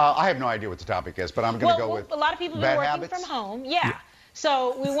 I have no idea what the topic is, but I'm going to go with a lot of people have bad been working habits? from home. Yeah.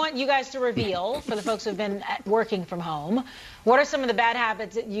 So we want you guys to reveal, for the folks who've been working from home, what are some of the bad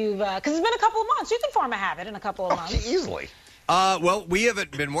habits that you've, because it's been a couple of months. You can form a habit in a couple of months. Easily. Well, we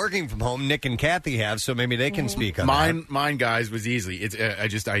haven't been working from home. Nick and Kathy have, so maybe they can speak on that. Mine, guys, was easy.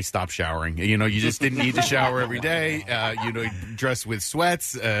 It's I stopped showering. You know, you just didn't need to shower every day. Dress with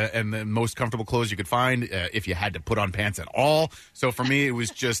sweats and the most comfortable clothes you could find. If you had to put on pants at all. So for me, it was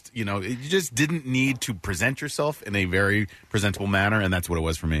just you just didn't need to present yourself in a very presentable manner, and that's what it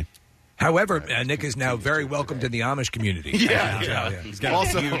was for me. However, Nick is now very welcomed in the Amish community. Yeah. He's got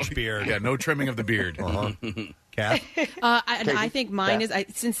Also, a huge beard. Yeah, no trimming of the beard. Kath? I think mine is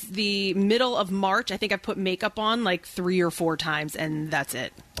since the middle of March. I think I've put makeup on like 3 or 4 times, and that's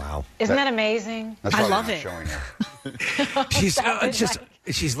it. Wow, isn't that amazing? I love it.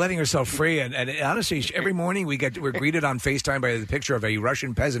 She's letting herself free, and honestly, every morning we're greeted on FaceTime by the picture of a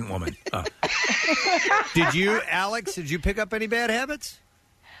Russian peasant woman. Did you, Alex? Did you pick up any bad habits?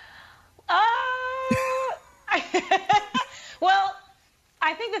 Well,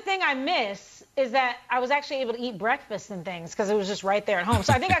 I think the thing I miss is that I was actually able to eat breakfast and things because it was just right there at home.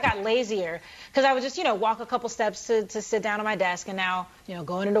 So I think I got lazier because I would just, walk a couple steps to sit down at my desk, and now,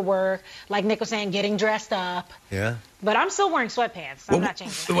 going into work, like Nick was saying, getting dressed up. Yeah. But I'm still wearing sweatpants. I'm not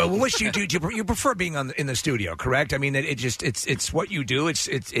changing. Well, what you do? You prefer being in the studio, correct? I mean, it's what you do.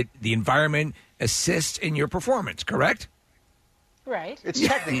 The environment assists in your performance, correct? Right. It's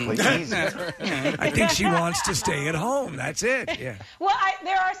technically easier. I think she wants to stay at home. That's it. Yeah. Well,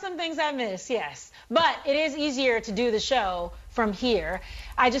 there are some things I miss, yes. But it is easier to do the show from here.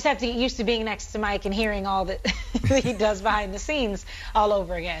 I just have to get used to being next to Mike and hearing all that he does behind the scenes all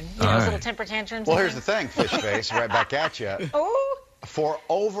over again. His little temper tantrums. Well, here's the thing, fish face, right back at you. Oh. For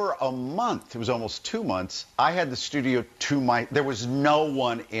over a month, it was almost 2 months, I had the studio there was no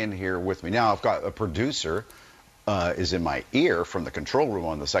one in here with me. Now, I've got a producer is in my ear from the control room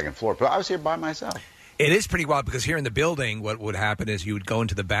on the second floor, but I was here by myself. It is pretty wild because here in the building, what would happen is you would go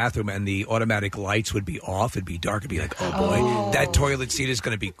into the bathroom and the automatic lights would be off. It'd be dark. It'd be like, oh boy, that toilet seat is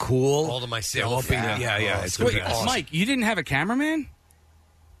going to be cool. All to myself. Won't be, yeah. It's going to be awesome. Mike, you didn't have a cameraman?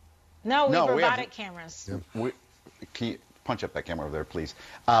 No, we have robotic cameras. Can you punch up that camera over there, please?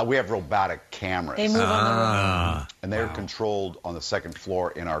 We have robotic cameras. They move on their own. And they're controlled on the second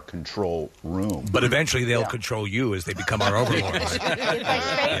floor in our control room. But eventually they'll control you as they become our overlords. It's like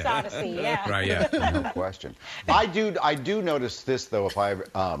Space Odyssey, yeah. Right, yeah. No question. I do notice this, though,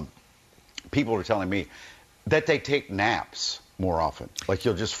 people are telling me that they take naps more often. Like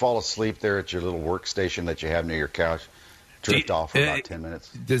you'll just fall asleep there at your little workstation that you have near your couch. drift off for about 10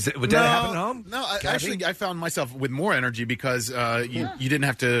 minutes. Would that happen at home? No, I found myself with more energy because you didn't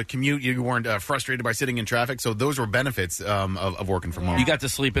have to commute. You weren't frustrated by sitting in traffic. So those were benefits of working from home. You got to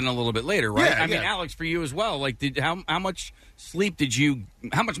sleep in a little bit later, right? Yeah, I mean, Alex, for you as well. Like, how much sleep did you?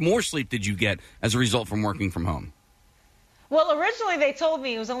 How much more sleep did you get as a result from working from home? Well, originally they told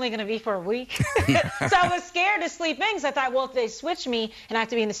me it was only going to be for a week. So I was scared to sleep in because I thought, well, if they switch me and I have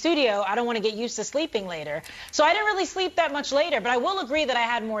to be in the studio, I don't want to get used to sleeping later. So I didn't really sleep that much later, but I will agree that I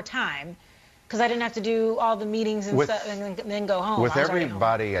had more time because I didn't have to do all the meetings and stuff and then go home. With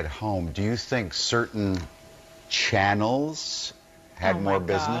everybody at home, do you think certain channels had more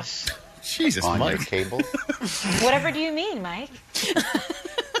business Jesus, on Mike. your cable? Whatever do you mean, Mike?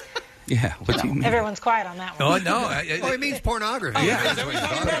 Yeah, what do you mean? Everyone's quiet on that one. Oh, no. Well, it means pornography. Yeah. That's what you're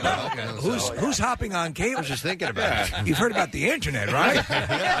talking about. You know, Who's hopping on cable? I was just thinking about it. You've heard about the internet, right?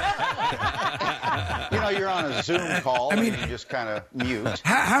 You know, you're on a Zoom call and you just kind of mute.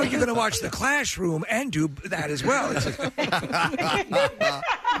 How are you going to watch The Classroom and do that as well?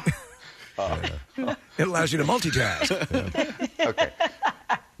 It allows you to multitask. Okay.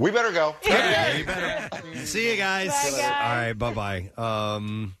 We better go. Yeah, you better. See you guys. Bye, guys. All right,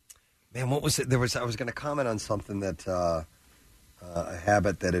 bye-bye. Man, what was it? I was going to comment on something that a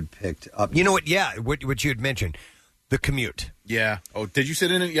habit that had picked up. You know what? Yeah, what you had mentioned, the commute. Yeah. Oh, did you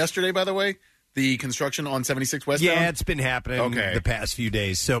sit in it yesterday, by the way? The construction on 76 West? Yeah, it's been happening the past few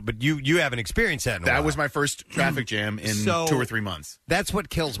days. So, but you haven't experienced that in a while. That was my first traffic jam in 2 or 3 months. That's what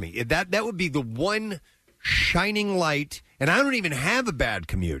kills me. That would be the one shining light, and I don't even have a bad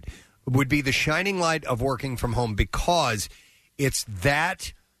commute, would be the shining light of working from home because it's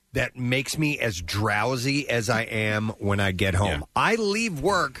that makes me as drowsy as I am when I get home. Yeah. I leave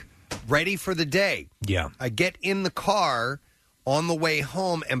work ready for the day. Yeah. I get in the car on the way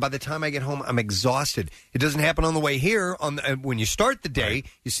home, and by the time I get home, I'm exhausted. It doesn't happen on the way here. When you start the day,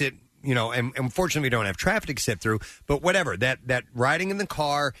 you sit, and unfortunately we don't have traffic to sit through, but whatever. That riding in the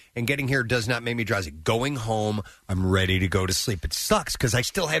car and getting here does not make me drowsy. Going home, I'm ready to go to sleep. It sucks because I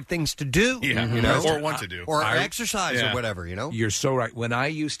still have things to do. Yeah, or want to do. Or exercise or whatever, You're so right. When I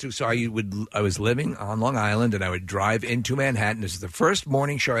used to, I was living on Long Island, and I would drive into Manhattan. This is the first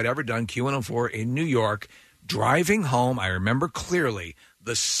morning show I'd ever done, Q104 in New York. Driving home, I remember clearly,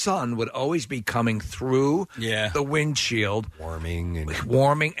 the sun would always be coming through the windshield, warming,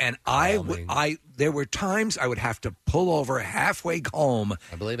 and there were times I would have to pull over halfway home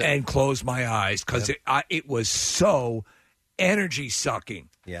and close my eyes because it was so energy sucking.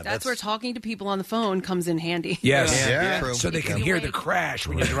 Yeah, that's where talking to people on the phone comes in handy. Yes, so they can hear the crash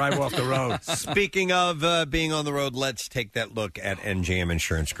when you drive off the road. Speaking of being on the road, let's take that look at NJM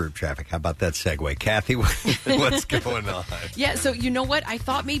Insurance Group traffic. How about that segue? Kathy, what's going on? Yeah, so you know what? I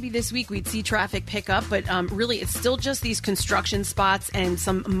thought maybe this week we'd see traffic pick up, but really it's still just these construction spots and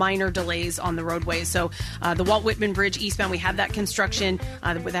some minor delays on the roadways. So the Walt Whitman Bridge eastbound, we have that construction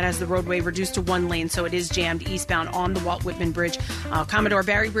that has the roadway reduced to one lane, so it is jammed eastbound on the Walt Whitman Bridge. Commodore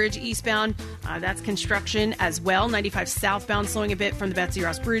Barry Bridge eastbound, that's construction as well. 95 southbound slowing a bit from the Betsy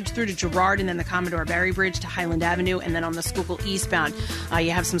Ross Bridge through to Girard, and then the Commodore Barry Bridge to Highland Avenue, and then on the Schuylkill eastbound,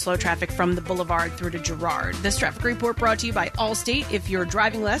 you have some slow traffic from the Boulevard through to Girard. This traffic report brought to you by Allstate. If you're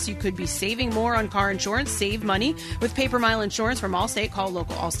driving less, you could be saving more on car insurance. Save money with Paper Mile Insurance from Allstate. Call a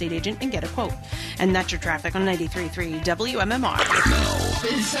local Allstate agent and get a quote. And that's your traffic on 93.3 WMMR.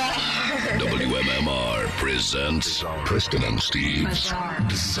 WMMR presents Preston and Steve's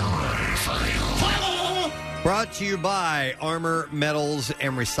Bizarre File. Brought to you by Armor Metals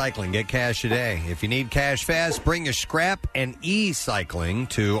and Recycling. Get cash today. If you need cash fast, bring your scrap and e-cycling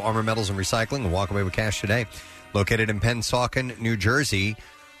to Armor Metals and Recycling and walk away with cash today. Located in Pennsauken, New Jersey,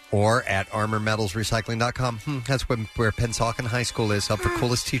 or at armormetalsrecycling.com. That's where Pennsauken High School is. Up for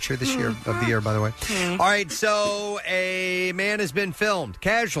coolest teacher this year of the year, by the way. All right, so a man has been filmed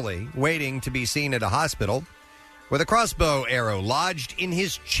casually waiting to be seen at a hospital with a crossbow arrow lodged in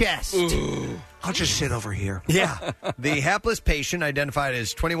his chest. Ooh. I'll just sit over here. Yeah. The hapless patient, identified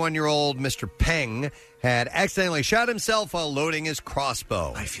as 21-year-old Mr. Peng, had accidentally shot himself while loading his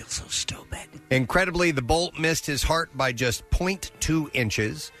crossbow. I feel so stupid. Incredibly, the bolt missed his heart by just 0.2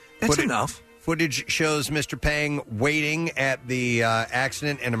 inches. That's enough. Footage shows Mr. Peng waiting at the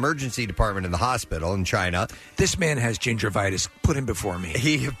accident and emergency department in the hospital in China. This man has gingivitis. Put him before me.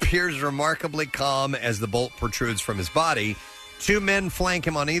 He appears remarkably calm as the bolt protrudes from his body. Two men flank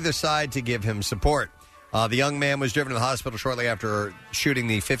him on either side to give him support. The young man was driven to the hospital shortly after shooting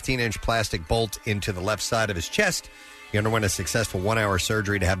the 15-inch plastic bolt into the left side of his chest. He underwent a successful 1-hour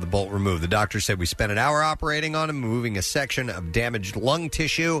surgery to have the bolt removed. The doctor said, "We spent an hour operating on him, moving a section of damaged lung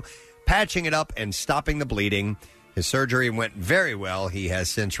tissue, patching it up, and stopping the bleeding. His surgery went very well. He has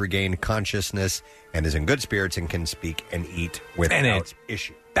since regained consciousness and is in good spirits and can speak and eat without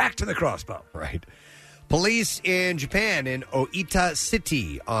issue. Back to the crossbow. Right. Police in Japan, in Oita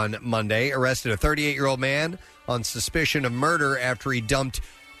City, on Monday arrested a 38-year-old man on suspicion of murder after he dumped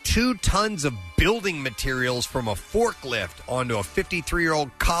 2 tons of building materials from a forklift onto a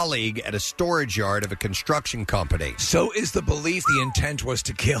 53-year-old colleague at a storage yard of a construction company. So is the belief the intent was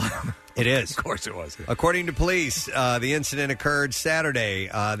to kill him? It is. Of course it was. According to police, the incident occurred Saturday.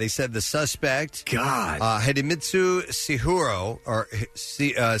 They said the suspect, Hidemitsu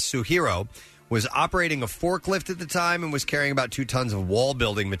Suhiro, was operating a forklift at the time and was carrying about 2 tons of wall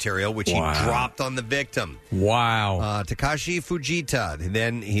building material, which he dropped on the victim. Wow. Takashi Fujita.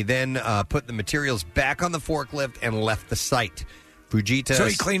 He then put the materials back on the forklift and left the site. Fujita. So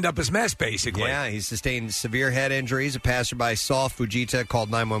he cleaned up his mess, basically. Yeah, he sustained severe head injuries. A passerby saw Fujita, called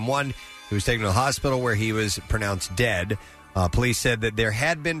 911. He was taken to the hospital where he was pronounced dead. Police said that there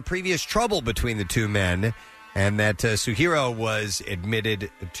had been previous trouble between the two men, and that Suhiro was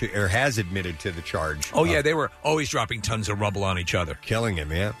has admitted to the charge. Oh, yeah, they were always dropping tons of rubble on each other. Killing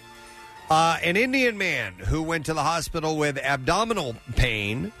him, yeah. An Indian man who went to the hospital with abdominal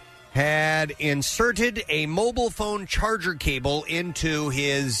pain had inserted a mobile phone charger cable into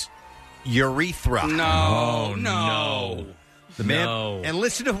his urethra. No. The man, and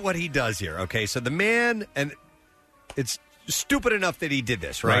listen to what he does here, okay? So the man, and it's stupid enough that he did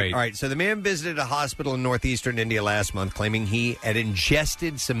this, right? All right, so the man visited a hospital in northeastern India last month claiming he had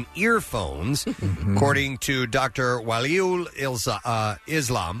ingested some earphones, according to Dr. Waliul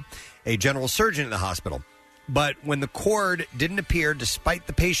Islam, a general surgeon in the hospital. But when the cord didn't appear, despite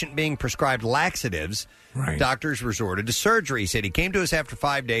the patient being prescribed laxatives, doctors resorted to surgery. He said he came to us after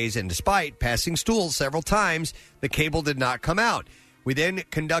 5 days, and despite passing stools several times, the cable did not come out. We then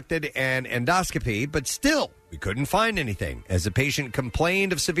conducted an endoscopy, but still, we couldn't find anything. As the patient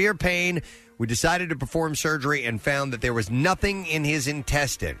complained of severe pain, we decided to perform surgery and found that there was nothing in his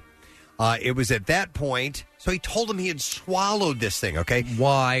intestine. It was at that point, so he told him he had swallowed this thing, okay?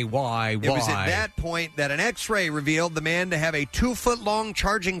 Why? It was at that point that an x-ray revealed the man to have a 2-foot-long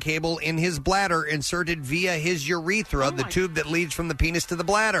charging cable in his bladder inserted via his urethra, the tube that leads from the penis to the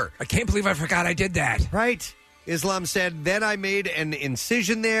bladder. I can't believe I forgot I did that. Right. Islam said, then I made an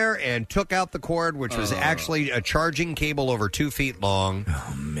incision there and took out the cord, which was actually a charging cable over 2 feet long.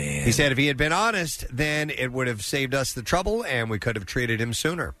 Oh, man. He said if he had been honest, then it would have saved us the trouble and we could have treated him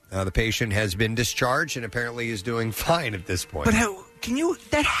sooner. The patient has been discharged and apparently is doing fine at this point. But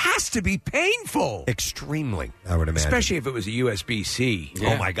that has to be painful. Extremely, I would imagine. Especially if it was a USB-C.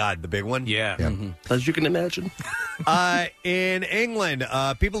 Yeah. Oh, my God, the big one? Yeah. As you can imagine. In England,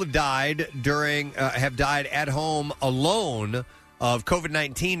 people have died at home alone of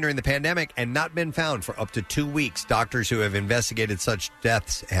COVID-19 during the pandemic and not been found for up to 2 weeks. Doctors who have investigated such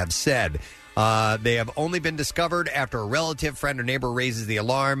deaths have said they have only been discovered after a relative, friend, or neighbor raises the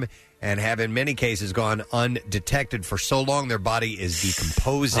alarm and have in many cases gone undetected for so long their body is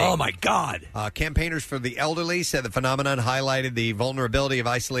decomposing. Oh, my God. Campaigners for the elderly said the phenomenon highlighted the vulnerability of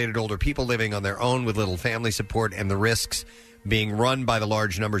isolated older people living on their own with little family support and the risks being run by the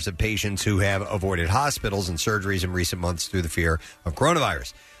large numbers of patients who have avoided hospitals and surgeries in recent months through the fear of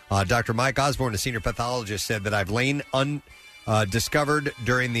coronavirus. Dr. Mike Osborne, a senior pathologist, said that I've lain discovered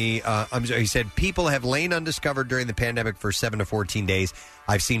during the he said people have lain undiscovered during the pandemic for 7 to 14 days.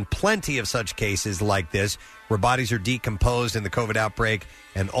 I've seen plenty of such cases like this where bodies are decomposed in the COVID outbreak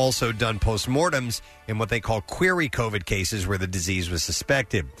and also done postmortems in what they call query COVID cases where the disease was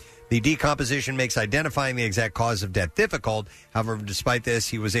suspected. The decomposition makes identifying the exact cause of death difficult. However, despite this,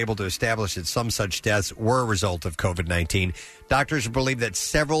 he was able to establish that some such deaths were a result of COVID-19. Doctors believe that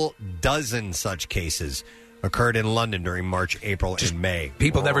several dozen such cases occurred in London during March, April, and May.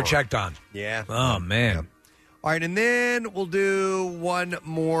 People never checked on. Yeah. Oh, man. Yeah. All right, and then we'll do one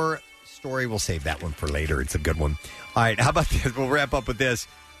more story. We'll save that one for later. It's a good one. All right, how about this? We'll wrap up with this.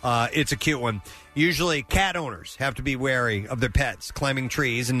 It's a cute one. Usually cat owners have to be wary of their pets climbing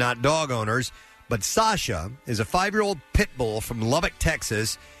trees and not dog owners. But Sasha is a 5-year-old pit bull from Lubbock,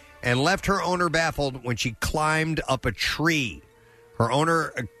 Texas, and left her owner baffled when she climbed up a tree. Her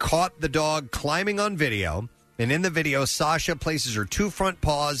owner caught the dog climbing on video, and in the video, Sasha places her 2 front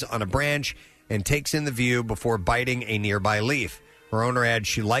paws on a branch and takes in the view before biting a nearby leaf. Her owner adds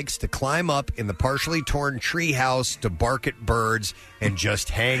she likes to climb up in the partially torn tree house to bark at birds and just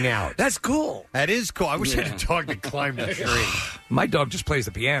hang out. That's cool. That is cool. I wish I had a dog that climbed the tree. My dog just plays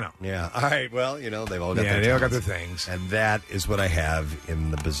the piano. Yeah. All right. Well, they've all got they all got their things. And that is what I have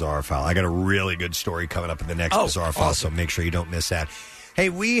in the Bizarre File. I got a really good story coming up in the next Bizarre File, so make sure you don't miss that. Hey,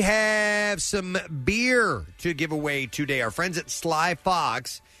 we have some beer to give away today. Our friends at Sly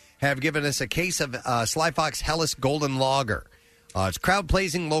Fox have given us a case of Sly Fox Helles Golden Lager. It's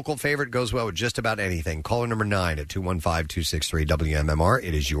crowd-pleasing, local favorite, goes well with just about anything. Caller number 9 at 215-263-WMMR.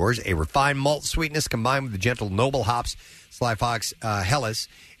 It is yours. A refined malt sweetness combined with the gentle noble hops. Sly Fox Helles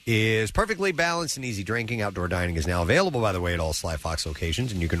is perfectly balanced and easy drinking. Outdoor dining is now available, by the way, at all Sly Fox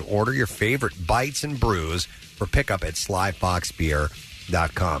locations, and you can order your favorite bites and brews for pickup at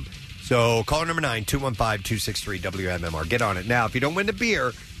slyfoxbeer.com. So caller number 9, 215-263-WMMR. Get on it. Now, if you don't win the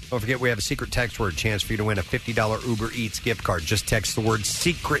beer, don't forget we have a secret text word chance for you to win a $50 Uber Eats gift card. Just text the word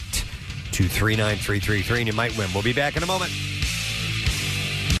SECRET to 39333 and you might win. We'll be back in a moment.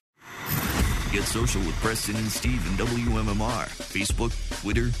 Get social with Preston and Steve and WMMR. Facebook,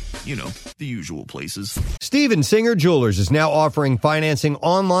 Twitter, the usual places. Steven Singer Jewelers is now offering financing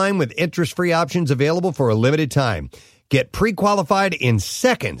online with interest-free options available for a limited time. Get pre-qualified in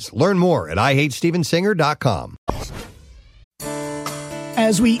seconds. Learn more at IHateStevenSinger.com.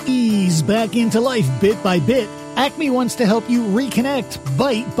 As we ease back into life bit by bit, Acme wants to help you reconnect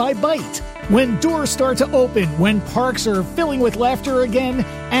bite by bite. When doors start to open, when parks are filling with laughter again,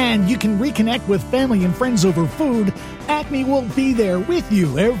 and you can reconnect with family and friends over food, Acme will be there with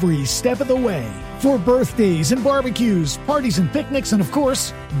you every step of the way. For birthdays and barbecues, parties and picnics, and of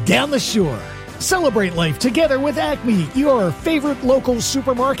course, down the shore. Celebrate life together with Acme, your favorite local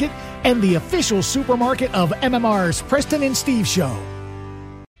supermarket and the official supermarket of MMR's Preston and Steve Show.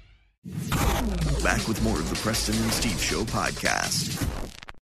 Back with more of the Preston and Steve Show podcast.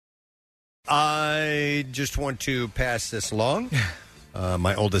 I just want to pass this along.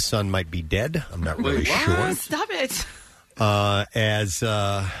 My oldest son might be dead. I'm not really sure. Stop it.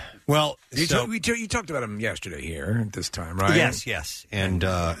 You talked about him yesterday here at this time, right? Yes. And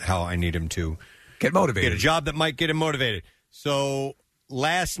how I need him to get motivated. Get a job that might get him motivated. So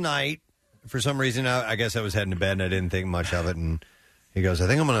last night, for some reason, I guess I was heading to bed and I didn't think much of it. And he goes, I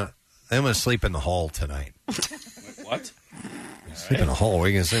think I'm gonna sleep in the hall tonight. What? Sleep in the hall. What are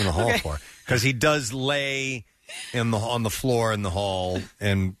you going to sleep in the hall for? Because he does lay on the floor in the hall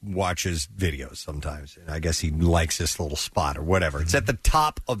and watches videos sometimes. And I guess he likes this little spot or whatever. It's at the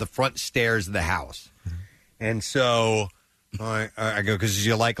top of the front stairs of the house. And so I go, because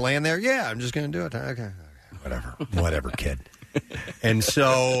you like laying there? Yeah, I'm just going to do it. Okay, whatever, kid. And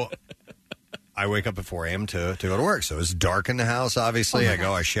so I wake up at 4 a.m. to go to work. So it's dark in the house, obviously. I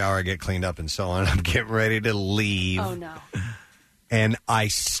go, I shower, I get cleaned up and so on. I'm getting ready to leave. Oh, no. And I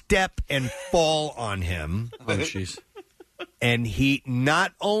step and fall on him. Oh, jeez. And he,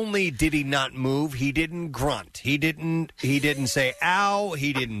 not only did he not move, he didn't grunt. He didn't say, ow.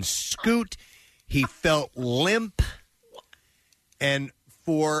 He didn't scoot. He felt limp. And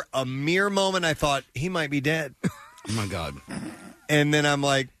for a mere moment, I thought he might be dead. Oh, my God. And then I'm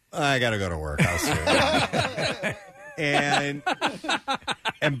like, I got to go to work. I'll see.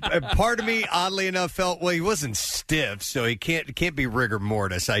 And part of me, oddly enough, felt, well, he wasn't stiff, so he can't be rigor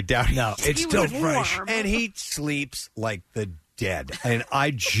mortis. I doubt. No, it's still fresh. And he sleeps like the dead. And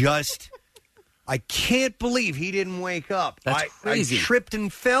I can't believe he didn't wake up. That's crazy. I tripped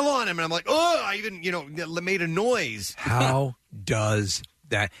and fell on him, and I'm like, oh, I even, made a noise. How does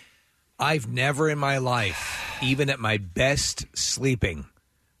that? I've never in my life, even at my best sleeping,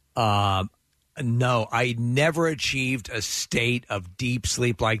 no, I never achieved a state of deep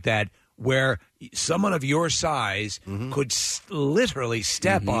sleep like that where someone of your size could literally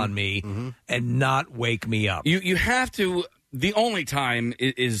step on me and not wake me up. You have to. The only time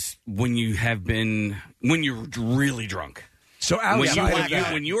is when you're really drunk. So outside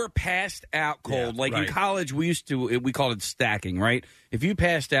when you're passed out cold, in college, we called it stacking, right? If you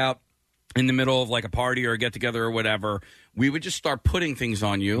passed out in the middle of like a party or a get together or whatever, we would just start putting things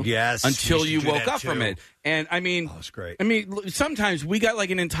on you until you woke up from it. And I mean, that's great. I mean, sometimes we got like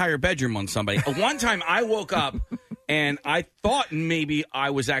an entire bedroom on somebody. One time I woke up and I thought maybe I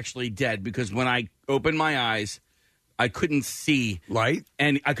was actually dead because when I opened my eyes, I couldn't see light,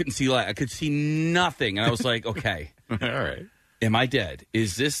 and I couldn't see light. I could see nothing, and I was like, "Okay, all right, am I dead?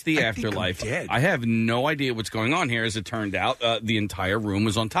 Is this the afterlife?" I have no idea what's going on here. As it turned out, the entire room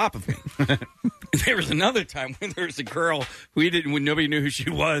was on top of me. There was another time when there was a girl when nobody knew who she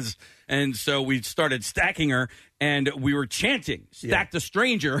was, and so we started stacking her, and we were chanting "Stack the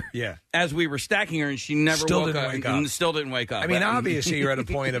stranger" as we were stacking her, and she never still woke didn't up. wake up. Still didn't wake up. I mean, obviously, you're at a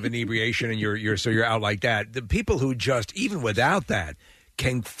point of inebriation, and you're out like that. The people who just even without that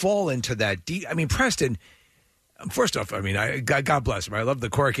can fall into that deep. I mean, Preston. First off, I mean, God bless him. I love the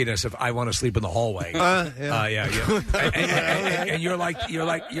quirkiness of I want to sleep in the hallway. Yeah. And you're like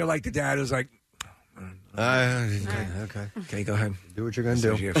the dad who's like, Okay, go ahead. Do what you're going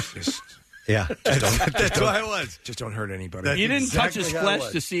to do. Yeah, Just that's why I was. Just don't hurt anybody. You didn't touch his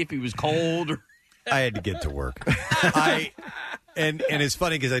flesh to see if he was cold. I had to get to work. And it's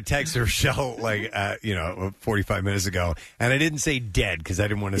funny because I texted Rochelle 45 minutes ago, and I didn't say dead because I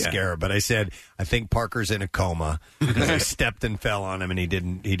didn't want to scare her, but I said I think Parker's in a coma because I stepped and fell on him, and he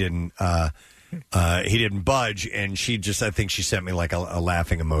didn't budge, and I think she sent me like a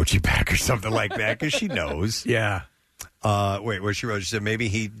laughing emoji back or something like that because she knows. Yeah. What she wrote, she said maybe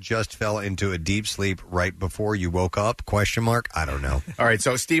he just fell into a deep sleep right before you woke up? ? I don't know. All right,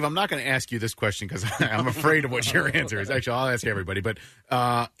 so Steve, I'm not going to ask you this question because I'm afraid of what your answer is. Actually, I'll ask everybody. But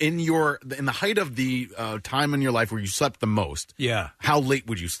in the height of the time in your life where you slept the most, how late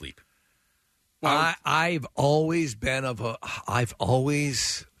would you sleep? Well, I've always been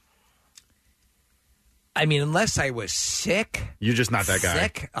unless I was sick. You're just not that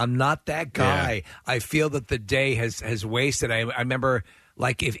guy. I'm not that guy. Yeah. I feel that the day has wasted. I remember,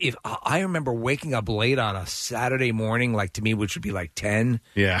 if I remember waking up late on a Saturday morning, to me, which would be 10.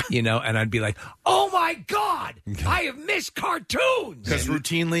 Yeah. And I'd be like, oh my God, I have missed cartoons. Because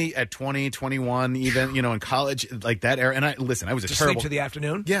routinely at 20, 21, even, in college, that era. And I was a terrible. Sleep to the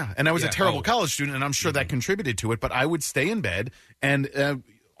afternoon? Yeah. And I was a terrible college student, and I'm sure that contributed to it. But I would stay in bed and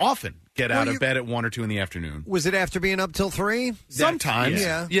often get out of bed at 1 or 2 in the afternoon. Was it after being up till 3? Sometimes,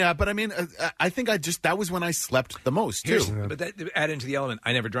 yeah. But I mean, I think that was when I slept the most too. But that add into the element,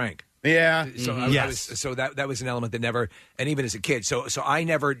 I never drank. Yeah. So that was an element that never, and even as a kid, so I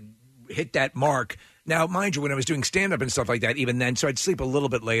never hit that mark. Now, mind you, when I was doing stand-up and stuff like that, even then, so I'd sleep a little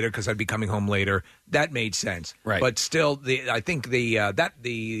bit later because I'd be coming home later. That made sense, right? But still, I think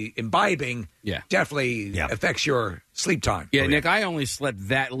the imbibing definitely affects your sleep time. Yeah, Nick, I only slept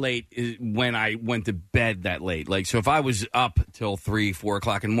that late when I went to bed that late. So if I was up till 3, 4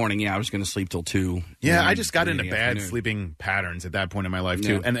 o'clock in the morning, I was going to sleep till 2. Yeah, I just got into bad sleeping patterns at that point in my life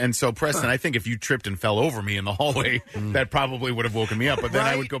too. And so, Preston, I think if you tripped and fell over me in the hallway, that probably would have woken me up. But then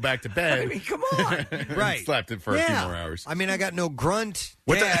I would go back to bed. I mean, come on. Right. Slept it for a few more hours. I mean, I got no grunt,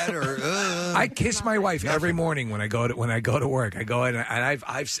 Dad, or. I kiss my wife every morning when I go to work. I go in and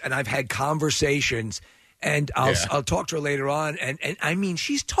I've had conversations, and I'll talk to her later on, and I mean,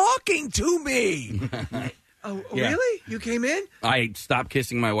 she's talking to me. Oh, really? You came in? I stopped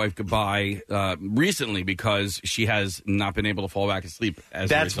kissing my wife goodbye recently because she has not been able to fall back asleep.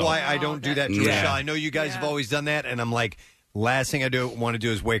 That's why I don't do that to Michelle. I know you guys have always done that, and I'm like, last thing I want to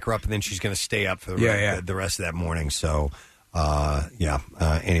do is wake her up, and then she's going to stay up for the rest of that morning. So,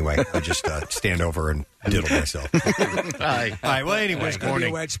 anyway, I just stand over and diddle myself. All right. Well, anyway, it's going to be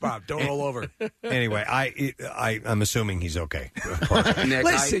a wet spot. Don't roll over. Anyway, I'm assuming he's okay. Nick,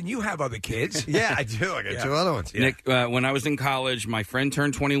 listen, you have other kids. Yeah, I do. I got 2 other ones. Yeah. Nick, when I was in college, my friend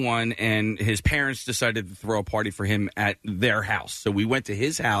turned 21, and his parents decided to throw a party for him at their house. So we went to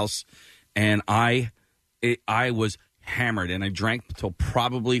his house, and I was hammered, and I drank until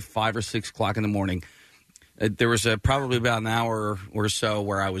probably 5 or 6 o'clock in the morning. There was probably about an hour or so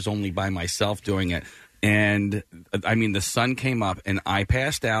where I was only by myself doing it. And, I mean, the sun came up, and I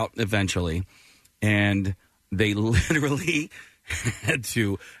passed out eventually. And they literally had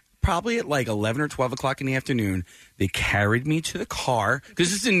to, probably at 11 or 12 o'clock in the afternoon, they carried me to the car. Because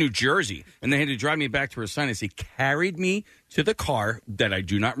this is in New Jersey. And they had to drive me back to her son. They carried me to the car that I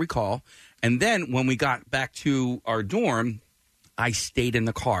do not recall. And then when we got back to our dorm, I stayed in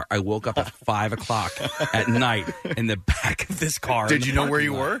the car. I woke up at 5 o'clock at night in the back of this car. Did you know where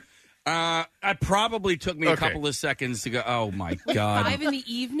you were? It probably took me a couple of seconds to go, oh, my God. 5 in the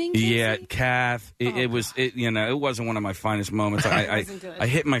evening? Yeah, Kath. It wasn't one of my finest moments. I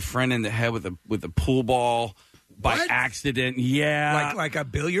hit my friend in the head with a pool ball by accident. Yeah. Like a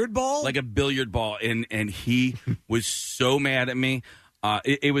billiard ball? Like a billiard ball. And he was so mad at me.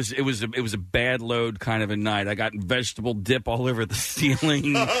 It was a bad load kind of a night. I got vegetable dip all over the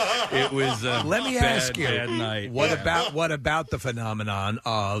ceiling. It was let me ask you, bad night. What about the phenomenon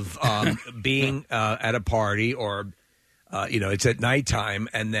of being at a party or it's at nighttime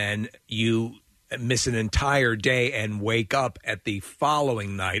and then you miss an entire day and wake up at the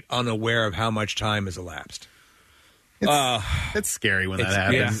following night unaware of how much time has elapsed? It's scary when that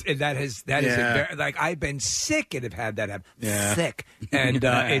happens. That is I've been sick and have had that happen. Yeah. Sick, and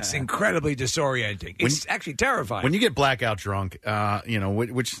it's incredibly disorienting. It's actually terrifying when you get blackout drunk.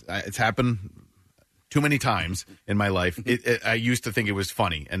 Which it's happened too many times in my life. I used to think it was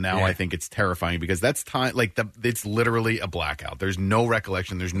funny, and now I think it's terrifying because that's time. It's literally a blackout. There's no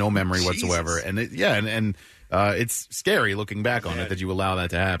recollection. There's no memory whatsoever, and it's scary looking back on it that you allow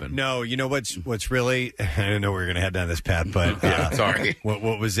that to happen. No, you know what's really, I didn't know we were going to head down this path, but sorry. What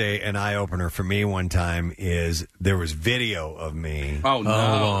was an eye opener for me one time is there was video of me. Oh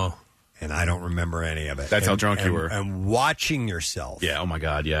no. And I don't remember any of it. That's how drunk you were. And watching yourself. Yeah. Oh my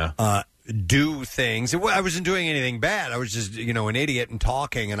God. Yeah. Do things. I wasn't doing anything bad. I was just, an idiot and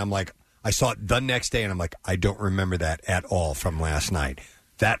talking. And I'm like, I saw it the next day, and I'm like, I don't remember that at all from last night.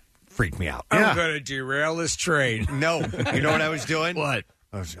 That freaked me out. I'm going to derail this train. No. You know what I was doing? What?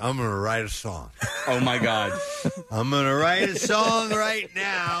 I'm going to write a song. Oh, my God. I'm going to write a song right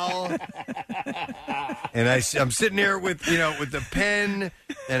now. And I'm sitting there with the pen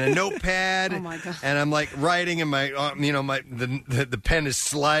and a notepad. Oh, my God. And I'm like writing, and my the pen is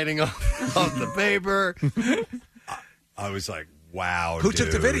sliding off the paper. I was like, wow, Who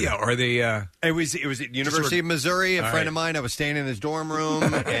took the video? Or the It was at University of Missouri. A friend of mine. I was staying in his dorm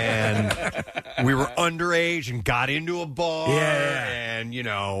room, and we were underage and got into a bar. And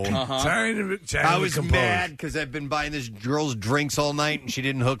I was mad because I've been buying this girl's drinks all night, and she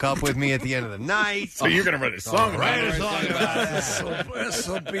didn't hook up with me at the end of the night. So you're gonna write a song? Write a song about it. This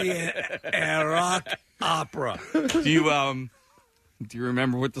will be a rock opera. Do you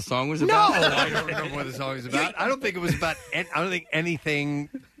remember what the song was No, about? I don't remember what the song was about. I don't think it was about. I don't think anything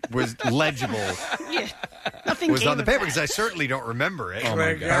was legible. Nothing was on the came paper of because I certainly don't remember it. Oh,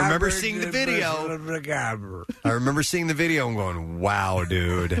 my God. I remember seeing the video. I remember seeing the video and going, "Wow,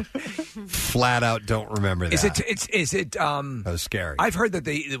 dude!" Flat out, don't remember that. Is it? That was scary. I've heard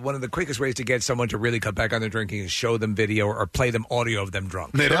that one of the quickest ways to get someone to really cut back on their drinking is show them video or play them audio of them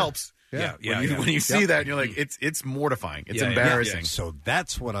drunk. It helps. Yeah. When you see that, you're like, it's mortifying. It's embarrassing. Yeah. So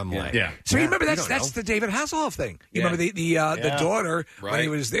that's what I'm like. Yeah. So you remember that's the David Hasselhoff thing. You remember the daughter when he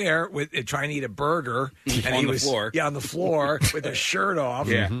was there with trying to eat a burger and on the floor. Yeah, on the floor with his shirt off.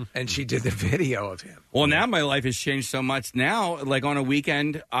 Yeah. And she did the video of him. Well, now my life has changed so much. Now, like on a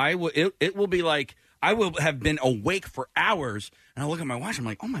weekend, it will be like I will have been awake for hours, and I look at my watch. I'm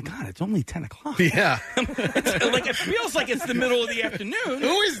like, oh my God, it's only 10 o'clock. Yeah. It feels like it's the middle of the afternoon.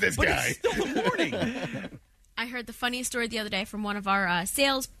 Who is this but guy? It's still the morning. I heard the funniest story the other day from one of our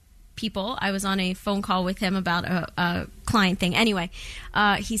sales people. I was on a phone call with him about a client thing. Anyway,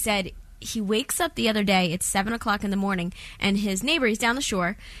 he said he wakes up the other day. It's 7 o'clock in the morning, and his neighbor, he's down the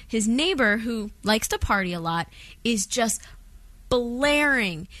shore. His neighbor, who likes to party a lot, is just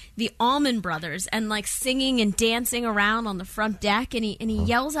blaring the Allman Brothers and like singing and dancing around on the front deck, and he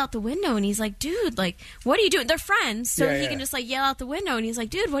yells out the window, and he's like, dude, like, what are you doing? They're friends, so he can just like yell out the window, and he's like,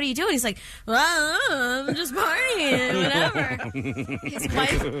 dude, what are you doing? He's like, well, I'm just partying, whatever.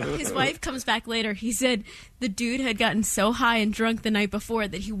 His wife comes back later. He said the dude had gotten so high and drunk the night before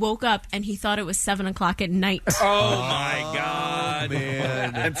that he woke up and he thought it was 7 o'clock at night. Oh my God,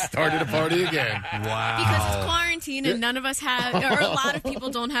 man! And started a party again. Wow. Because it's quarantine and none of us have, or a lot of people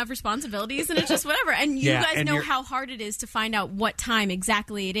don't have responsibilities, and it's just whatever. And you guys know how hard it is to find out what time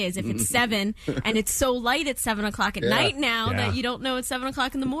exactly it is. If it's 7 and it's so light at 7 o'clock at night now that you don't know it's 7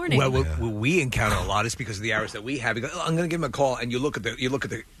 o'clock in the morning. Well, what we encounter a lot is because of the hours that we have. You go, I'm going to give him a call, and you look at the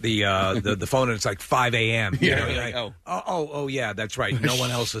phone, and it's like 5 a.m. You know, you're like, oh, yeah, that's right. No one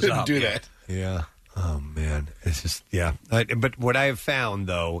else is up. Do that. Yeah. Oh, man. It's just, but what I have found,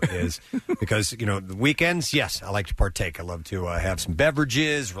 though, is because, the weekends, yes, I like to partake. I love to have some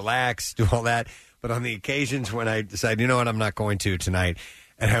beverages, relax, do all that. But on the occasions when I decide, you know what, I'm not going to tonight,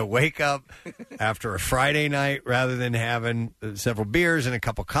 and I wake up after a Friday night rather than having several beers and a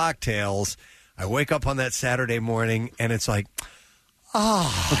couple cocktails, I wake up on that Saturday morning, and it's like,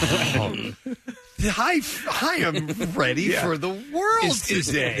 I am ready for the world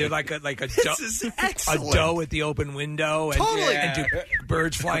today. They're like a This is excellent. a dough at the open window, and, Totally. and do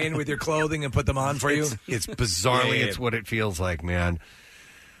birds fly in with your clothing and put them on for you. It's bizarrely, it's what it feels like, man.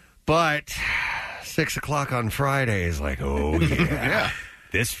 But 6 o'clock on Friday is like, oh yeah,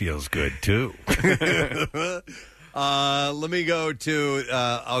 this feels good too. Let me go to.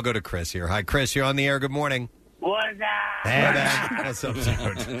 I'll go to Chris here. Hi, Chris. You're on the air. Good morning. What's up? Hey, man. What's up, dude?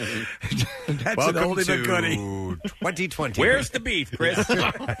 That's Welcome an oldie but goodie. 2020. Where's the beef, Chris? So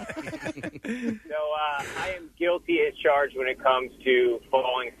I am guilty as charged when it comes to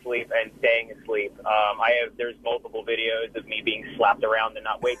falling asleep and staying asleep. There's multiple videos of me being slapped around and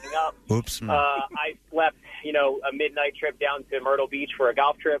not waking up. Oops. I slept, a midnight trip down to Myrtle Beach for a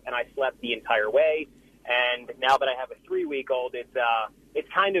golf trip, and I slept the entire way. And now that I have a 3-week-old, it's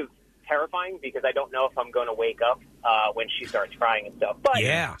kind of terrifying because I don't know if I'm going to wake up when she starts crying and stuff. But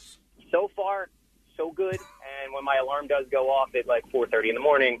so far, so good. And when my alarm does go off at like 4:30 in the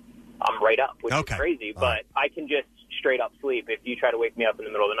morning, I'm right up, which is crazy. But I can just straight up sleep. If you try to wake me up in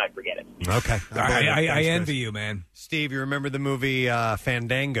the middle of the night, forget it. Okay. I envy you, man. Steve, you remember the movie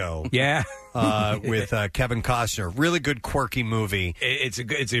Fandango? Yeah. With Kevin Costner. Really good, quirky movie.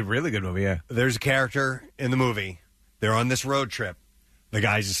 It's a really good movie, yeah. There's a character in the movie. They're on this road trip. The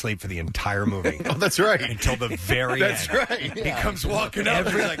guy's asleep for the entire movie. Oh, that's right. Until the very That's end. right. He comes walking up.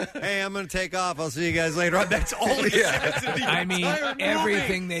 He's like, hey, I'm going to take off. I'll see you guys later on. That's all he says in the I mean, entire movie.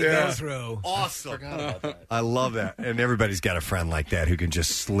 everything they go through. Awesome. I love that. And everybody's got a friend like that who can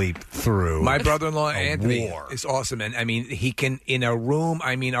just sleep through My brother-in-law, Anthony, war. is awesome. And, I mean, he can, in a room,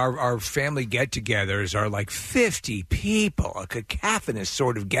 I mean, our family get-togethers are like 50 people, a cacophonous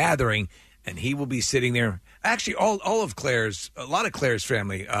sort of gathering, and he will be sitting there. Actually, a lot of Claire's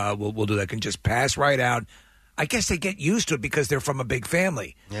family will do that, can just pass right out. I guess they get used to it because they're from a big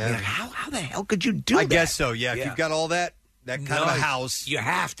family. Yeah. Like, how the hell could you do that? I guess so, yeah. If you've got all that kind of a house. You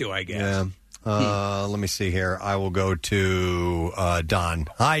have to, I guess. Yeah. Let me see here. I will go to Don.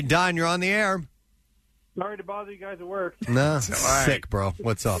 Hi, Don. You're on the air. Sorry to bother you guys at work. No, sick, bro.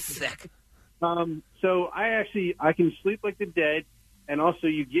 What's up? Sick. So I can sleep like the dead, and also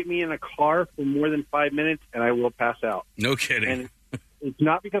you get me in a car for more than 5 minutes, and I will pass out. No kidding. And it's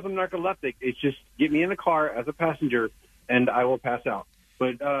not because I'm narcoleptic. It's just get me in a car as a passenger, and I will pass out.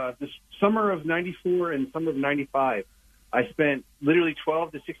 But this summer of '94 and summer of '95, I spent literally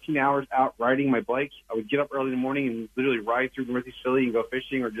 12 to 16 hours out riding my bike. I would get up early in the morning and literally ride through Northeast Philly and go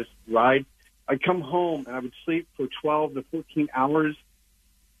fishing or just ride. I'd come home and I would sleep for 12 to 14 hours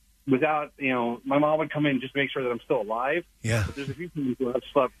without, my mom would come in and just make sure that I'm still alive. Yeah. But there's a few people who have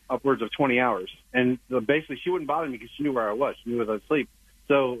slept upwards of 20 hours. And basically she wouldn't bother me because she knew where I was. She knew I was asleep.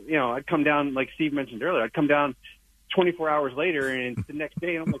 So, I'd come down, like Steve mentioned earlier, I'd come down 24 hours later and the next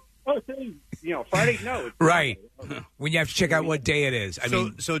day and I'm like, oh, today's, Friday? No. It's Right. When you have to check out what day it is.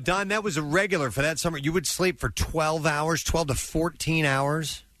 So, Don, that was a regular for that summer. You would sleep for 12 hours, 12 to 14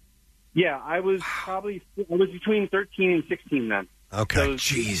 hours? Yeah, I was between 13 and 16 then. Okay. So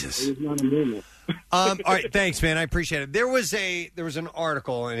Jesus. It was not a movement. All right, thanks, man. I appreciate it. There was an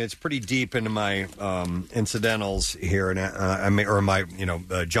article, and it's pretty deep into my incidentals here, and my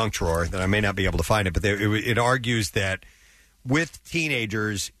junk drawer that I may not be able to find it. But it argues that with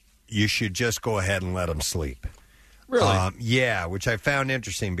teenagers, you should just go ahead and let them sleep. Really? Yeah, which I found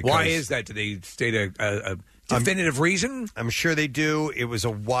interesting. Because Why is that? Do they state a definitive reation? I'm sure they do. It was a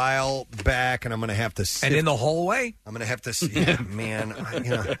while back, and I'm going to have to sift. And in the hallway? I'm going to have to see. Man, I'm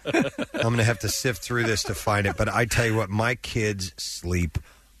going to have to sift through this to find it. But I tell you what, my kids sleep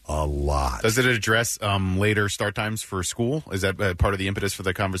a lot. Does it address later start times for school? Is that part of the impetus for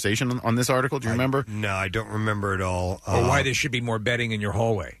the conversation on this article? Do you remember? No, I don't remember at all. Or why there should be more bedding in your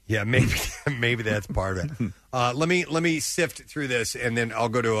hallway? Yeah, maybe that's part of it. Let me sift through this, and then I'll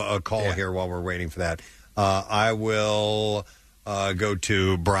go to a call here while we're waiting for that. I will go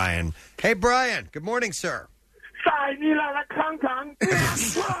to Brian. Hey, Brian. Good morning, sir. Wow,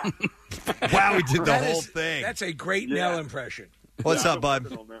 we did the whole thing. That's a great Nell impression. What's up, bud?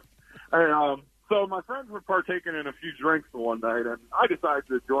 Hey, so my friends were partaking in a few drinks one night, and I decided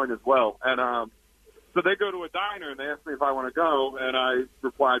to join as well. And so they go to a diner, and they ask me if I want to go, and I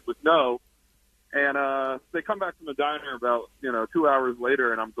replied with no. And they come back from the diner about 2 hours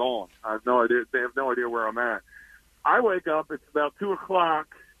later, and I'm gone. I have no idea. They have no idea where I'm at. I wake up. It's about 2:00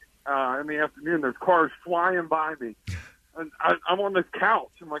 in the afternoon. There's cars flying by me, and I'm on this couch.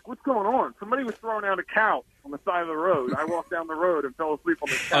 I'm like, what's going on? Somebody was throwing out a couch on the side of the road. I walked down the road and fell asleep on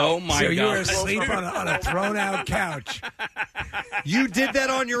the couch. Oh, my God. So you were asleep on a thrown-out couch. You did that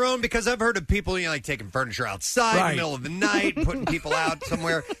on your own? Because I've heard of people, taking furniture outside in the middle of the night, putting people out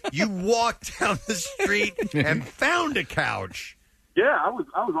somewhere. You walked down the street and found a couch. Yeah, I was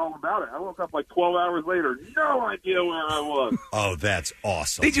all about it. I woke up like 12 hours later, no idea where I was. Oh, that's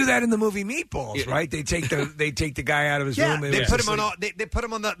awesome. They do that in the movie Meatballs, right? They take the guy out of his room. And they put him on. They put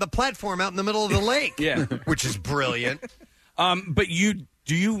him on the platform out in the middle of the lake. Yeah, which is brilliant. But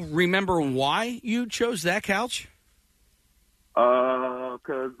do you remember why you chose that couch?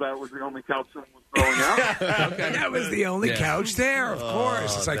 Because that was the only couch someone was throwing out. Okay. That was the only couch there, of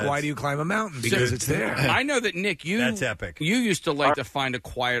course. It's like, why do you climb a mountain? Because it's there. I know that, Nick, that's epic. You used to like to find a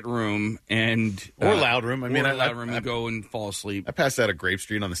quiet room and or loud room. I mean, a loud room and go and fall asleep. I passed out at Grape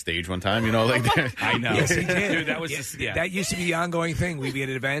Street on the stage one time. Like I know. Yes, he did. Dude, that was that used to be the ongoing thing. We'd be at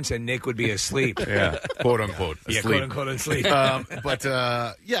events and Nick would be asleep. Yeah, quote unquote. Yeah, asleep. quote unquote asleep. But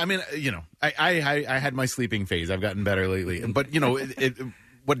I mean, I had my sleeping phase. I've gotten better lately. But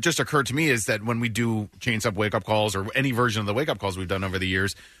what just occurred to me is that when we do Chains Up wake up calls or any version of the wake up calls we've done over the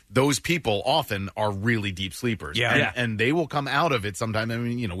years, those people often are really deep sleepers. And they will come out of it sometime. I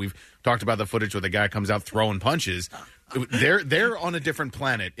mean, we've talked about the footage where the guy comes out throwing punches. They're on a different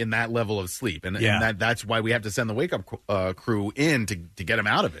planet in that level of sleep, and that's why we have to send the wake up crew in to get him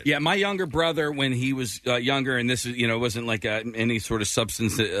out of it. Yeah, my younger brother, when he was younger, and this is it wasn't like any sort of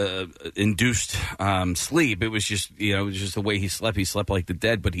substance induced sleep. It was just just the way he slept. He slept like the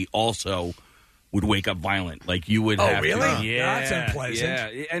dead, but he also would wake up violent. Like you would. Oh, really? Yeah, that's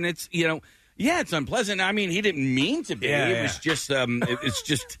unpleasant. Yeah, and it's it's unpleasant. I mean, he didn't mean to be. It was just it's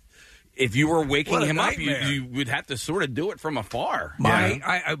just. If you were waking him up, you would have to sort of do it from afar.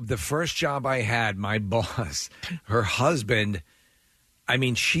 The first job I had, my boss, her husband, I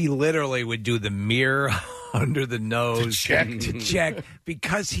mean, she literally would do the mirror under the nose to check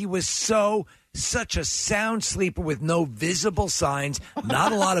because he was such a sound sleeper with no visible signs,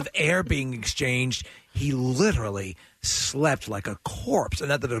 not a lot of air being exchanged. He literally slept like a corpse. And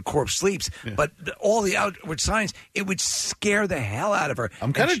not that a corpse sleeps, but all the outward signs, it would scare the hell out of her.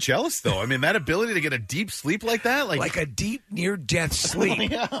 I'm kind of jealous, though. I mean, that ability to get a deep sleep like that? Like a deep near-death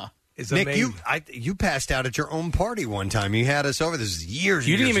sleep. Is Nick, amazing. you passed out at your own party one time. You had us over. This is years.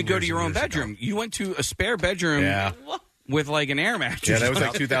 You and didn't years even and go years to your and own years bedroom. ago. You went to a spare bedroom with like an air mattress. Yeah, that was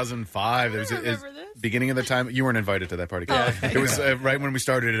like 2005. It was beginning of the time. You weren't invited to that party. It was right when we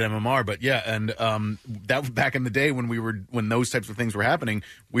started at MMR. But yeah, and that was back in the day when those types of things were happening.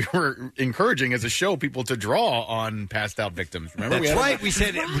 We were encouraging as a show people to draw on passed out victims. Remember? That's right. We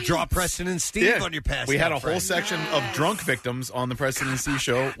said draw Preston and Steve on your passed out. We had a whole friend. section of drunk victims on the Preston and Steve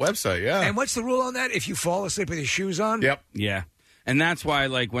show website. Yeah. And what's the rule on that? If you fall asleep with your shoes on? Yep. Yeah. And that's why,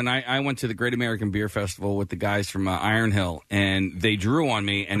 like, when I went to the Great American Beer Festival with the guys from Iron Hill, and they drew on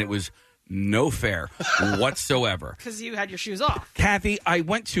me, and it was no fair whatsoever. Because you had your shoes off. Kathy, I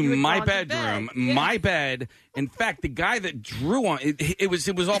went to my gone to bedroom, bed. Yeah. my bed. In fact, the guy that drew on it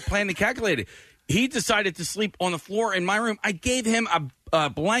was all planned and calculated. He decided to sleep on the floor in my room. I gave him a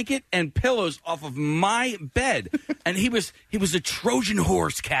blanket and pillows off of my bed, and he was a Trojan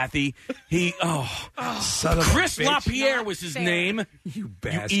horse, Kathy. Son of Chris a bitch. LaPierre was his name. You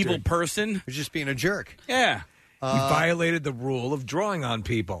bastard. You evil person. You're just being a jerk. Yeah. He violated the rule of drawing on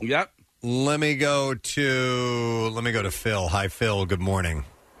people. Yep. Let me go to Phil. Hi, Phil. Good morning.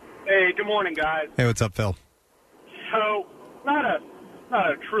 Hey, good morning, guys. Hey, what's up, Phil? So, not a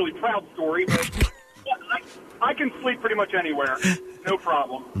truly proud story, but I can sleep pretty much anywhere, no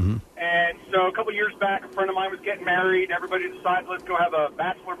problem. Mm-hmm. And so a couple years back, a friend of mine was getting married. Everybody decided, let's go have a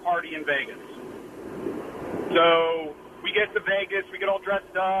bachelor party in Vegas. So we get to Vegas, we get all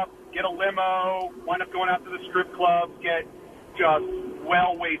dressed up, get a limo, wind up going out to the strip club, get just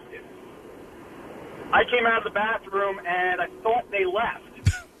well wasted. I came out of the bathroom and I thought they left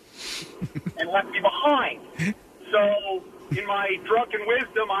and left me behind. So in my drunken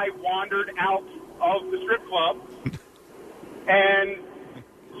wisdom, I wandered out of the strip club and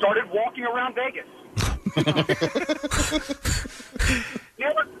started walking around Vegas.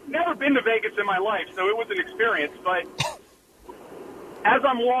 Never been to Vegas in my life, so it was an experience. But as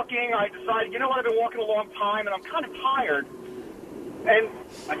I'm walking, I decided, you know what, I've been walking a long time, and I'm kind of tired. And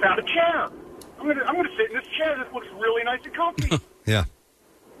I found a chair. I'm gonna sit in this chair. This looks really nice and comfy. Yeah.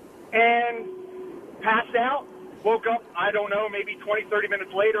 And passed out. Woke up, I don't know, maybe 20, 30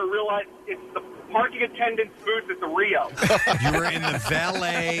 minutes later, realized it's the parking attendant's booth at the Rio. You were in the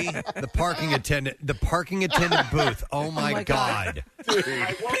valet, the parking attendant booth. Oh, my God.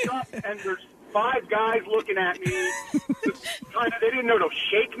 I woke up, and there's 5 guys looking at me. They didn't know to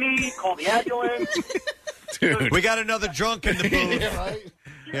shake me, call the ambulance. Dude. We got another drunk in the booth. Yeah, right?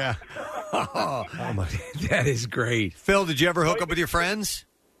 Yeah. Oh, my. That is great. Phil, did you ever hook up with your friends?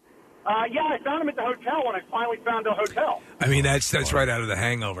 Yeah, I found him at the hotel when I finally found a hotel. I mean, that's right out of The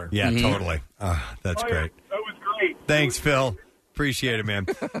Hangover. Yeah, totally. That's great. That was great. Thanks, Phil. Appreciate it, man.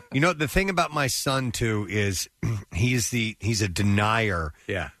 You know, the thing about my son, too, is he's a denier.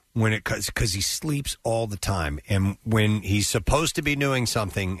 Yeah. Because he sleeps all the time. And when he's supposed to be doing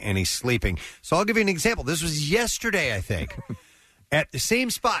something and he's sleeping. So I'll give you an example. This was yesterday, I think. At the same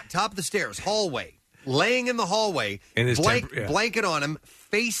spot, top of the stairs, hallway. Laying in the hallway, In his blanket on him,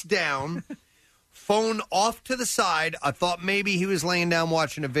 face down, phone off to the side. I thought maybe he was laying down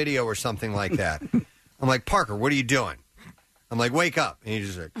watching a video or something like that. I'm like, Parker, what are you doing? I'm like, wake up. And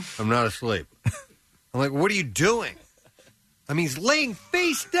he's just like, I'm not asleep. I'm like, what are you doing? I mean, he's laying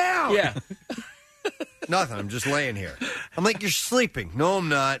face down. Yeah. Nothing. I'm just laying here. I'm like, you're sleeping. No, I'm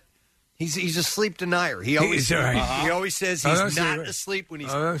not. He's a sleep denier. He always says he's not asleep when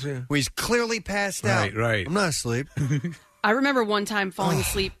he's clearly passed out. Right. I'm not asleep. I remember one time falling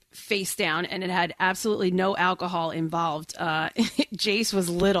asleep face down, and it had absolutely no alcohol involved. Jace was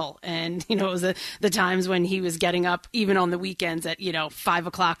little, and it was the times when he was getting up even on the weekends at 5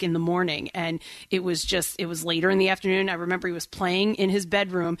 o'clock in the morning, and it was later in the afternoon. I remember he was playing in his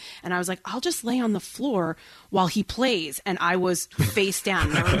bedroom, and I was like, I'll just lay on the floor while he plays, and I was face down.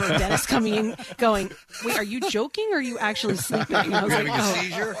 And I remember Dennis coming in going, wait, are you joking or are you actually sleeping? And I was having a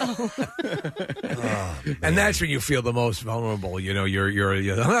seizure? And that's when you feel the most vulnerable. What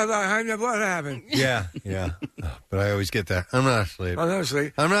happened? Yeah. But I always get that. I'm not asleep. I'm not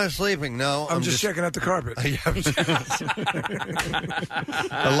asleep. I'm not sleeping. No, I'm just checking out the carpet.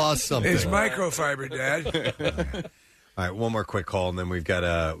 I lost something. It's microfiber, Dad. All right, one more quick call, and then we got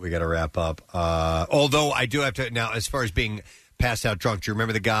to wrap up. Although I do have to now, as far as being passed out drunk, do you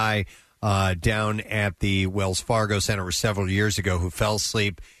remember the guy down at the Wells Fargo Center several years ago who fell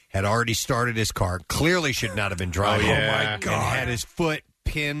asleep, had already started his car, clearly should not have been driving. Oh, my God. And had his foot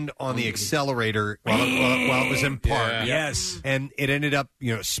pinned on the accelerator while it was in park. Yeah. Yes. And it ended up,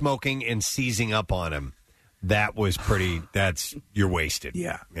 smoking and seizing up on him. That was pretty, you're wasted.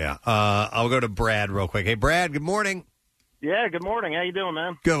 Yeah. Yeah. I'll go to Brad real quick. Hey, Brad, good morning. Yeah, good morning. How you doing,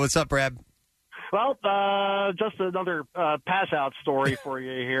 man? Good. What's up, Brad? Well, just another pass-out story for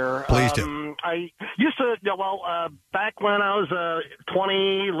you here. Please do. I used to, back when I was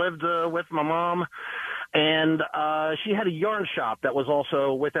 20, lived with my mom, and she had a yarn shop that was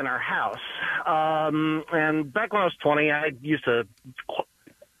also within our house. And back when I was 20, I used to,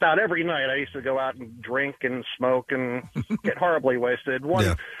 about every night, I used to go out and drink and smoke and get horribly wasted.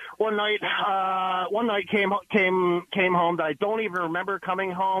 One night came home that I don't even remember coming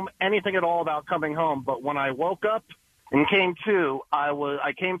home, anything at all about coming home. But when I woke up and came to,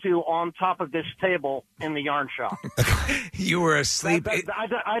 I came to on top of this table in the yarn shop. You were asleep.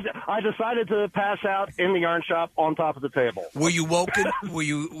 I decided to pass out in the yarn shop on top of the table. Were you woken?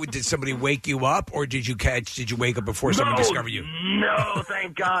 Did somebody wake you up, or did you wake up before someone discovered you? No,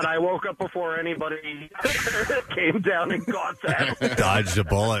 thank God. I woke up before anybody came down and got that. Dodged a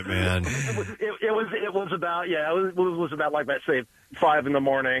bullet, man. It was about like, let's say, 5 in the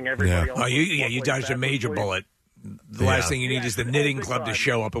morning. Everybody else. Oh, you dodged a major bullet. The last thing you need is the knitting club to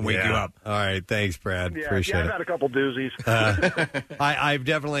show up and wake you up. All right. Thanks, Brad. Appreciate I've it. had a couple doozies. I've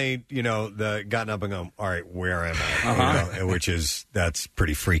definitely, gotten up and gone, all right, where am I? That's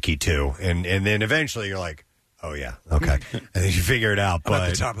pretty freaky, too. And then eventually you're like, oh, yeah, okay. And then you figure it out. I'm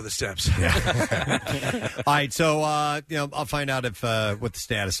at the top of the steps. Yeah. All right, so, I'll find out what the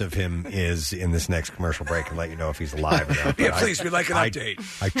status of him is in this next commercial break and let you know if he's alive or not. Yeah, please, we'd like an update.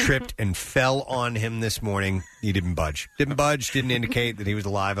 I tripped and fell on him this morning. He didn't budge. Didn't indicate that he was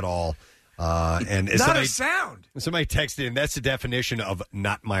alive at all. And not a sound. Somebody texted in, that's the definition of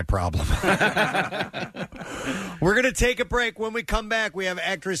not my problem. We're going to take a break. When we come back, we have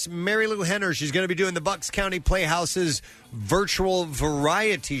actress Mary Lou Henner. She's going to be doing the Bucks County Playhouse's virtual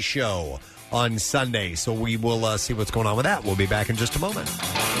variety show on Sunday. So we will see what's going on with that. We'll be back in just a moment.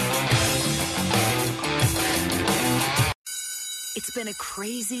 It's been a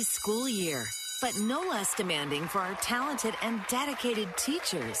crazy school year, but no less demanding for our talented and dedicated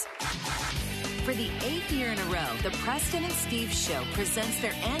teachers. For the 8th year in a row, the Preston and Steve Show presents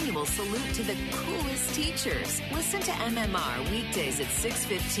their annual salute to the coolest teachers. Listen to MMR weekdays at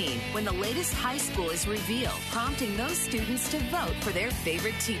 6:15 when the latest high school is revealed, prompting those students to vote for their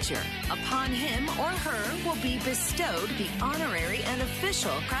favorite teacher. Upon him or her will be bestowed the honorary and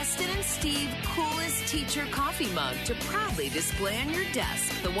official Preston and Steve Coolest Teacher coffee mug to proudly display on your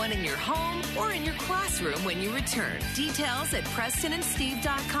desk, the one in your home or in your classroom when you return. Details at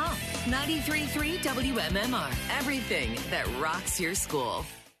PrestonandSteve.com. 93.3 WMMR. Everything that rocks your school.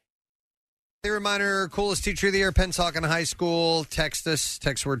 A reminder, coolest teacher of the year, Pennsauken High School. Text us,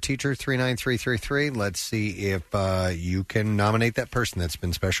 text word teacher 39333. Let's see if you can nominate that person that's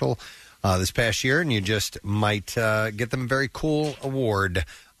been special this past year, and you just might get them a very cool award.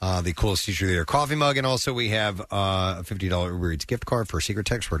 The coolest teacher of the year coffee mug, and also we have a $50 Uber Eats gift card for a secret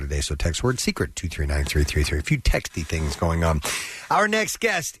text word today. So text word secret 239333. A few texty things going on. Our next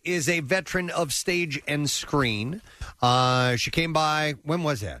guest is a veteran of stage and screen. She came by. When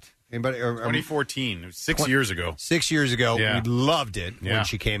was that? Anybody? 2014. It was 6 years ago. 6 years ago. Yeah. We loved it Yeah. when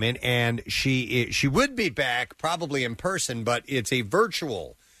she came in, and she would be back probably in person, but it's a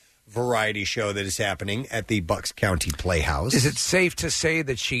virtual variety show that is happening at the Bucks County Playhouse. Is it safe to say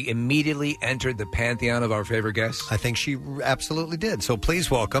that she immediately entered the pantheon of our favorite guests? I think she absolutely did. So please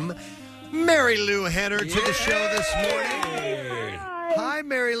welcome Mary Lou Henner to the show this morning. Hi,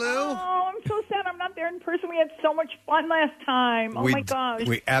 Mary Lou. Oh, I'm so sad I'm not there in person. We had so much fun last time. Oh, my gosh.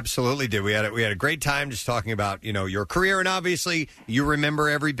 We absolutely did. We had a great time just talking about, your career, and obviously you remember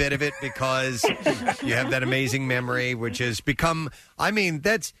every bit of it because you have that amazing memory, which has become,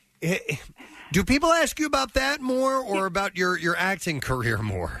 do people ask you about that more or about your acting career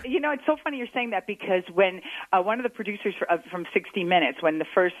more? It's so funny you're saying that because when one of the producers from 60 Minutes, when the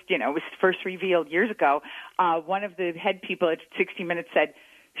first, it was first revealed years ago, one of the head people at 60 Minutes said,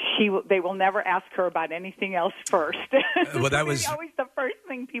 they will never ask her about anything else first. Well, that was always the first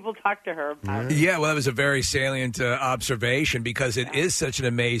thing people talk to her about. Yeah, well, that was a very salient observation because it is such an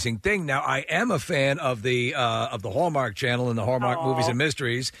amazing thing. Now, I am a fan of the Hallmark Channel and the Hallmark Movies and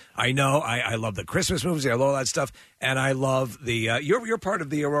Mysteries. I know I love the Christmas movies. I love all that stuff, and I love the. You're part of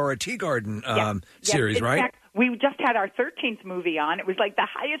the Aurora Tea Garden series, in right? Fact, we just had our 13th movie on. It was like the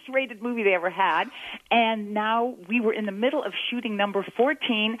highest rated movie they ever had. And now we were in the middle of shooting number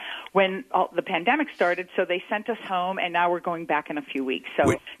 14 when the pandemic started. So they sent us home, and now we're going back in a few weeks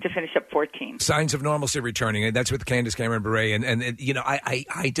to finish up 14. Signs of Normalcy returning. And that's with Candace Cameron Bure. And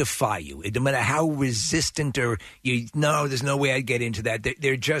I defy you. No matter how resistant or there's no way I'd get into that.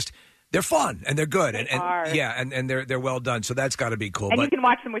 They're fun and they're good and they're well done. So that's got to be cool. And you can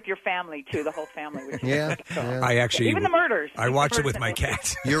watch them with your family too, the whole family. Which is I actually even the murders. I watch it with my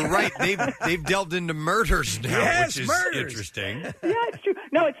cat. You're right. They've delved into murders now, which is interesting. Yeah, it's true.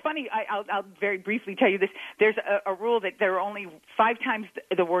 No, it's funny. I'll very briefly tell you this. There's a rule that there are only 5 times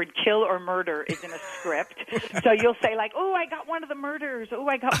the word kill or murder is in a script. So you'll say like, "Oh, I got one of the murders. Oh,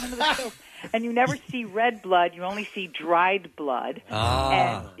 I got one of the kills," and you never see red blood. You only see dried blood.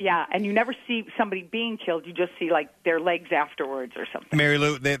 And you never see somebody being killed. You just see, like, their legs afterwards or something. Mary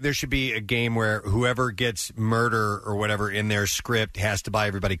Lou, there should be a game where whoever gets murder or whatever in their script has to buy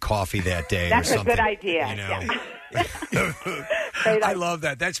everybody coffee that day. That's or a something. good idea. I love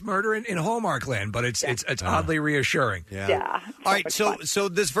that. That's murder in Hallmark land, but it's oddly reassuring. Yeah. All right. So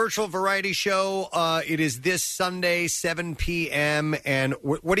this virtual variety show, it is this Sunday, 7 p.m. And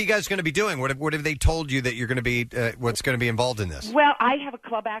what are you guys going to be doing? What have they told you that you're going to be? What's going to be involved in this? Well, I have a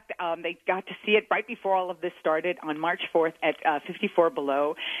club act. They got to see it right before all of this started on March 4th at 54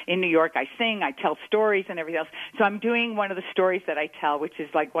 Below in New York. I sing, I tell stories, and everything else. So I'm doing one of the stories that I tell, which is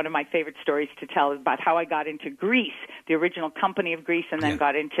like one of my favorite stories to tell, about how I got into Grease, the original company of Grease, and then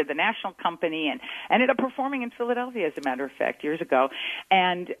got into the national company and ended up performing in Philadelphia, as a matter of fact, years ago.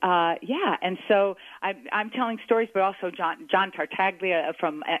 And and so I'm telling stories, but also John Tartaglia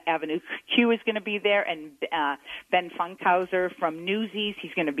from Avenue Q is going to be there, and Ben Funkhauser from Newsies.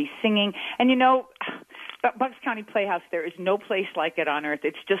 He's going to be singing. And Bucks County Playhouse, there is no place like it on earth.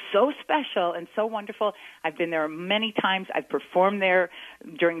 It's just so special and so wonderful. I've been there many times. I've performed there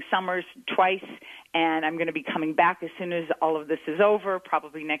during summers twice, and I'm going to be coming back as soon as all of this is over,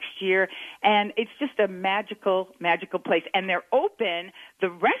 probably next year. And it's just a magical, magical place. And they're open. The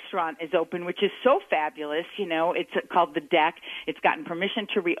restaurant is open, which is so fabulous. It's called The Deck. It's gotten permission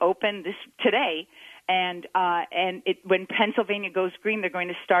to reopen today. And when Pennsylvania goes green, they're going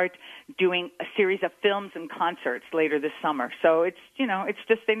to start doing a series of films and concerts later this summer. So it's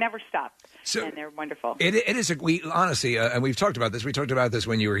just they never stop, and they're wonderful. It is. We honestly, and we've talked about this. We talked about this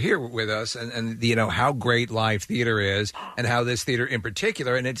when you were here with us, and how great live theater is, and how this theater in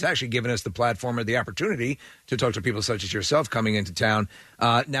particular, and it's actually given us the platform or the opportunity to talk to people such as yourself coming into town.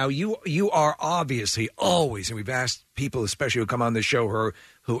 Now you are obviously always, and we've asked people, especially who come on the show,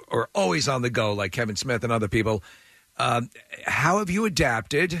 who are always on the go, like Kevin Smith and other people. How have you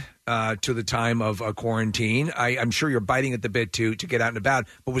adapted to the time of quarantine? I'm sure you're biting at the bit to get out and about,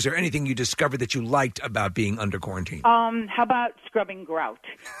 but was there anything you discovered that you liked about being under quarantine? How about scrubbing grout?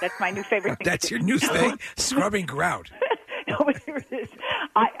 That's my new favorite thing. That's your new thing? Scrubbing grout. No, but here it is.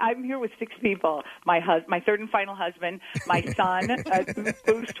 I'm here with 6 people. My third and final husband, my son,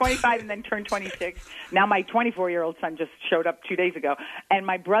 who's 25 and then turned 26. Now my 24-year-old son just showed up 2 days ago. And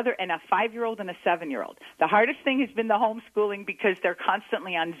my brother and a 5-year-old and a 7-year-old. The hardest thing has been the homeschooling because they're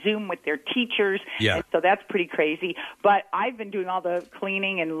constantly on Zoom with their teachers. Yeah. And so that's pretty crazy. But I've been doing all the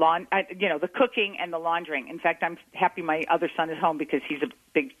cleaning and the cooking and the laundering. In fact, I'm happy my other son is home because he's a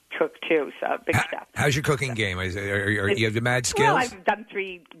big cook too, so big chef. How's your cooking game? Are you have the mad skills? Well, I've done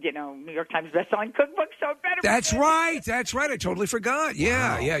 3, New York Times bestselling cookbooks, so it better. That's right. I totally forgot.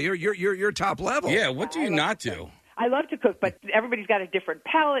 Yeah, yeah. You're top level. Yeah. What do you not do? I love to cook, but everybody's got a different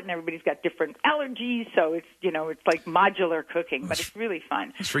palate and everybody's got different allergies, so it's it's like modular cooking, but it's really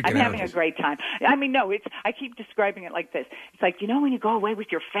fun. I'm having a great time. I mean, no, I keep describing it like this. It's like when you go away with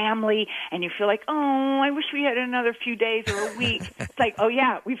your family and you feel like, oh, I wish we had another few days or a week. It's like, oh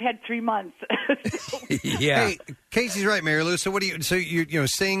yeah, we've had 3 months. Yeah. Hey, Casey's right, Mary Lou. So what do you? So you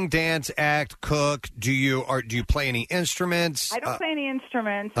sing, dance, act, cook. Do you play any instruments? I don't play any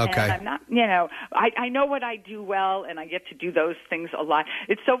instruments. Okay. And I'm not, I know what I do well, and I get to do those things a lot.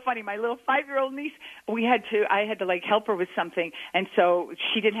 It's so funny. My little 5-year-old niece, I had to like help her with something, and so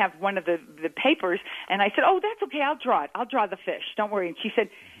she didn't have one of the papers, and I said, "Oh, that's okay. I'll draw it. I'll draw the fish. Don't worry." And she said,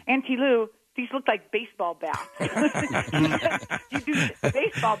 "Auntie Lou, these look like baseball bats." You do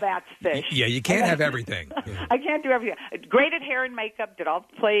baseball bats, fish. Yeah, you can't have everything. I can't do everything. Great at hair and makeup, did all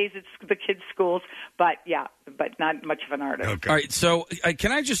the plays at the kids' schools, but not much of an artist. Okay. All right, so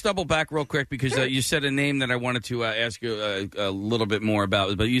can I just double back real quick because you said a name that I wanted to ask you a little bit more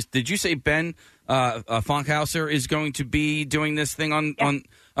about. But did you say Ben Funkhauser is going to be doing this thing on?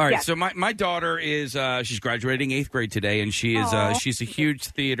 All right, so my daughter is she's graduating 8th grade today, and she is she's a huge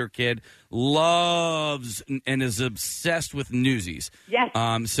theater kid, loves and is obsessed with Newsies. Yes.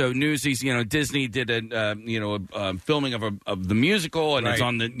 So Newsies, Disney did a filming of the musical, and it's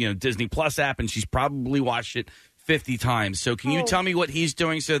on the Disney Plus app, and she's probably watched it 50 times. So can you tell me what he's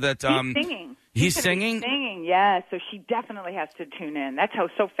doing so that he's singing? He's singing? Singing, yeah. So she definitely has to tune in. That's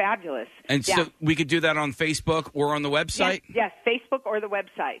so fabulous. And so we could do that on Facebook or on the website? Yes, Facebook or the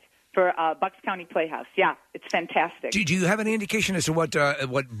website for Bucks County Playhouse. Yeah, it's fantastic. Do you have any indication as to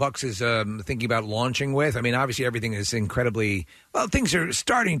what Bucks is thinking about launching with? I mean, obviously everything is incredibly things are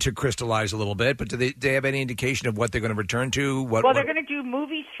starting to crystallize a little bit, but do they have any indication of what they're going to return to? They're going to do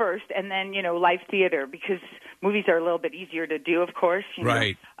movies first, and then live theater, because movies are a little bit easier to do, of course.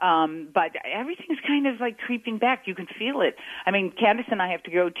 Right. But everything's kind of like creeping back. You can feel it. I mean, Candace and I have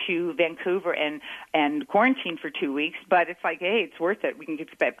to go to Vancouver and quarantine for 2 weeks, but it's like, hey, it's worth it. We can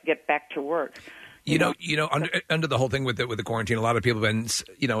get back to work. Under the whole thing with the quarantine, a lot of people have been,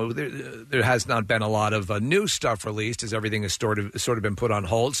 there has not been a lot of new stuff released as everything has sort of been put on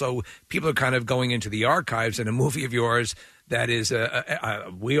hold. So people are kind of going into the archives, and a movie of yours that is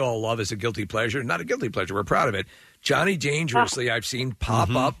we all love as a guilty pleasure, not a guilty pleasure, we're proud of it. Johnny Dangerously, I've seen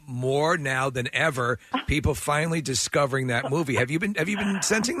pop up more now than ever. People finally discovering that movie. Have you been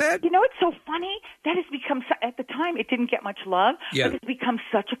sensing that? It's so funny. That has become, at the time, it didn't get much love, but it's become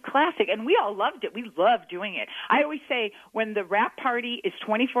such a classic, and we all loved it. We love doing it. I always say, when the wrap party is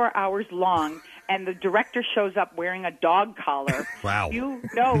 24 hours long and the director shows up wearing a dog collar, wow, you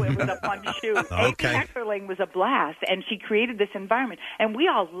know it was a fun shoot. Okay. Amy Heckerling was a blast, and she created this environment, and we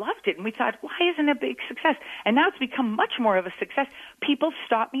all loved it, and we thought, why isn't it a big success? And now it's become much more of a success. People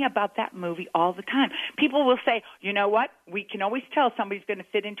stop me about that movie all the time. People will say, you know what? We can always tell somebody's going to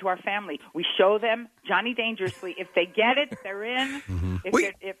fit into our family. We show them Johnny Dangerously. If they get it, they're in.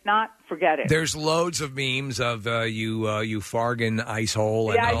 If not, forget it. There's loads of memes of you Fargan ice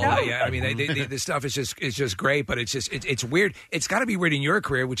hole and all that. Yeah, I mean, this stuff is just great, but it's weird. It's got to be weird in your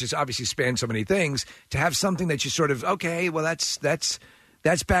career, which has obviously spanned so many things, to have something that you sort of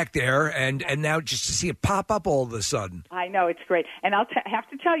that's back there, and now just to see it pop up all of a sudden. I know, it's great. And I'll have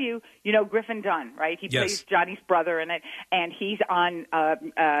to tell you, Griffin Dunn, right? He plays Johnny's brother in it, and he's on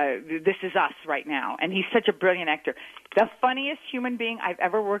This Is Us right now, and he's such a brilliant actor. The funniest human being I've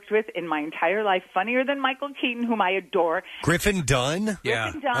ever worked with in my entire life, funnier than Michael Keaton, whom I adore. Griffin Dunn?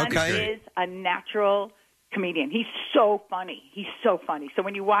 Griffin Dunn is a natural comedian. He's so funny. So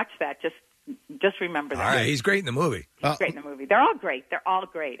when you watch that, just remember that. All right, he's great in the movie. He's great in the movie. They're all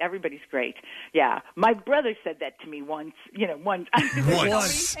great. Everybody's great. Yeah. My brother said that to me once. Once.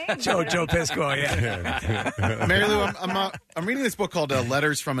 Joe Piscoe, yeah. Mary Lou, I'm reading this book called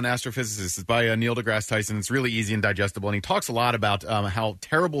Letters from an Astrophysicist. It's by Neil deGrasse Tyson. It's really easy and digestible, and he talks a lot about how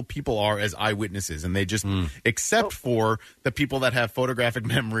terrible people are as eyewitnesses, and they just, except for the people that have photographic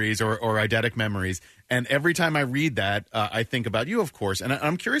memories or eidetic memories. And every time I read that, I think about you, of course. And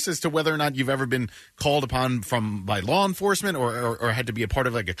I'm curious as to whether or not you've ever been called upon by law enforcement or had to be a part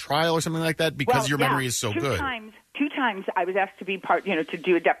of like a trial or something like that because your memory is so good. Two times I was asked to be part, to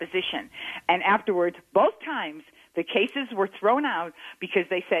do a deposition. And afterwards, both times, the cases were thrown out because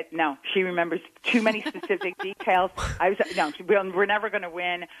they said, no, she remembers too many specific details. We're never going to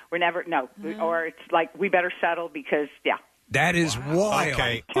win. Or it's like, we better settle because, That is wild.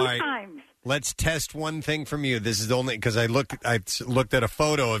 Okay, Two all right. times. Let's test one thing from you. This is only because I looked at a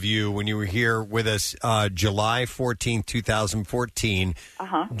photo of you when you were here with us, July 14th, 2014.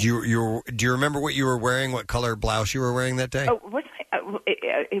 Do you remember what you were wearing? What color blouse you were wearing that day? Oh,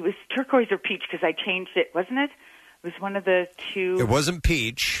 it was turquoise or peach because I changed it, wasn't it? It was one of the two. It wasn't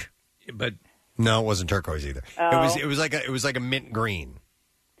peach, but no, it wasn't turquoise either. Oh. It was like a mint green.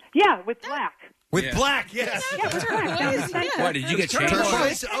 Yeah, with black. With black, yes. Yeah, with black. What, did you get changed?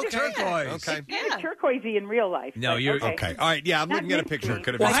 Turquoise? Yeah. Turquoise. Okay. Yeah. Turquoisey in real life. No, but you're okay. All right, yeah, I'm looking at a picture.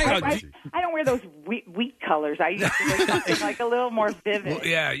 Could have been. I don't wear those weak colors. I used to wear something like a little more vivid. Well,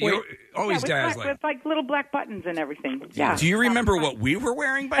 yeah, you're always with dazzling. with like little black buttons and everything. Yeah. Do you remember what we were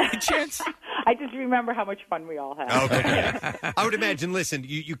wearing by any chance? I just remember how much fun we all had. Okay. I would imagine, listen,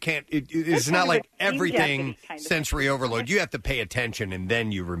 you can't, it's not like everything sensory overload. You have to pay attention and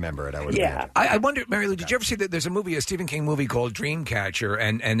then you remember it, I would imagine. I wonder, Mary Lou, did you ever see that there's a Stephen King movie called Dreamcatcher,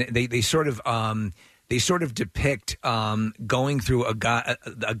 and they sort of depict going through a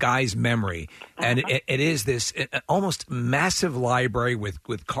guy's memory, and it is this almost massive library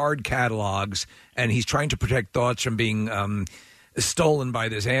with card catalogs, and he's trying to protect thoughts from being stolen by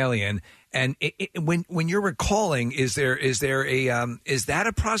this alien. And when you're recalling, is that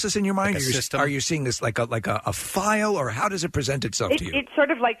a process in your mind? Like a system? Are you seeing this like a file, or how does it present itself to you? It's sort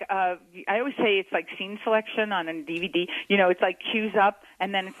of like I always say it's like scene selection on a DVD. You know, it's like cues up,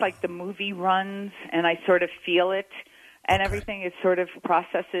 and then it's like the movie runs, and I sort of feel it, and everything is sort of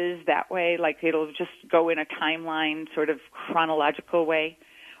processes that way. Like it'll just go in a timeline, sort of chronological way,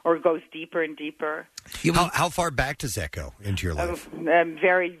 or it goes deeper and deeper. How far back does that go into your life?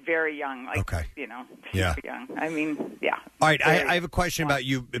 Very, very young. Like, Okay. You know, Yeah. super young. I mean, yeah. All right, I have a question about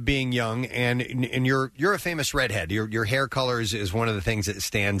you being young, and you're a famous redhead. Your hair color is one of the things that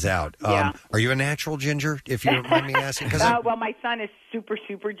stands out. Yeah. Are you a natural ginger, if you don't mind me asking? Well, my son is super,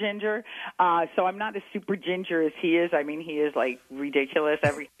 super ginger, so I'm not as super ginger as he is. I mean, he is like ridiculous.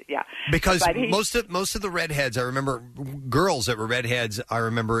 Because But he- most of the redheads, I remember girls that were redheads. I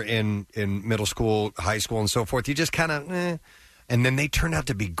remember in middle school, high school, and so forth. You just kind of, and then they turn out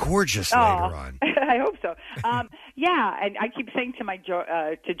to be gorgeous later on. I hope so. Yeah, and I keep saying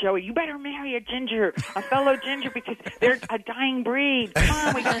to to Joey, you better marry a ginger, a fellow ginger, because they're a dying breed. Come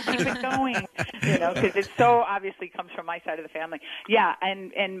on, we got to keep it going. You know, because it so obviously comes from my side of the family. Yeah,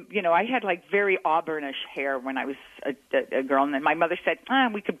 and you know, I had like very auburnish hair when I was a girl, and then my mother said,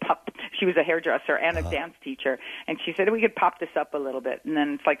 we could pop. She was a hairdresser and a dance teacher, and she said we could pop this up a little bit. And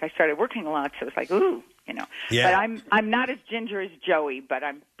then it's like I started working a lot, so it's like, ooh, you know. Yeah. But I'm not as ginger as Joey, but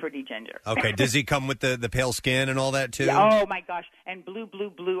I'm pretty ginger. Okay, does he come with the pale skin and all that too? Yeah, oh my gosh, and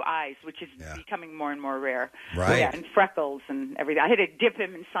blue eyes, which is becoming more and more rare. Right. Yeah, and freckles and everything. I had to dip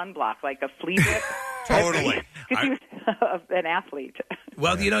him in sunblock like a flea dip. Totally. Because he was an athlete.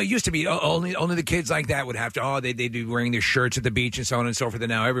 Well, you know, it used to be only the kids like that would have to. They'd be wearing their shirts at the beach and so on and so forth. And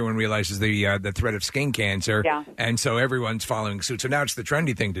now everyone realizes the threat of skin cancer, and so everyone's following suit. So now it's the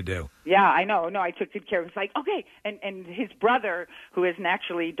trendy thing to do. Yeah, I know. No, I took good care of him. It's like, okay. And his brother, who is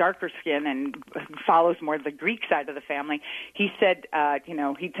naturally darker skin and follows more the Greek side of the family, he said, you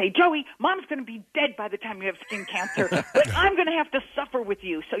know, he'd say, Joey, Mom's going to be dead by the time you have skin cancer, but I'm going to have to suffer with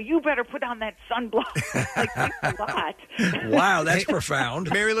you, so you better put on that sunblock. Like, thanks a lot. Wow, that's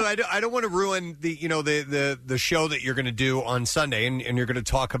profound. Mary Lou, I don't want to ruin the show that you're going to do on Sunday, and you're going to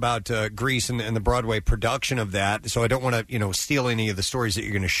talk about Grease and the Broadway production of that. So I don't want to steal any of the stories that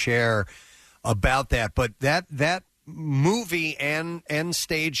you're going to share about that. But that movie and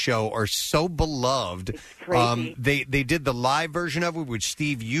stage show are so beloved. It's crazy. They did the live version of it, which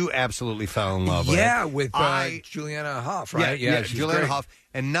Steve, you absolutely fell in love with. Yeah, with Juliana Hough, right? Yeah, she's Juliana great. Hough.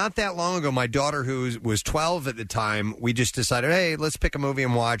 And not that long ago, my daughter, who was 12 at the time, we just decided, hey, let's pick a movie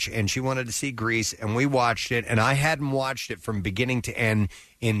and watch. And she wanted to see Grease, and we watched it. And I hadn't watched it from beginning to end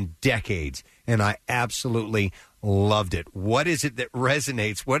in decades. And I absolutely loved it. What is it that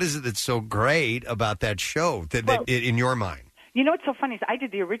resonates? What is it that's so great about that show that in your mind? You know what's so funny is I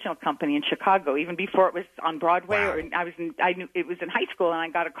did the original company in Chicago even before it was on Broadway. Wow. Or I knew it was in high school, and I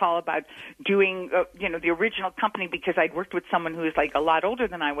got a call about doing the original company because I'd worked with someone who was like a lot older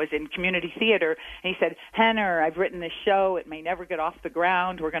than I was in community theater, and he said, Henner, I've written this show. It may never get off the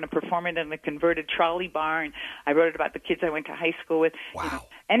ground. We're going to perform it in a converted trolley barn. I wrote it about the kids I went to high school with. Wow.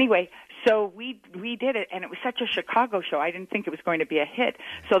 Anyway, so we did it, and it was such a Chicago show. I didn't think it was going to be a hit.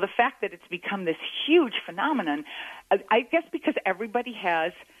 So the fact that it's become this huge phenomenon, I guess because everybody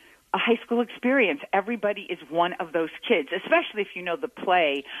has a high school experience. Everybody is one of those kids, especially if you know the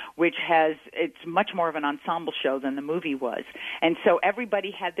play, which it's much more of an ensemble show than the movie was. And so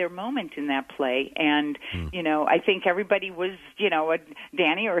everybody had their moment in that play. And, I think everybody was, a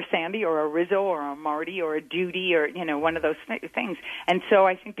Danny or a Sandy or a Rizzo or a Marty or a Duty or, one of those things. And so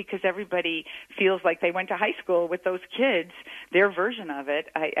I think because everybody feels like they went to high school with those kids, their version of it,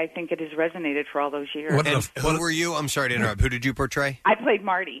 I think it has resonated for all those years. Who were you? I'm sorry to interrupt. Who did you portray? I played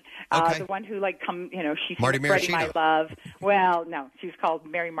Marty. The one who she's Marty spreading my Maraschino. love. Well, no, she was called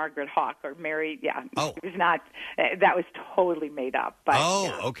Mary Margaret Hawk or Mary. Yeah, it was not. That was totally made up. But,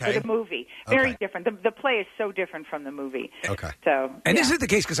 okay. For the movie, very different. The play is so different from the movie. Okay. So, And is it the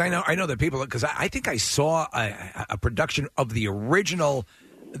case? Because I know that people. Because I think I saw a production of the original.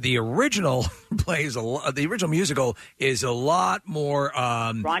 The original plays the original musical is a lot more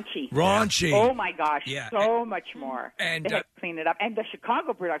raunchy. Raunchy. Oh my gosh, Yeah. so much more. And, they had to clean it up. And the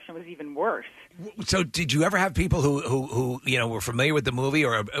Chicago production was even worse. So, did you ever have people who were familiar with the movie,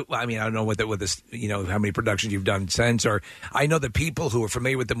 or I don't know what this how many productions you've done since, or I know the people who were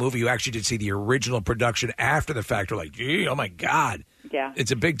familiar with the movie who actually did see the original production after the fact were like, gee, oh my God, yeah,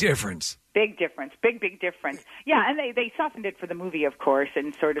 it's a big difference. Big difference, big difference. Yeah, and they softened it for the movie, of course,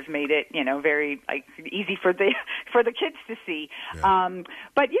 and sort of made it very easy for the kids to see. Yeah.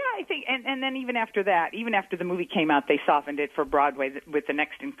 But yeah, I think, and then even after that, even after the movie came out, they softened it for Broadway with the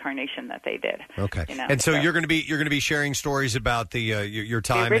next incarnation that they did. Okay, and so you're going to be sharing stories about the your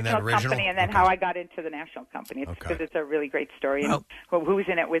time in that original company, and then how I got into the national company. It's because it's a really great story, and who was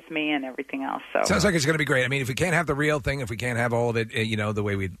in it with me, and everything else. So sounds like it's going to be great. I mean, if we can't have the real thing, if we can't have all of it, the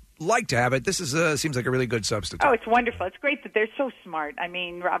way we'd like to have it, this is seems like a really good substitute. Oh, it's wonderful. It's great that they're so smart. I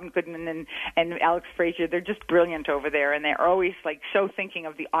mean, Robin Goodman and Alex Frazier, they're just brilliant over there, and they're always so thinking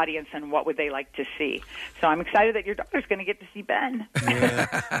of the audience and what would they like to see. So I'm excited that your daughter's going to get to see Ben.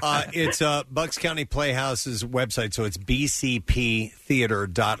 It's Bucks County Playhouse's website, so it's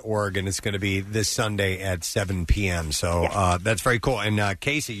bcptheater.org, and it's going to be this Sunday at 7 p.m. So that's very cool. And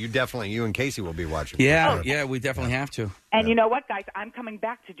Casey, you and Casey will be watching. Yeah, we definitely have to. And you know what, guys? I'm coming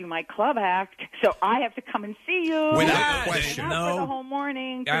back to do my club act, so I have to come and see you. Without question. For the whole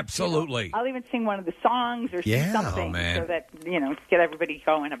morning. Absolutely. I'll even sing one of the songs or sing something so that, get everybody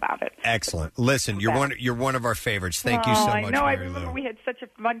going about it. Excellent. Listen, you're one of our favorites. Thank you so much, I know. I Mary remember Lou. we had such a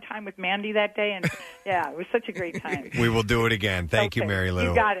fun time with Mandy that day, and it was such a great time. We will do it again. Thank you, Mary Lou.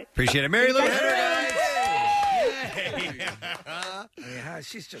 You got it. Appreciate it. Mary Lou. Yeah,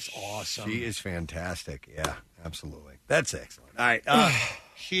 she's just awesome. She is fantastic. Yeah, absolutely. That's excellent. All right.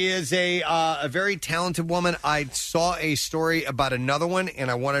 She is a very talented woman. I saw a story about another one,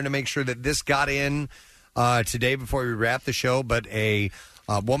 and I wanted to make sure that this got in today before we wrap the show. But a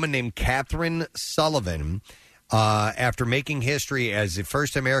woman named Catherine Sullivan, after making history as the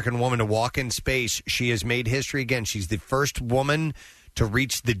first American woman to walk in space, she has made history again. She's the first woman to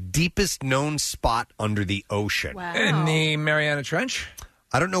reach the deepest known spot under the ocean. Wow. In the Mariana Trench?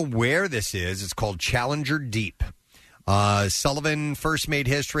 I don't know where this is. It's called Challenger Deep. Sullivan first made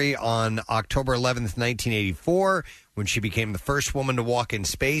history on October 11th, 1984, when she became the first woman to walk in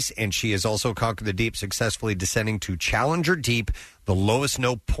space, and she has also conquered the deep, successfully descending to Challenger Deep, the lowest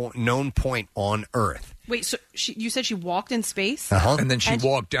known point on Earth. Wait, so you said she walked in space? And then she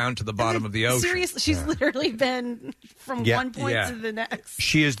walked down to the bottom of the ocean. Seriously, she's literally been from one point to the next.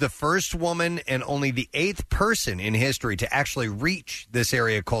 She is the first woman and only the 8th person in history to actually reach this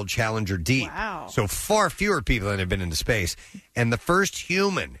area called Challenger Deep. Wow. So far fewer people than have been into space. And the first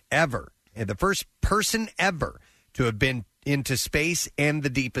human ever, and the first person ever to have been into space and the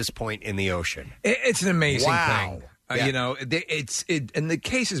deepest point in the ocean. It's an amazing thing. Yeah. And the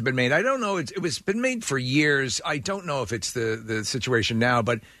case has been made. I don't know. It was been made for years. I don't know if it's the situation now,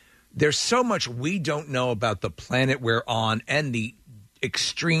 but there's so much we don't know about the planet we're on and the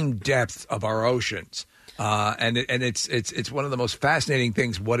extreme depth of our oceans. And it's one of the most fascinating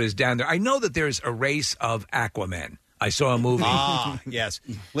things. What is down there? I know that there's a race of Aquaman. I saw a movie. Yes.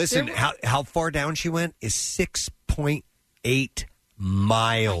 Listen, how far down she went is 6.8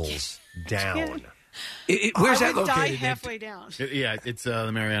 miles down. Where's that I would die located? halfway down. It's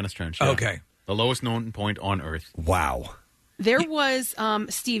the Marianas Trench. Okay. The lowest known point on Earth. Wow. There was,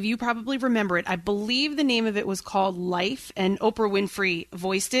 Steve, you probably remember it. I believe the name of it was called Life, and Oprah Winfrey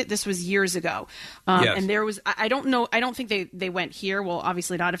voiced it. This was years ago. Yes. And there was, I don't know, I don't think they went here. Well,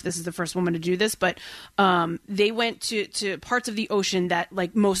 obviously not if this is the first woman to do this, but they went to parts of the ocean that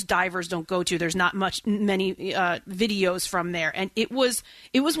like most divers don't go to. There's not many videos from there. And it was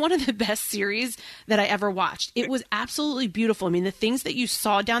one of the best series that I ever watched. It was absolutely beautiful. I mean, the things that you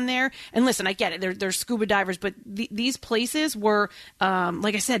saw down there, and listen, I get it. They're scuba divers, but these places were,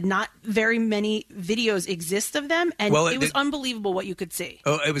 like I said, not very many videos exist of them, and it was unbelievable what you could see.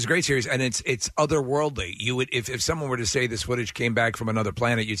 Oh, it was a great series, and it's otherworldly. You would, if someone were to say this footage came back from another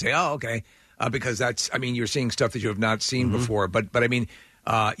planet, you'd say, "Oh, okay," because you're seeing stuff that you have not seen before. But I mean,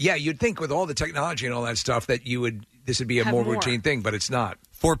 you'd think with all the technology and all that stuff that this would be a more routine thing, but it's not.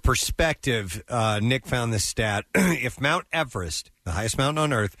 For perspective, Nick found this stat: if Mount Everest, the highest mountain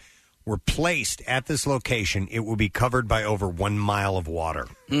on Earth, were placed at this location, it will be covered by over 1 mile of water.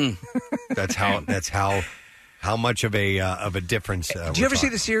 That's how much of a difference. Do you ever see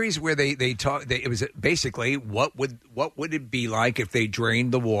the series where they talk? It was basically what would it be like if they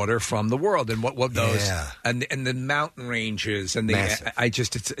drained the water from the world, and what those and the mountain ranges and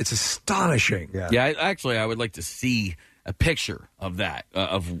it's astonishing. I would like to see a picture of that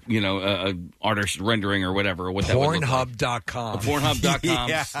artist rendering or whatever. What that would look like. Pornhub.com.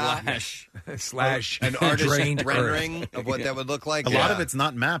 Pornhub.com slash an artist rendering of what that would look like. A lot of it's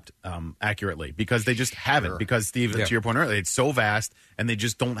not mapped accurately because they just haven't. Because, Steve, to your point earlier, it's so vast and they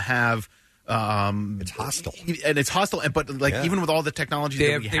just don't have. It's hostile, and it's hostile. But even with all the technology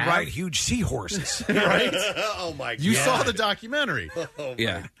they we have, ride huge seahorses, right? Oh my God! You saw the documentary,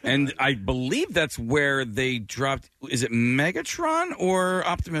 and I believe that's where they dropped. Is it Megatron or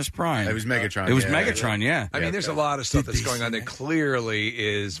Optimus Prime? It was Megatron. It was Megatron. Yeah. I mean, there's a lot of stuff that's going on that clearly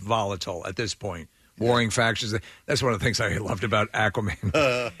is volatile at this point. Warring factions. That's one of the things I loved about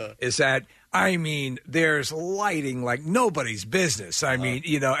Aquaman is that. I mean, there's lighting like nobody's business. I mean,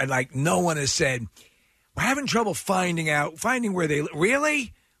 and like no one has said, we're having trouble finding where they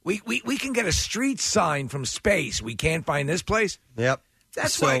really? We can get a street sign from space. We can't find this place. Yep.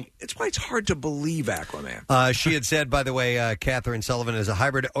 That's why it's hard to believe Aquaman. She had said, by the way, Catherine Sullivan is a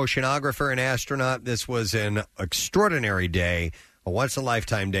hybrid oceanographer and astronaut. This was an extraordinary day, a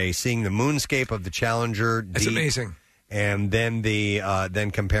once-in-a-lifetime day, seeing the moonscape of the Challenger Deep. That's amazing. And then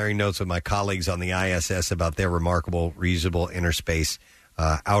then comparing notes with my colleagues on the ISS about their remarkable reusable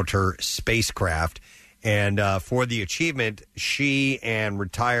outer spacecraft. And for the achievement, she and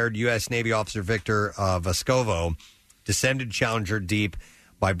retired U.S. Navy officer Victor Vescovo descended Challenger Deep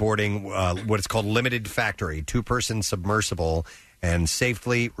by boarding what is called Limited Factory, 2-person submersible, and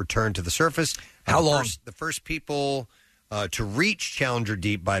safely returned to the surface. How long? The first people to reach Challenger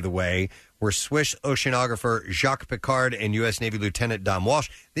Deep, by the way, were Swiss oceanographer Jacques Piccard and U.S. Navy Lieutenant Dom Walsh.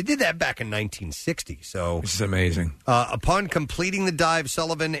 They did that back in 1960. So this is amazing. Upon completing the dive,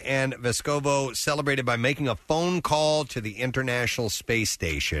 Sullivan and Vescovo celebrated by making a phone call to the International Space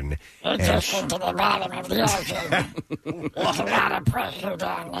Station. Interesting to the bottom of the ocean. There's a lot of pressure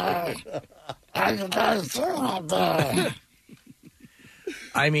down there. How you guys doing up there?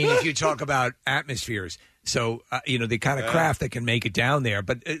 I mean, if you talk about atmospheres. So, the kind of craft that can make it down there.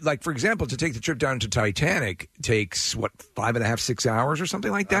 But, like, for example, to take the trip down to Titanic takes, 5.5, 6 hours or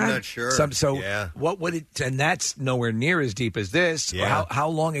something like that? I'm not sure. What would it... And that's nowhere near as deep as this. Yeah. How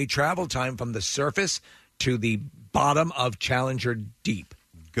long a travel time from the surface to the bottom of Challenger Deep?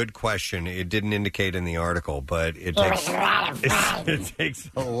 Good question. It didn't indicate in the article, but it takes a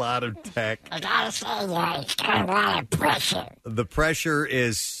lot of tech. I gotta say, it's got a lot of pressure. The pressure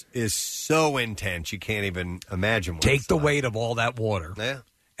is so intense you can't even imagine. Take the weight of all that water. Yeah.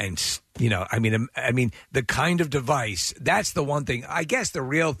 And I mean, the kind of device. That's the one thing. I guess the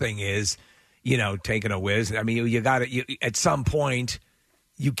real thing is, taking a whiz. I mean, you got to. At some point,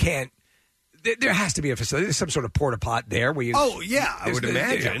 you can't. There has to be a facility. There's some sort of porta pot there where you. Oh yeah, I would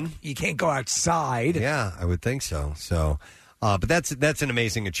imagine you can't go outside. Yeah, I would think so. So, but that's an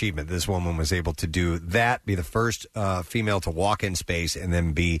amazing achievement. This woman was able to do that, be the first female to walk in space, and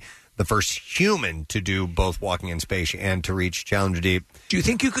then be the first human to do both walking in space and to reach Challenger Deep. Do you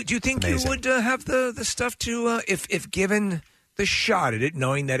think you could? Do you think you would have the stuff to if given the shot at it,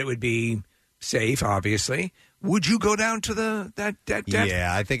 knowing that it would be safe, obviously? Would you go down to that depth?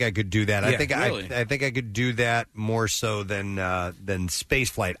 Yeah, I think I could do that. Yeah, I think I could do that more so than space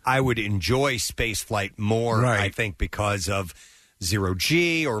flight. I would enjoy space flight more, Right. I think, because of zero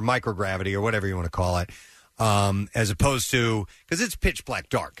G or microgravity or whatever you want to call it. As opposed to, because it's pitch black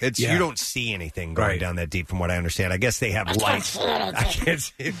dark. You don't see anything going down that deep, from what I understand. I guess they have lights. I can't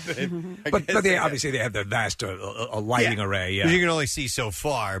see it. But they obviously they have the vast lighting array. Yeah, you can only see so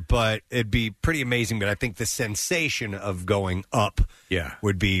far, but it'd be pretty amazing. But I think the sensation of going up,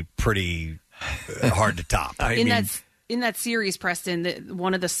 would be pretty hard to top. In that series, Preston,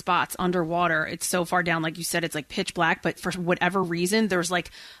 one of the spots underwater, it's so far down, like you said, it's like pitch black, but for whatever reason, there's like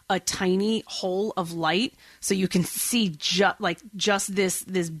a tiny hole of light, so you can see just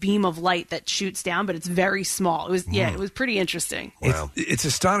this beam of light that shoots down, but it's very small. It was pretty interesting. Wow. It's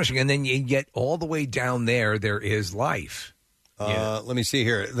astonishing, and then you get all the way down there is life. Let me see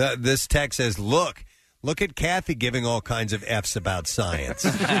here. This text says, Look at Kathy giving all kinds of F's about science.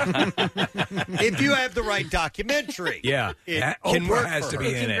 If you have the right documentary, it can Oprah work has for to her.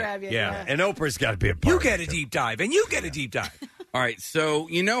 be in it. And Oprah's got to be a part. You get a deep dive, and you get a deep dive. All right, so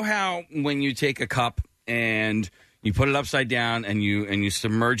you know how when you take a cup and you put it upside down and you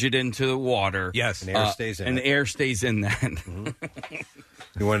submerge it into the water, yes, and air stays in and it. the air stays in that.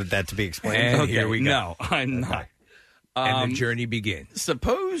 You wanted that to be explained? And here we go. No, I'm not. And the journey begins.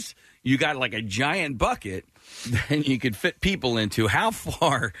 Suppose you got like a giant bucket that you could fit people into. How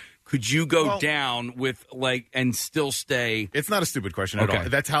far could you go down with and still stay? It's not a stupid question at all.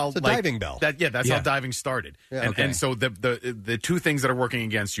 That's how It's a diving bell. That's how diving started. Yeah. And so the two things that are working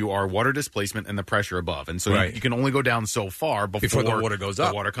against you are water displacement and the pressure above. And so Right. you can only go down so far before the water goes up.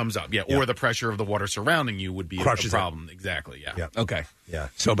 The water comes up. Yeah. Yeah. Or the pressure of the water surrounding you would be a Crushes it. problem. Exactly. Yeah. Okay. Yeah.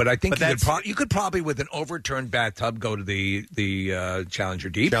 So, but I think But you could probably, with an overturned bathtub, go to the Challenger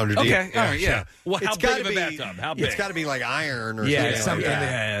Deep. Challenger Deep. Okay, all right, yeah. Well, how It's big gotta of a be- bathtub? How big? It's got to be like iron or Yeah, something. something. Like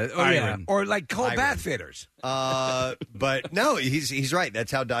that. Oh, yeah. Iron. Or like cold Iron. bath fitters. But no, he's right.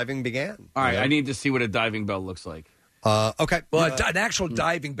 That's how diving began. All right, I need to see what a diving bell looks like. Okay. Well, an actual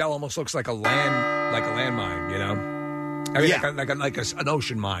diving bell almost looks like a landmine. You know, I mean, Yeah. like an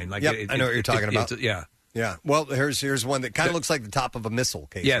ocean mine. Like Yep, I know what you're talking about. Yeah. Yeah. Well, here's one that kind of looks like the top of a missile.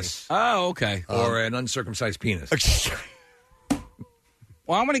 Casey. Yes. Oh, okay. Or an uncircumcised penis.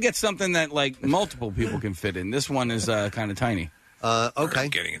 Well, I'm going to get something that multiple people can fit in. This one is kind of tiny. Okay. I'm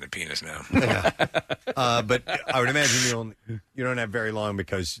getting in the penis now. But I would imagine you don't have very long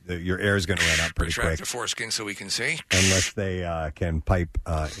because your air is going to run out pretty Retract quick. the foreskin so we can see. Unless they can pipe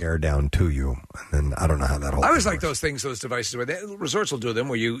air down to you. And then I don't know how that whole I always thing like those things, those devices where resorts will do them,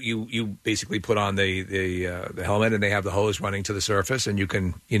 where you basically put on the helmet and they have the hose running to the surface, and you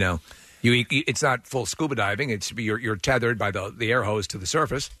can it's not full scuba diving. It's you're tethered by the air hose to the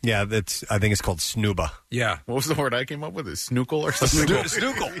surface. Yeah, I think it's called snooba. Yeah. What was the word I came up with? Is snookle or something?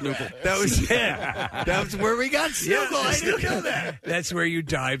 Snookle. That was that was where we got snookle. I didn't know that. That's where you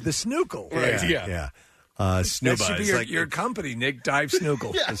dive the snookle. Right. Yeah. Snuba. That should be It's your company, Nick. Dive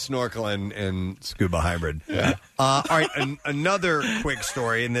snookle. A snorkel and scuba hybrid. Yeah. All right, another quick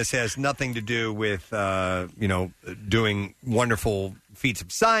story, and this has nothing to do with doing wonderful feats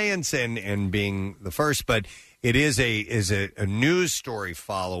of science and being the first, but it is a news story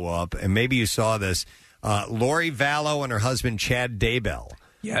follow up, and maybe you saw this. Lori Vallow and her husband Chad Daybell.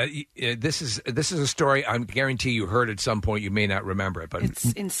 Yeah, this is a story I guarantee you heard at some point. You may not remember it, but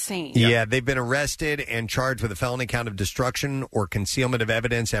It's insane. Yeah, they've been arrested and charged with a felony count of destruction or concealment of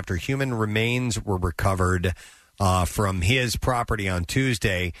evidence after human remains were recovered from his property on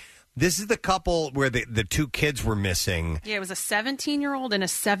Tuesday. This is the couple where the two kids were missing. Yeah, it was a 17-year-old and a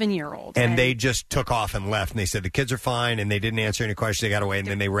 7-year-old. And they just took off and left. And they said the kids are fine, and they didn't answer any questions. They got away, and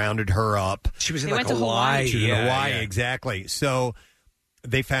then they rounded her up. She was in They like went to Hawaii. She was in Hawaii, Yeah. exactly. So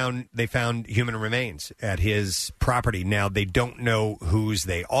they found human remains at his property. Now, they don't know whose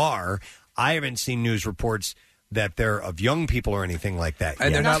they are. I haven't seen news reports that they're of young people or anything like that And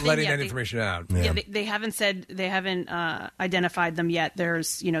yet. they're not Nothing letting yet. that information out. Yeah, they haven't identified them yet.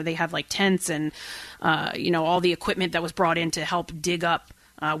 There's, they have like tents and, all the equipment that was brought in to help dig up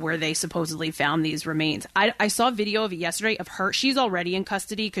where they supposedly found these remains. I saw a video of it yesterday of her. She's already in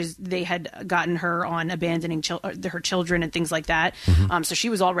custody because they had gotten her on abandoning her children and things like that. Mm-hmm. So she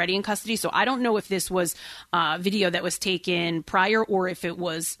was already in custody. So I don't know if this was video that was taken prior or if it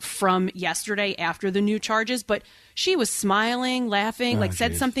was from yesterday after the new charges. But she was smiling, laughing,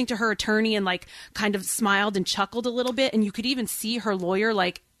 said something to her attorney and kind of smiled and chuckled a little bit. And you could even see her lawyer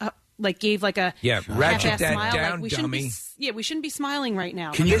gave like a ratchet half-ass that smile. down, we shouldn't dummy. we shouldn't be smiling right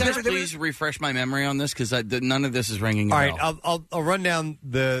now. Can you guys please refresh my memory on this? Because none of this is ringing a All bell. right, I'll run down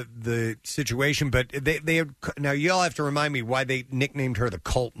the situation, but they have, now you all have to remind me why they nicknamed her the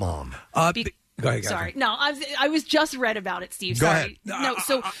cult mom. Go ahead, Sorry, no, I was just read about it, Steve. Go Sorry, ahead. no.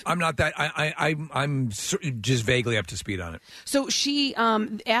 So I'm not that. I'm just vaguely up to speed on it. So she,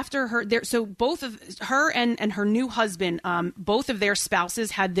 after her, so both of her and her new husband, both of their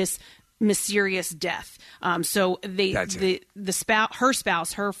spouses had this mysterious death. So her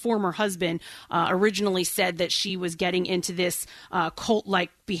spouse, her former husband, originally said that she was getting into this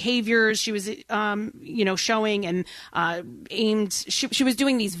cult-like behaviors. She was, showing and aimed. She was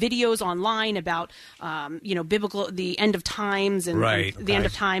doing these videos online about, biblical, the end of times and the end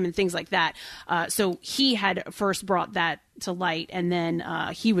of time and things like that. So he had first brought that to light, and then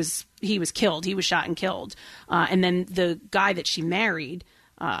he was killed. He was shot and killed. And then the guy that she married,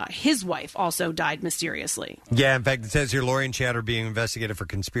 his wife also died mysteriously. Yeah, in fact, it says here Lori and Chad are being investigated for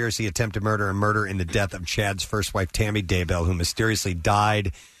conspiracy, attempted murder, and murder in the death of Chad's first wife, Tammy Daybell, who mysteriously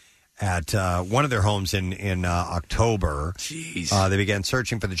died at one of their homes in October. Jeez. They began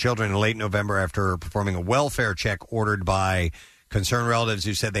searching for the children in late November after performing a welfare check ordered by concerned relatives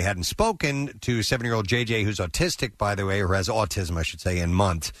who said they hadn't spoken to 7-year-old JJ, who's autistic, by the way, or has autism, I should say, in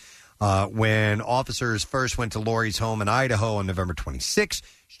months. When officers first went to Lori's home in Idaho on November 26th,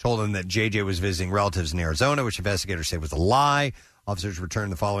 she told them that JJ was visiting relatives in Arizona, which investigators say was a lie. Officers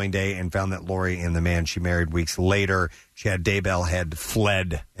returned the following day and found that Lori and the man she married weeks later, Chad Daybell, had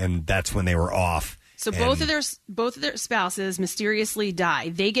fled, and that's when they were off. So And- both of their spouses mysteriously die.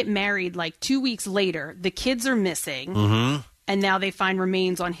 They get married like 2 weeks later. The kids are missing, and now they find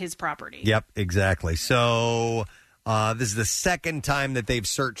remains on his property. Yep, exactly. So this is the second time that they've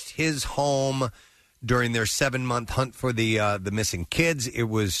searched his home during their 7-month hunt for the missing kids. It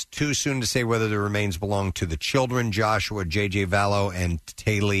was too soon to say whether the remains belonged to the children, Joshua, J.J. Vallow, and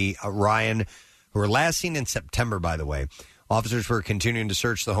Taylor Ryan, who were last seen in September, by the way. Officers were continuing to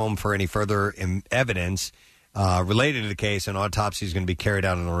search the home for any further evidence related to the case. An autopsy is going to be carried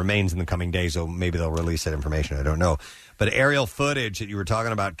out on the remains in the coming days, so maybe they'll release that information. I don't know. But aerial footage that you were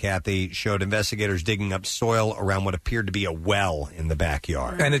talking about, Kathy, showed investigators digging up soil around what appeared to be a well in the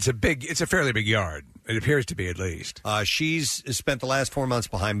backyard. And it's a fairly big yard. It appears to be, at least. She's spent the last 4 months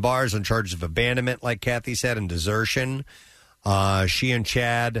behind bars on charges of abandonment, like Kathy said, and desertion. She and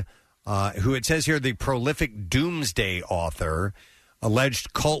Chad, who it says here, the prolific doomsday author,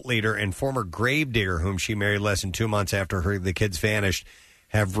 alleged cult leader, and former gravedigger, whom she married less than 2 months after the kids vanished,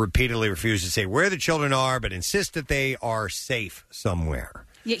 have repeatedly refused to say where the children are, but insist that they are safe somewhere.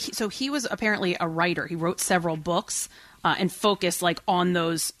 Yeah, so he was apparently a writer. He wrote several books and focused like on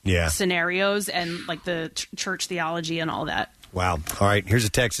those scenarios and like the church theology and all that. Wow. All right. Here's a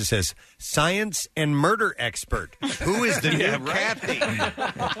text that says, science and murder expert. Who is the new Kathy?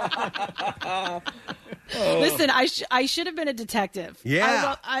 Listen, I should have been a detective.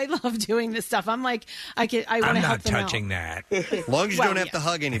 Yeah. I love doing this stuff. I'm like, I want to help them out. I'm not touching that. As long as you don't have to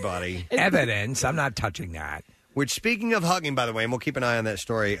hug anybody. Evidence, I'm not touching that. Which, speaking of hugging, by the way, and we'll keep an eye on that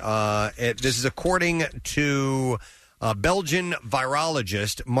story, this is according to Belgian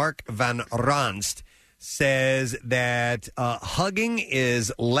virologist Mark van Ranst, says that hugging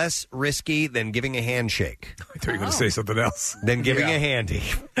is less risky than giving a handshake. I thought you were going to say something else. Than giving a handy.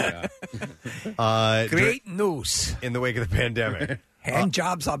 Great news. In the wake of the pandemic. Hand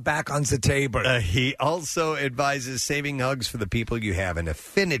jobs are back on the table. He also advises saving hugs for the people you have an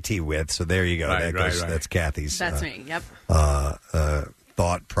affinity with. So there you go. Right. That's Kathy's. That's me. Yep.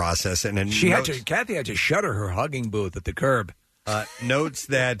 Thought process. And then Kathy had to shutter her hugging booth at the curb. Notes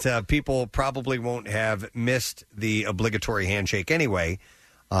that people probably won't have missed the obligatory handshake anyway.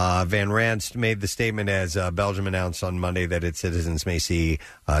 Van Ranst made the statement as Belgium announced on Monday that its citizens may see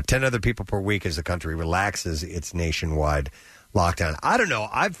 10 other people per week as the country relaxes its nationwide lockdown. I don't know.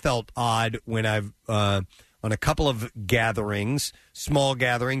 I've felt odd when I've on a couple of gatherings, small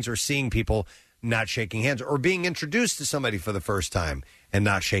gatherings, or seeing people not shaking hands or being introduced to somebody for the first time and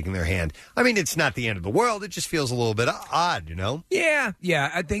not shaking their hand. I mean, it's not the end of the world. It just feels a little bit odd, you know? Yeah.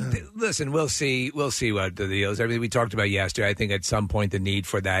 I think, listen, we'll see what the deal is. Everything we talked about yesterday, I think at some point the need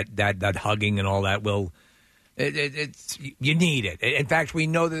for that hugging and all that will... It's you need it. In fact, we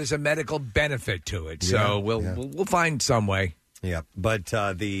know there's a medical benefit to it, so we'll find some way. Yeah, but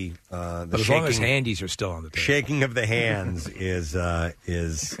the but as long as handies are still on the table. Shaking of the hands is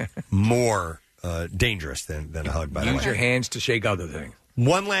more dangerous than a hug. By the way, use your hands to shake other things.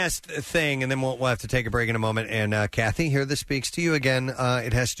 One last thing, and then we'll have to take a break in a moment. And Kathy, here this speaks to you again.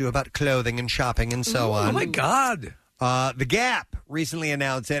 It has to do about clothing and shopping and so on. Oh my God! The Gap recently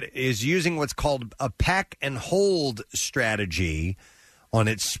announced that it is using what's called a pack and hold strategy on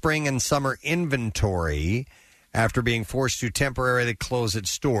its spring and summer inventory after being forced to temporarily close its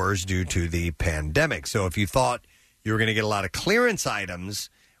stores due to the pandemic. So if you thought you were going to get a lot of clearance items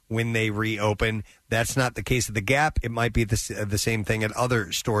when they reopen, that's not the case at the Gap. It might be the same thing at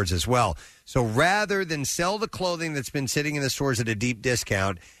other stores as well. So rather than sell the clothing that's been sitting in the stores at a deep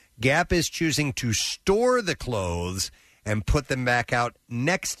discount, Gap is choosing to store the clothes and put them back out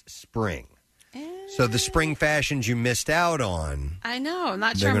next spring. So the spring fashions you missed out on. I know. I'm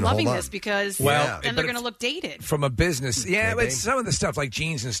not sure I'm loving this because then they're going to look dated. From a business, but some of the stuff like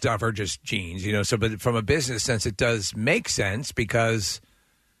jeans and stuff are just jeans, you know. So, but from a business sense, it does make sense because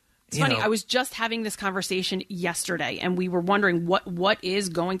it's funny. I was just having this conversation yesterday, and we were wondering what is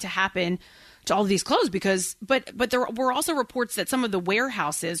going to happen to all of these clothes because but there were also reports that some of the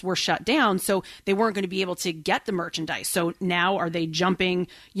warehouses were shut down, so they weren't going to be able to get the merchandise. So now are they jumping,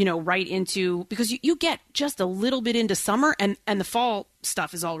 right into, because you get just a little bit into summer and the fall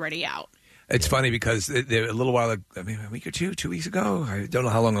stuff is already out. It's funny because a little while, a week or 2 weeks ago, I don't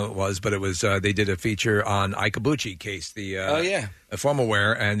know how long it was, but it was they did a feature on Ikabuchi case, the formal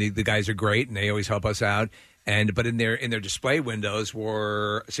wear, and the guys are great and they always help us out. But in their display windows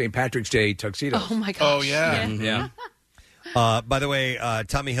were St. Patrick's Day tuxedos. Oh my gosh! Oh yeah, yeah. By the way,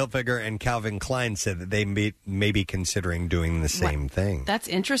 Tommy Hilfiger and Calvin Klein said that they may be considering doing the same thing. That's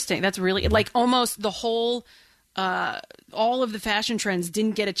interesting. That's really like almost the whole all of the fashion trends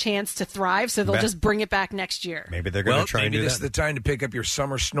didn't get a chance to thrive, so they'll Bet. just bring it back next year. Maybe they're going to try and do maybe this that. is the time to pick up your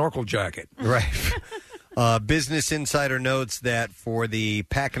summer snorkel jacket. Right. Business Insider notes that for the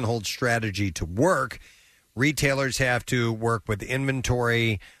pack and hold strategy to work, retailers have to work with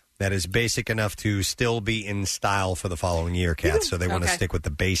inventory that is basic enough to still be in style for the following year, Kat. So they want to Okay. stick with the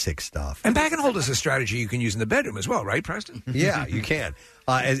basic stuff. And pack and hold is a strategy you can use in the bedroom as well, right, Preston? Yeah, you can.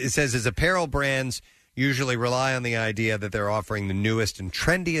 As it says, as apparel brands usually rely on the idea that they're offering the newest and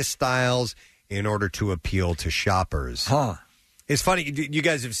trendiest styles in order to appeal to shoppers. Huh. It's funny. You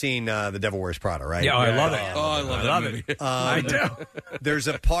guys have seen The Devil Wears Prada, right? Yeah, I love it. I love it. I do. There's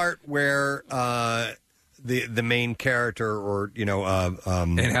a part where the main character, or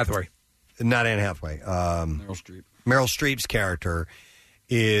Anne Hathaway, not Anne Hathaway, Meryl Streep's character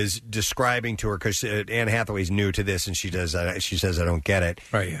is describing to her, because Anne Hathaway's new to this, and she says, I don't get it.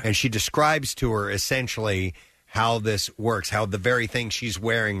 Right. Yeah. And she describes to her essentially how this works, how the very thing she's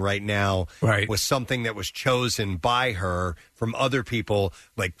wearing right now was something that was chosen by her from other people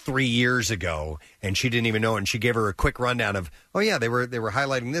like 3 years ago, and she didn't even know it. And she gave her a quick rundown of, oh yeah, they were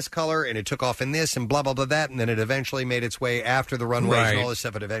highlighting this color, and it took off in this, and blah blah blah that, and then it eventually made its way after the runways and all this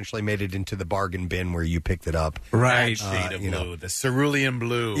stuff. It eventually made it into the bargain bin where you picked it up. That shade of blue, the cerulean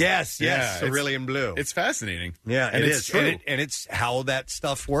blue. Yes, Yeah, cerulean blue. It's fascinating. Yeah, and it it's is. true. And it's how that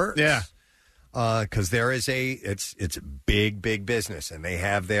stuff works. Yeah. Because there is it's a big business, and they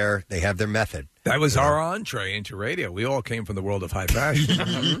have their method. That was our entree into radio. We all came from the world of high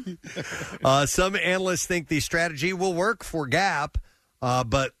fashion. Some analysts think the strategy will work for Gap,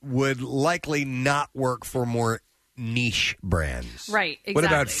 but would likely not work for more niche brands. Right, exactly. What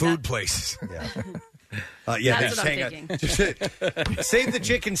about food places? Yeah, That's they what I'm just thinking. save the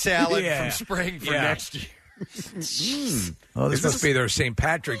chicken salad Yeah. from spring for Yeah. next year. Oh, this must be their St.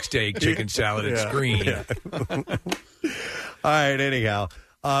 Patrick's Day chicken salad at Screen. Yeah. All right, anyhow.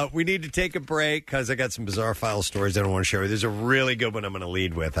 We need to take a break because I got some bizarre file stories I don't want to share with you. There's a really good one I'm going to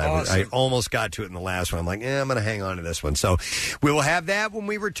lead with. I almost got to it in the last one. I'm like, I'm going to hang on to this one. So we will have that when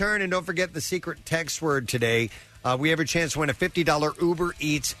we return. And don't forget the secret text word today. We have a chance to win a $50 Uber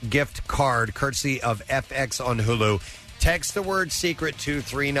Eats gift card courtesy of FX on Hulu. Text the word secret to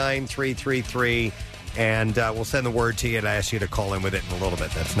 39333. And we'll send the word to you, and I ask you to call in with it in a little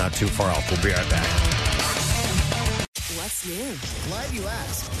bit. That's not too far off. We'll be right back. What's new? Glad you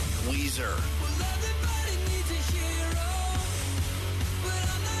asked. Weezer.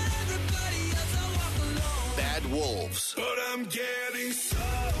 Bad Wolves. But I'm getting sober,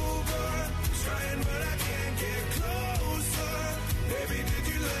 trying but I can't get closer. Baby, did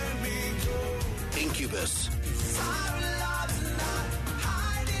you let me go? Incubus.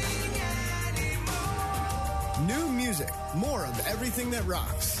 New music, more of everything that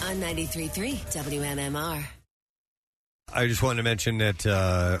rocks. On 93.3 WMMR. I just wanted to mention that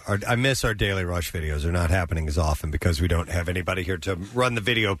I miss our Daily Rush videos. They're not happening as often because we don't have anybody here to run the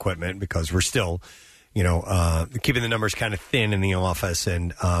video equipment because we're still, keeping the numbers kind of thin in the office.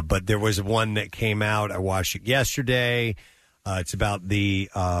 And but there was one that came out. I watched it yesterday. It's about the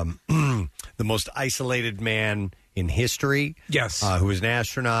the most isolated man in history. Yes. Who was an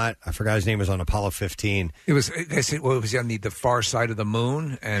astronaut. I forgot his name. Was on Apollo 15. It was. They said, well, it was on the far side of the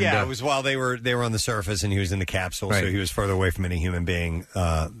moon, and it was while they were on the surface, and he was in the capsule, so Right. he was further away from any human being,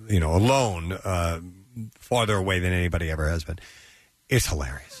 alone, farther away than anybody ever has been. It's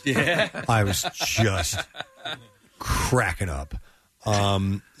hilarious. Yeah. I was just cracking up.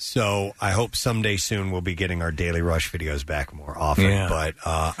 So I hope someday soon we'll be getting our Daily Rush videos back more often. Yeah. But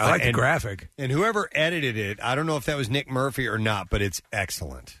I like the graphic. And whoever edited it, I don't know if that was Nick Murphy or not, but it's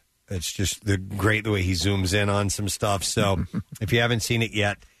excellent. It's just great the way he zooms in on some stuff. So if you haven't seen it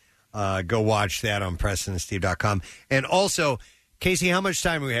yet, go watch that on PrestonandSteve.com. And also, Casey, how much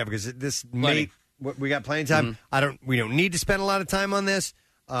time do we have? Because we got plenty of time. We don't need to spend a lot of time on this,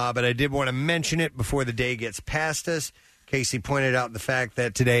 but I did want to mention it before the day gets past us. Casey pointed out the fact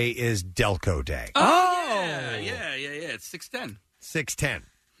that today is Delco Day. Yeah. It's 6:10. 6:10.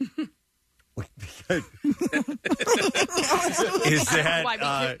 Is that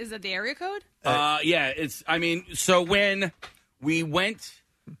Why, is that the area code? Yeah, it's. I mean, so when we went,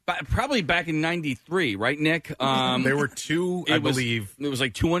 probably back in '93, right, Nick? There were two, I believe. It was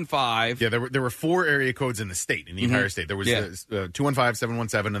like 215. Yeah, there were four area codes in the state, in the entire state. There was 215,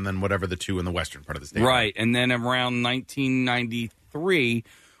 717, and then whatever the two in the western part of the state. Right, and then around 1993,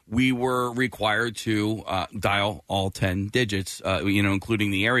 we were required to dial all 10 digits,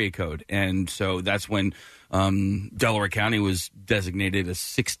 including the area code. And so that's when Delaware County was designated a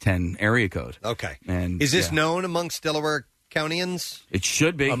 610 area code. Okay. And is this known amongst Delaware Countyans? It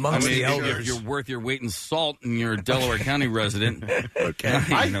should be. Amongst the if elders. you're worth your weight in salt and you're a Delaware County resident. Okay.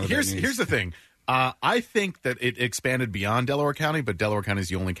 Here's the thing. I think that it expanded beyond Delaware County, but Delaware County is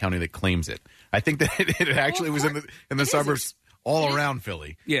the only county that claims it. I think that it actually was in the suburbs all around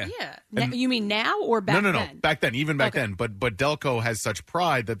Philly. Yeah. And- you mean now or back no, then? back then, even back then. But Delco has such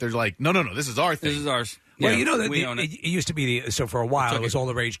pride that they're like, no, this is our thing. This is ours. Well, Yeah, you know that we own it. it used to be so for a while it was all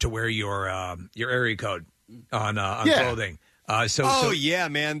the rage to wear your area code on clothing. Yeah,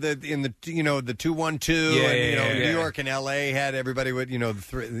 man. The 212 and New York and L.A. had everybody with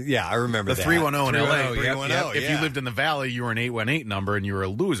I remember The that. 310 in L.A. 310, If you lived in the Valley, you were an 818 number and you were a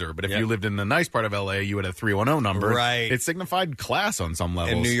loser. But if you lived in the nice part of L.A., you had a 310 number. Right. It signified class on some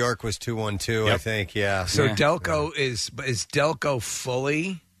levels. And New York was 212, I think. Yeah. So Delco is Delco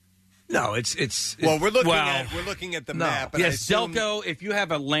fully? No, it's well, we're looking at the map. And Yes, I assume, Delco. If you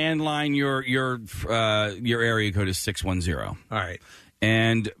have a landline, your area code is 610. All right.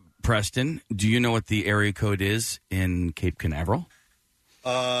 And Preston, do you know what the area code is in Cape Canaveral?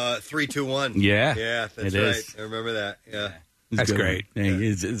 321. Yeah, that's it right. is. I remember that. Yeah. That's great.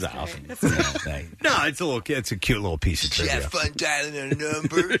 It's awesome. No, it's a cute little piece of trivia. fun dialing a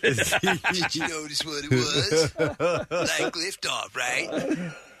number. Did you notice what it was? Like liftoff, right?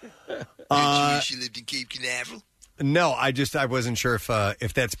 Did you wish you lived in Cape Canaveral? No, I wasn't sure if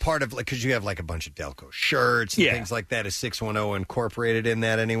that's part of because you have like a bunch of Delco shirts and things like that. Is 610 incorporated in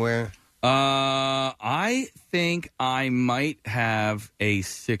that anywhere? I think I might have a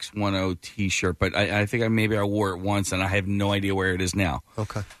 610 T-shirt, but I think maybe I wore it once, and I have no idea where it is now.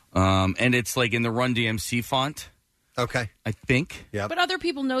 Okay. And it's like in the Run DMC font. Okay. I think. Yeah. But other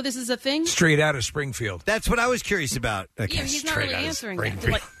people know this is a thing? Straight out of Springfield. That's what I was curious about. Okay, Yeah, he's not really answering that.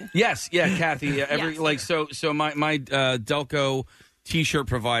 Like, Yes, Kathy. So my Delco T-shirt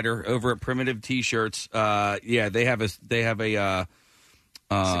provider over at Primitive T-shirts. They have a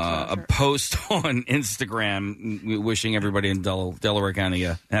post on Instagram wishing everybody in Delaware County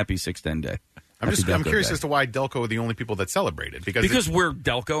a happy 610 day. I'm curious as to why Delco are the only people that celebrate it because we're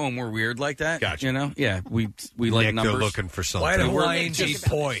Delco and we're weird like that. Gotcha. You know, we like Nick, numbers. they're looking for something. Why do We're Hawaiian just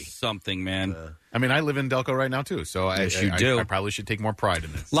poi? Something, man. I mean, I live in Delco right now too, so Yes, you do. I probably should take more pride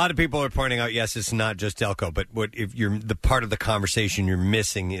in this. A lot of people are pointing out, yes, it's not just Delco, but if you're the part of the conversation you're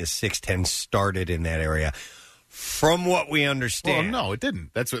missing is 610 started in that area. From what we understand, Well, no, it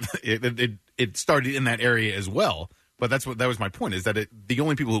didn't. That's what it started in that area as well. But that was my point, is that the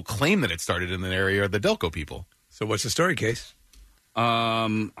only people who claim that it started in that area are the Delco people. So what's the story, Case? I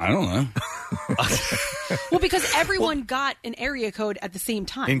don't know. well, because everyone got an area code at the same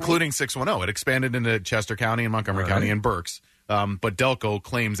time. Including 610. It expanded into Chester County and Montgomery County and Berks. But Delco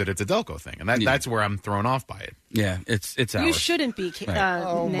claims that it's a Delco thing. And that's where I'm thrown off by it. Yeah, it's Right? ours. You shouldn't be, Nick. It's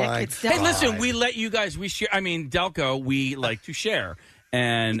Hey, Delco. listen, we let you guys, we share. I mean, Delco, we like to share.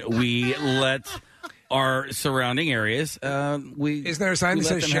 And we let our surrounding areas, Isn't there a sign we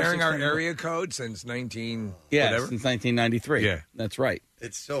that let says them have sharing our 610? area code since 19 Yeah, whatever? since 1993. Yeah. That's right.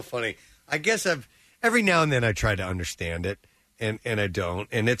 it's so funny. I guess every now and then I try to understand it, and I don't,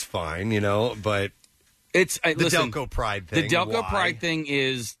 and it's fine, but It's the listen, Delco pride thing. The Delco why? Pride thing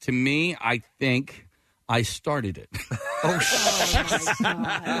is, to me, I think I started it.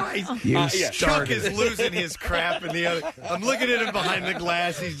 Chuck is losing his crap, and the other. I'm looking at him behind the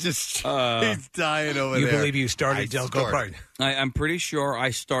glass. He's just he's dying over You there. believe you started Delco Pride? I'm pretty sure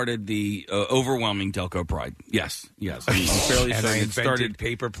I started the overwhelming Delco Pride. Yes. I'm fairly And certain I it invented started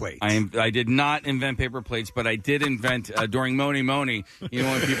paper plates. I did not invent paper plates, but I did invent during Moni Moni. You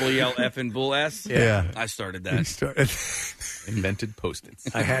know when people yell "F" and "bull s"? Yeah. I started that. Invented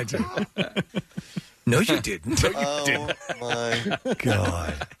Post-its. I had to. No, you didn't. Oh my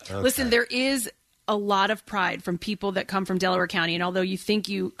God! Listen, there is a lot of pride from people that come from Delaware County, and although you think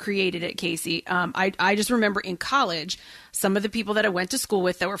you created it, Casey, I just remember in college, some of the people that I went to school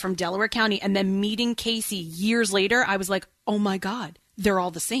with that were from Delaware County, and then meeting Casey years later, I was like, oh my God, they're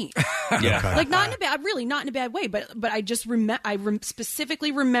all the same. Yeah. Like not in a bad way, but I just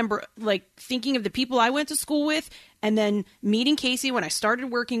specifically remember like thinking of the people I went to school with, and then meeting Casey when I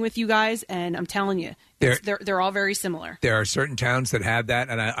started working with you guys, and I'm telling you, they're all very similar. There are certain towns that have that,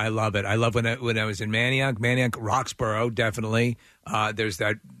 and I love it. I love when I was in Manioc, Roxborough, definitely. There's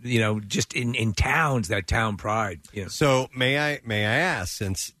that, just in towns, that town pride. So may I ask,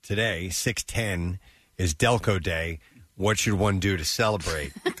 since today 610 is Delco Day, what should one do to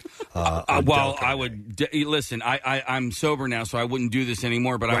celebrate? I would listen. I'm sober now, so I wouldn't do this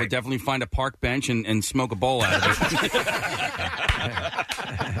anymore. But I would definitely find a park bench and smoke a bowl out of it.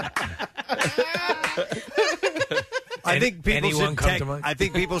 I think people anyone should come to mind? I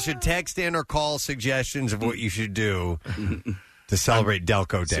think people should text in or call suggestions of what you should do to celebrate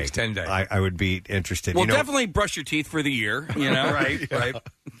Delco Day. 610 Day. I would be interested. Well, definitely brush your teeth for the year. You know, right.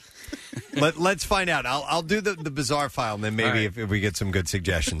 Let's find out. I'll do the bizarre file, and then maybe if we get some good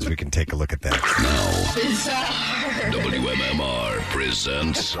suggestions, we can take a look at that. WMMR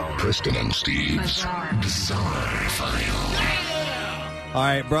presents Preston and Steve's Bizarre File. All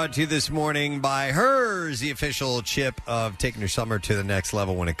right, brought to you this morning by Hers, the official chip of taking your summer to the next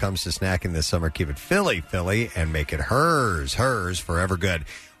level when it comes to snacking this summer. Keep it Philly, and make it Hers. Hers, forever good.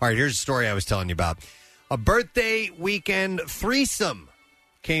 All right, here's a story I was telling you about. A birthday weekend threesome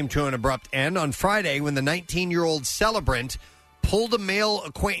came to an abrupt end on Friday when the 19-year-old celebrant pulled a male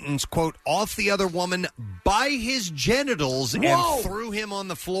acquaintance, quote, off the other woman by his genitals and threw him on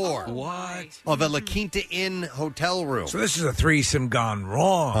the floor of a La Quinta Inn hotel room. So this is a threesome gone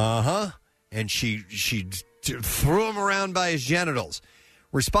wrong. Uh-huh. And she threw him around by his genitals.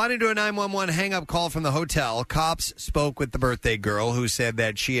 Responding to a 911 hang-up call from the hotel, cops spoke with the birthday girl who said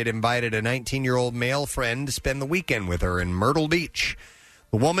that she had invited a 19-year-old male friend to spend the weekend with her in Myrtle Beach.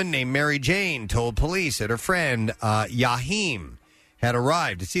 The woman named Mary Jane told police that her friend, Yahim, had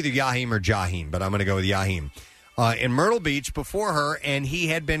arrived. It's either Yahim or Jahim, but I'm going to go with Yahim. In Myrtle Beach before her, and he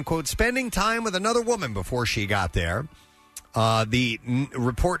had been, quote, spending time with another woman before she got there. The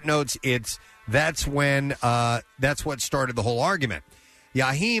report notes that's what started the whole argument.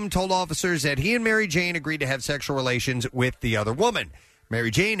 Yahim told officers that he and Mary Jane agreed to have sexual relations with the other woman. Mary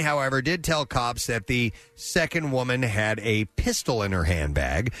Jane, however, did tell cops that the second woman had a pistol in her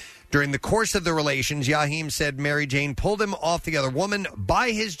handbag. During the course of the relations, Yahim said Mary Jane pulled him off the other woman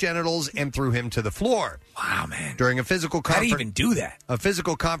by his genitals and threw him to the floor. Wow, man. During a physical How do you even do that? A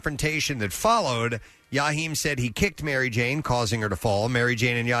physical confrontation that followed, Yahim said he kicked Mary Jane, causing her to fall. Mary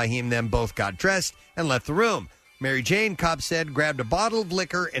Jane and Yahim then both got dressed and left the room. Mary Jane, cops said, grabbed a bottle of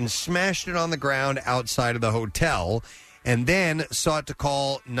liquor and smashed it on the ground outside of the hotel, and then sought to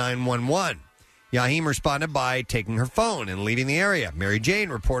call 911. Yahim responded by taking her phone and leaving the area. Mary Jane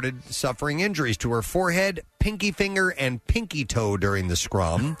reported suffering injuries to her forehead, pinky finger, and pinky toe during the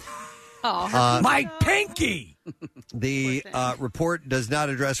scrum. My pinky! The report does not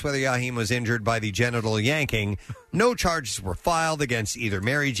address whether Yahim was injured by the genital yanking. No charges were filed against either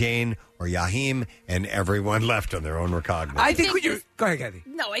Mary Jane or Yahim, and everyone left on their own recognizance. I think Go ahead, Kathy.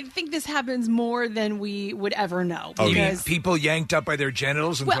 No, I think this happens more than we would ever know. You mean Because people yanked up by their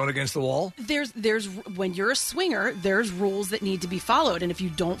genitals and thrown against the wall? there's when you're a swinger, there's rules that need to be followed, and if you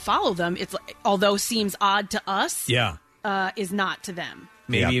don't follow them, it's although seems odd to us, is not to them.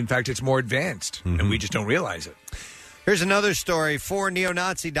 Maybe, in fact, it's more advanced, and we just don't realize it. Here's another story. 4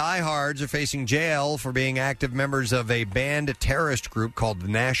 neo-Nazi diehards are facing jail for being active members of a banned terrorist group called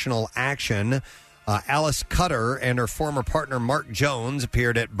National Action. Alice Cutter and her former partner Mark Jones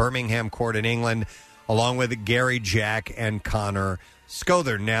appeared at Birmingham Court in England, along with Gary Jack and Connor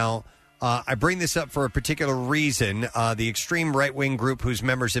Scothern. Now, I bring this up for a particular reason. The extreme right-wing group, whose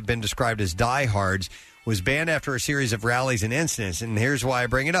members have been described as diehards, was banned after a series of rallies and incidents, and here's why I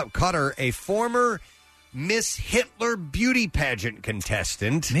bring it up. Cutter, a former Miss Hitler beauty pageant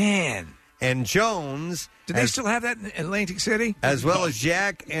contestant. Man. And Jones... Do they still have that in Atlantic City? As well as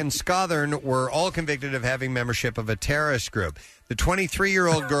Jack and Scothern were all convicted of having membership of a terrorist group. The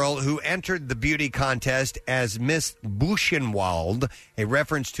 23-year-old girl who entered the beauty contest as Miss Buchenwald, a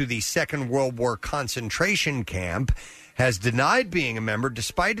reference to the Second World War concentration camp, has denied being a member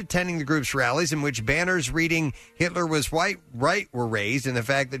despite attending the group's rallies in which banners reading Hitler was right were raised, and the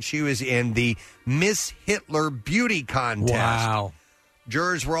fact that she was in the Miss Hitler beauty contest. Wow.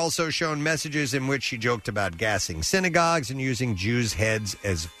 Jurors were also shown messages in which she joked about gassing synagogues and using Jews' heads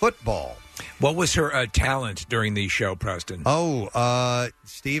as football. What was her talent during the show, Preston? Oh,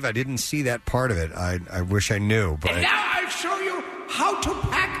 Steve, I didn't see that part of it. I wish I knew. But And now I'll show you how to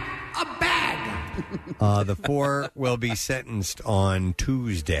pack a bag. The 4 will be sentenced on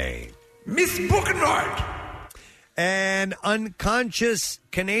Tuesday. Miss Buchenwald. An unconscious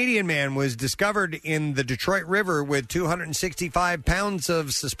Canadian man was discovered in the Detroit River with 265 pounds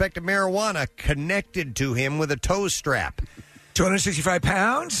of suspected marijuana connected to him with a tow strap. 265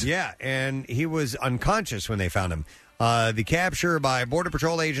 pounds? Yeah, and he was unconscious when they found him. The capture by Border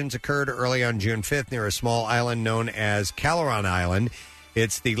Patrol agents occurred early on June 5th near a small island known as Caleron Island.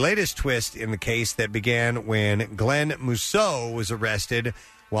 It's the latest twist in the case that began when Glenn Mousseau was arrested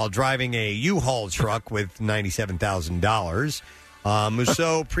while driving a U-Haul truck with $97,000.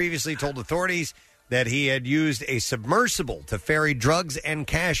 Mousseau previously told authorities that he had used a submersible to ferry drugs and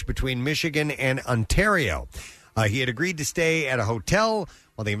cash between Michigan and Ontario. He had agreed to stay at a hotel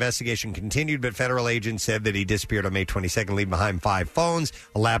while the investigation continued, but federal agents said that he disappeared on May 22nd, leaving behind 5 phones,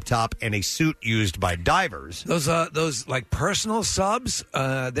 a laptop, and a suit used by divers. Those like personal subs,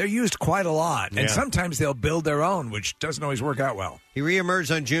 they're used quite a lot, and Yeah. sometimes they'll build their own, which doesn't always work out well. He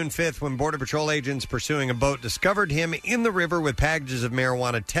reemerged on June 5th when Border Patrol agents pursuing a boat discovered him in the river with packages of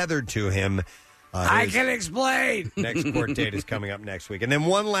marijuana tethered to him. I His can explain. Next court date is coming up next week. And then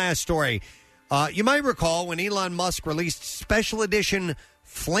one last story. You might recall when Elon Musk released special edition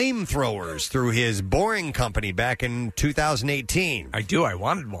flamethrowers through his Boring Company back in 2018. I do. I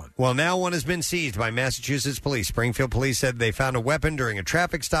wanted one. Well, now one has been seized by Massachusetts police. Springfield police said they found a weapon during a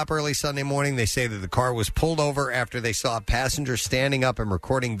traffic stop early Sunday morning. They say that the car was pulled over after they saw a passenger standing up and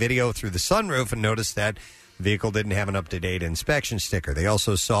recording video through the sunroof and noticed that the vehicle didn't have an up-to-date inspection sticker. They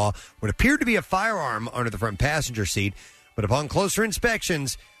also saw what appeared to be a firearm under the front passenger seat, but upon closer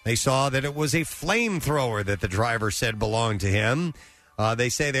inspections, they saw that it was a flamethrower that the driver said belonged to him. They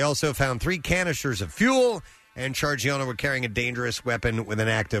say they also found 3 canisters of fuel and charged the owner with carrying a dangerous weapon with an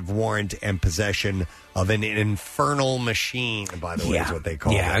active warrant and possession of an infernal machine, by the way, is what they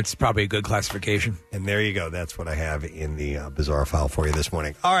call it. Yeah, it's probably a good classification. And there you go. That's what I have in the bizarre file for you this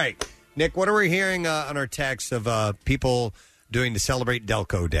morning. All right, Nick, what are we hearing on our text of people doing to celebrate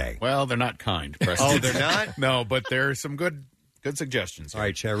Delco Day? Well, they're not kind, Preston. Oh, they're not? No, but there are some good suggestions. All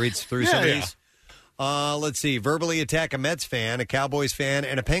right, shall I read through some of these? Let's see. Verbally attack a Mets fan, a Cowboys fan,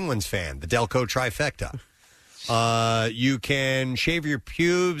 and a Penguins fan. The Delco trifecta. You can shave your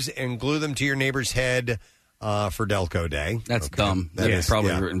pubes and glue them to your neighbor's head for Delco Day. That's dumb. That's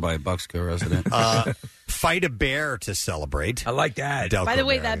probably written by a Bucksco resident. Fight a bear to celebrate. I like that. Delco By the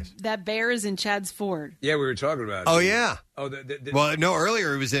way, Day. that bear is in Chad's Ford. Yeah, we were talking about it. Oh, yeah. Oh, Well, no,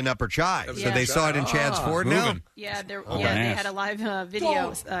 earlier it was in Upper Chive. So they saw it in Chad's Ford now. Yeah, Oh, they nice. had a live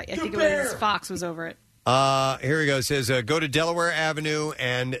video. I think it was Fox was over it. Here we go. It says, go to Delaware Avenue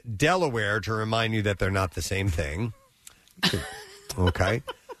and Delaware to remind you that they're not the same thing. Okay.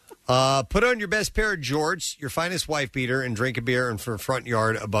 Put on your best pair of jorts, your finest wife beater, and drink a beer in for a front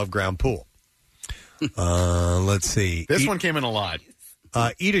yard above ground pool. Let's see. This one came in a lot.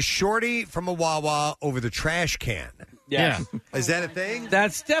 Eat a shorty from a Wawa over the trash can. Yeah. Is that a thing?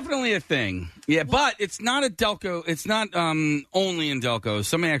 That's definitely a thing. Yeah, but it's not a Delco. It's not only in Delco.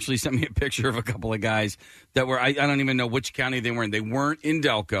 Somebody actually sent me a picture of a couple of guys that were, I don't even know which county they were in. They weren't in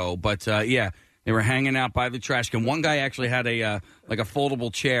Delco, but yeah, they were hanging out by the trash can. One guy actually had a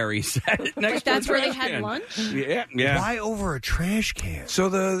foldable chair. He sat next to That's the where they trash had can. lunch? Yeah. Why over a trash can? So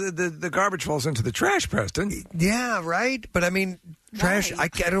the garbage falls into the trash, Preston. Yeah, right. But I mean, trash. I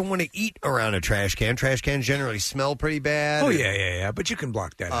don't want to eat around a trash can. Trash cans generally smell pretty bad. Oh yeah. But you can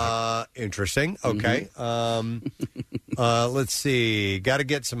block that out. Interesting. Okay. Let's see. Got to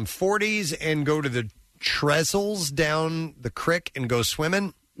get some 40s and go to the trestles down the creek and go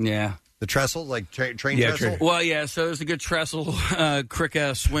swimming. Yeah. The trestle, like train trestle? Well, yeah, so there's a good trestle crick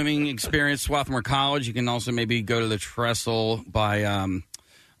swimming experience, Swarthmore College. You can also maybe go to the trestle by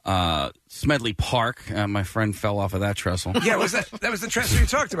Smedley Park. My friend fell off of that trestle. Yeah, that was the trestle you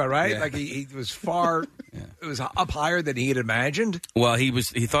talked about, right? Yeah. Like he was far, it was up higher than he had imagined. Well, he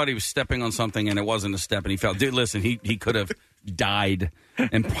thought he was stepping on something, and it wasn't a step, and he fell. Dude, listen, he could have died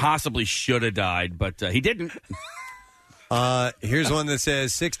and possibly should have died, but he didn't. Here's one that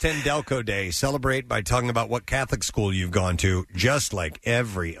says 610 Delco Day. Celebrate by talking about what Catholic school you've gone to, just like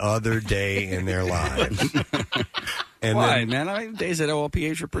every other day in their lives. And Why, then, man? Days at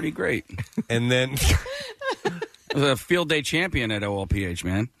OLPH are pretty great. And then I was a field day champion at OLPH,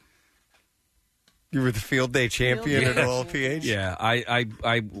 man. You were the field day champion at Yeah. OLPH? Yeah,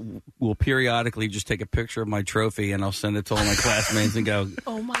 I will periodically just take a picture of my trophy and I'll send it to all my classmates and go,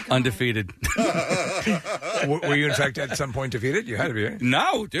 "Oh my God, undefeated." Were you in fact at some point defeated? You had to be. Right?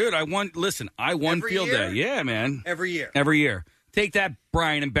 No, dude, I won. Listen, I won Every field year? day. Yeah, man. Every year. Every year. Take that,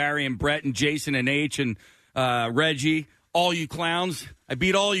 Brian and Barry and Brett and Jason and H and Reggie, all you clowns. I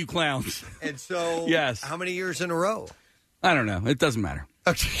beat all you clowns. And so, yes. How many years in a row? I don't know. It doesn't matter.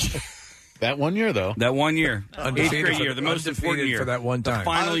 That 1 year, though. That 1 year. Undefeated Eighth grade for- year, the most undefeated important year. for that one time. The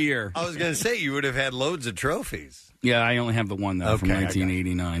final year. I was going to say you would have had loads of trophies. Yeah, I only have the one, though, from Okay, I got it.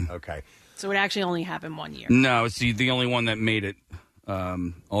 1989. Okay. So it actually only happened 1 year. No, it's the only one that made it.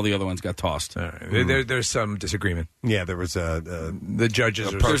 All the other ones got tossed. There's some disagreement. Yeah, there was the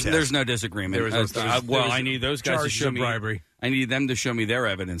judges. There's no disagreement. There was no- I need those guys to charges show of me bribery. I need them to show me their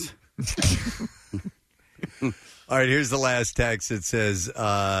evidence. All right, here's the last text. It says,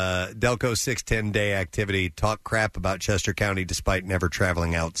 Delco 610 Day activity. Talk crap about Chester County despite never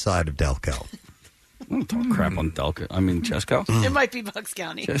traveling outside of Delco. Don't talk crap on Delco. I mean, Jesco. It might be Bucks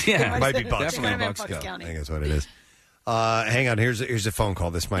County. Yeah, it might be Bucks definitely County. Bucks County. I think that's what it is. Hang on. Here's a phone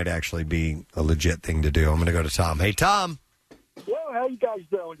call. This might actually be a legit thing to do. I'm going to go to Tom. Hey, Tom. Yo, how you guys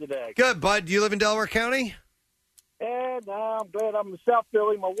doing today? Good, bud. Do you live in Delaware County? And I'm glad I'm in South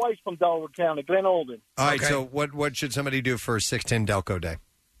Philly. My wife's from Delaware County, Glen Olden. All right. So what should somebody do for 610 Delco Day?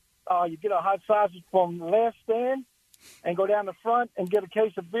 You get a hot sausage from the last stand and go down the front and get a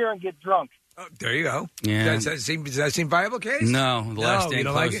case of beer and get drunk. Oh, there you go. Yeah. Does that seem viable, Case? No, the last stand you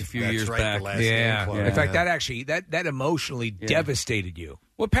don't closed like it? a few That's years right, back. the last stand closed. In fact, that actually that emotionally devastated you.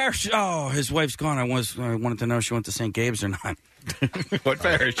 What parish? Oh, his wife's gone. I wanted to know if she went to St. Gabe's or not. What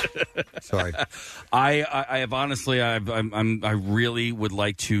parish? Sorry. I have honestly, I really would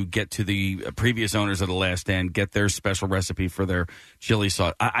like to get to the previous owners of the Last Stand, get their special recipe for their chili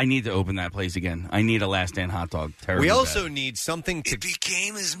sauce. I need to open that place again. I need a Last Stand hot dog. Terribly We also bad. need something to. It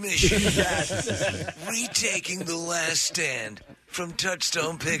became his mission. Retaking the Last Stand from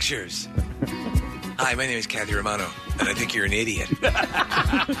Touchstone Pictures. Hi, my name is Kathy Romano, and I think you're an idiot.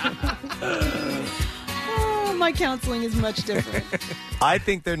 Oh, my counseling is much different. I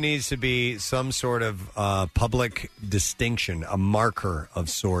think there needs to be some sort of public distinction, a marker of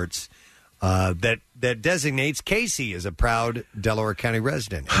sorts that designates Casey as a proud Delaware County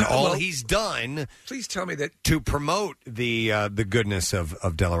resident, and all he's done. Please tell me that to promote the goodness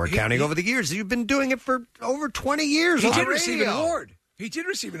of Delaware County over the years. You've been doing it for over 20 years. He on did the receive an radio. award. He did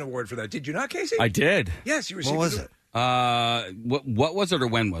receive an award for that. Did you not, Casey? I did. Yes, you received. What was it? What was it or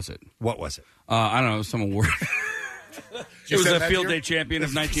when was it? What was it? I don't know, some award. It was a field day champion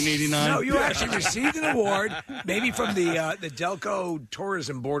of 1989. No, you actually received an award, maybe from the Delco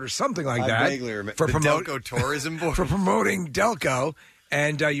Tourism Board or something like I that. vaguely remember. For The Delco Tourism Board? For promoting Delco.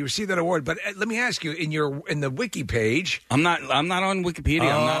 And you received that award, but let me ask you: in the wiki page, I'm not on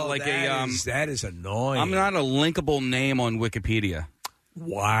Wikipedia. I'm not like that is annoying. I'm not a linkable name on Wikipedia.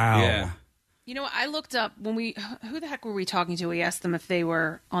 Wow. Yeah. You know, I looked up who the heck were we talking to? We asked them if they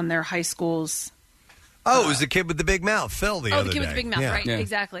were on their high schools. Oh, it was the kid with the big mouth, Phil, the other the kid day. with the big mouth, Yeah. right? Yeah.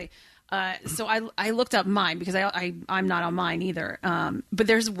 Exactly. So I looked up mine because I'm not on mine either. But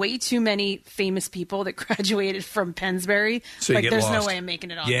there's way too many famous people that graduated from Pennsbury. So you like, get there's lost. no way I'm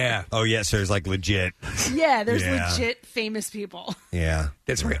making it on. Yeah. Oh, yes, there's like legit. Yeah, there's Yeah. legit famous people. Yeah.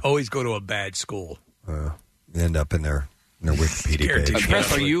 That's why I always go to a bad school. End up in their Wikipedia page.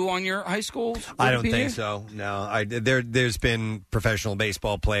 Press, are you on your high school? I don't Wikipedia? think so. No, there's been professional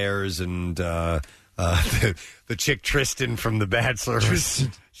baseball players and the chick Tristan from The Bachelor.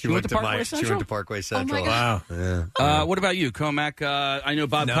 She went to Parkway She Central? went to Parkway Central. God. Yeah. What about you, Comac? I know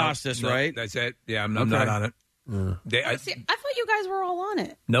Bob No, Costas, no, right? That's it. Yeah, I'm not on it. See, I thought you guys were all on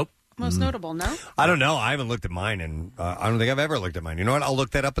it. Nope. Most notable, no? I don't know. I haven't looked at mine, and I don't think I've ever looked at mine. You know what? I'll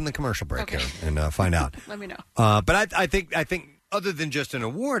look that up in the commercial break here and find out. Let me know. But I think other than just an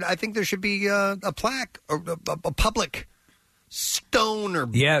award, I think there should be a plaque or a public stone or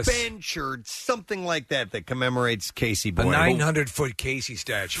bench or something like that commemorates Casey A Boyd. 900-foot Casey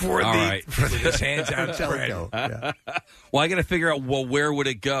statue. For All right. with his hands outspread. Well, I got to figure out. Well, where would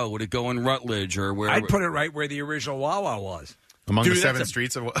it go? Would it go in Rutledge or where? I'd put it right where the original Wawa was. Among Dude, the that's 7 a-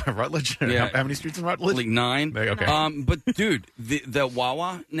 streets of Rutledge? Yeah. How many streets in Rutledge? Like 9. Okay. But dude, the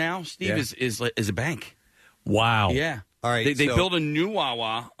Wawa now, Steve, Yeah. is a bank. Wow. Yeah. All right. They so- built a new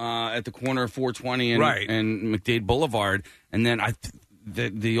Wawa at the corner of 420 and, Right. and McDade Boulevard, and then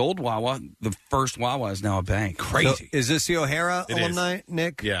the old Wawa, the first Wawa, is now a bank. So is this the O'Hara It is. alumni,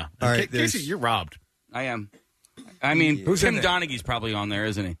 Nick? Yeah. All right. Casey, you're robbed. I am. I mean, Who's in Tim there? Donaghy's probably on there,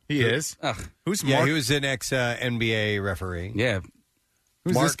 isn't he? He is. Ugh. Who's Yeah, Mark? he was an ex-NBA referee. Yeah.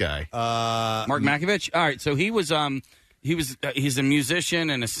 Who's Mark- this guy? Mark Makovich. All right, so he's a musician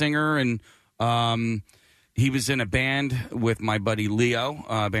and a singer, and he was in a band with my buddy Leo,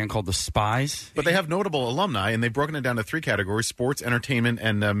 a band called The Spies. But they have notable alumni, and they've broken it down to 3 categories: sports, entertainment,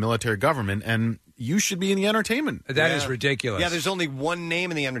 and military government. And you should be in the entertainment. That is ridiculous. Yeah, there's only one name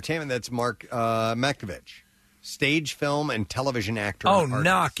in the entertainment. That's Mark Makovich. Stage, film, and television actor. Oh, and artist.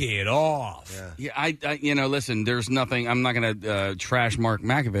 knock it off. Yeah, I listen. There's nothing. I'm not going to trash Mark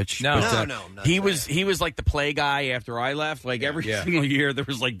Makovich. No, but, no, not he was like the play guy after I left. Like every single year, there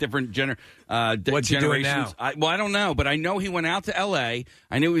was like different What's he doing generations. now? I don't know, but I know he went out to L.A.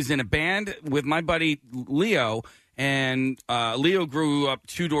 I knew he was in a band with my buddy Leo. And Leo grew up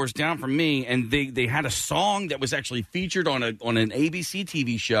 2 doors down from me, and they had a song that was actually featured on an ABC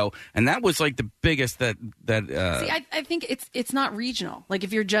TV show, and that was like the biggest that. See, I think it's not regional. Like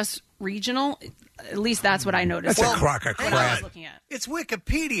if you're just regional. At least that's what I noticed. That's a crock of When I was crap. looking at. It's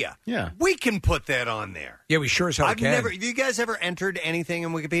Wikipedia. Yeah. We can put that on there. Yeah, we sure as hell I've can. never. Have you guys ever entered anything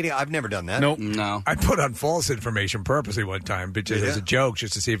in Wikipedia? I've never done that. Nope. No. I put on false information purposely one time, but just as a joke,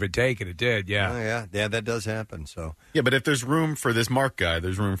 just to see if it'd take it. It did, yeah. Oh, yeah, that does happen. So Yeah, but if there's room for this Mark guy,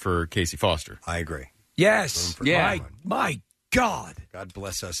 there's room for Casey Foster. I agree. Yes. Yeah. My God. God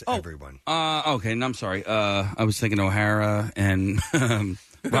bless us, Oh. everyone. Okay, no, I'm sorry. I was thinking O'Hara, and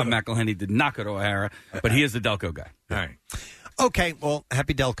Rob McElhenney did not go to O'Hara, but he is the Delco guy. All right. Okay, well,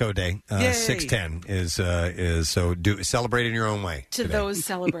 happy Delco Day. Yay. 610 is so celebrate in your own way. To today. those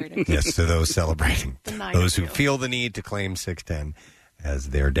celebrating. Yes, to those celebrating. The nine Those who of you. feel the need to claim 610 as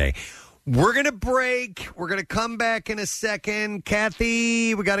their day. We're going to break. We're going to come back in a second.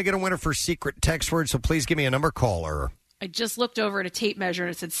 Kathy, we got to get a winner for secret text word, so please give me a number, caller. I just looked over at a tape measure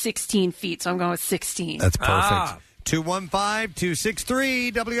and it said 16 feet, so I'm going with 16. That's perfect.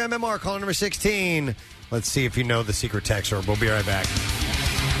 215-263 WMMR, call number 16. Let's see if you know the secret text word. We'll be right back.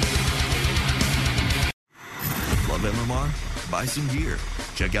 Love MMR? Buy some gear.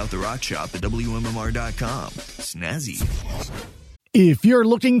 Check out the rock shop at WMMR.com. Snazzy. If you're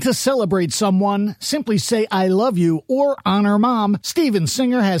looking to celebrate someone, simply say I love you or honor mom. Steven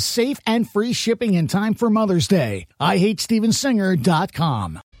Singer has safe and free shipping in time for Mother's Day.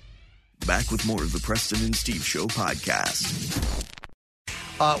 IHateStevenSinger.com. Back with more of the Preston and Steve Show podcast.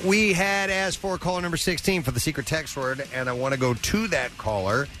 We had asked for caller number 16 for the secret text word, and I want to go to that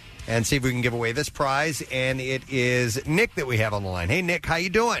caller and see if we can give away this prize. And it is Nick that we have on the line. Hey, Nick, how you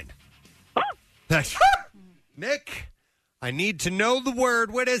doing? Nick, I need to know the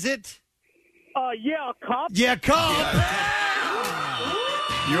word. What is it? Yeah, cop. Yeah, cop.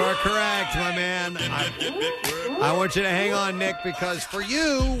 You are correct, my man. I want you to hang on, Nick, because for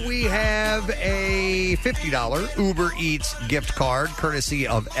you, we have a $50 Uber Eats gift card courtesy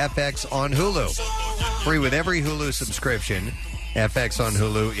of FX on Hulu. Free with every Hulu subscription. FX on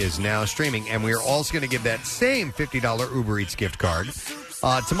Hulu is now streaming, and we are also going to give that same $50 Uber Eats gift card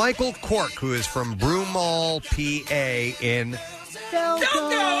to Michael Cork, who is from Broomall, PA in Delco.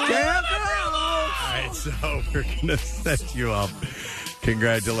 All right, so we're going to set you up.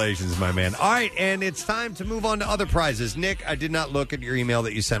 Congratulations, my man. All right, and it's time to move on to other prizes. Nick, I did not look at your email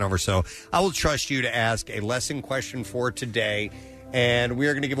that you sent over, so I will trust you to ask a lesson question for today, and we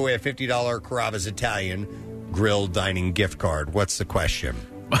are going to give away a $50 Carrabba's Italian grill dining gift card. What's the question?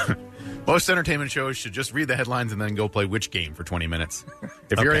 Most entertainment shows should just read the headlines and then go play which game for 20 minutes.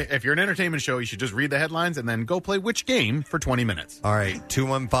 If you're an entertainment show, you should just read the headlines and then go play which game for 20 minutes. All right,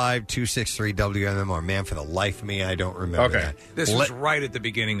 215-263 WMMR. Man, for the life of me, I don't remember that. This was right at the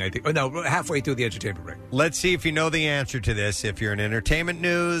beginning, I think. Oh, no, halfway through the entertainment break. Let's see if you know the answer to this. If you're in entertainment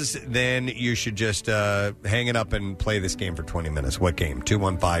news, then you should just hang it up and play this game for 20 minutes. What game?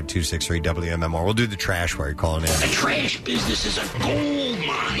 215-263 WMMR. We'll do the trash while you're calling in. The trash business is a gold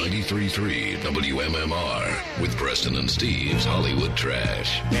mine. 93.3 WMMR with Preston and Steve's Hollywood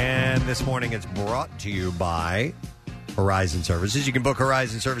Trash. And this morning it's brought to you by Horizon Services. You can book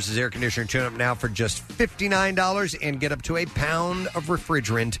Horizon Services air conditioner tune-up now for just $59 and get up to a pound of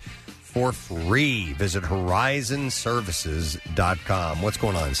refrigerant for free. Visit horizonservices.com. What's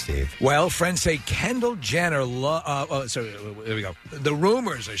going on, Steve? Well, friends say Kendall Jenner. There we go. The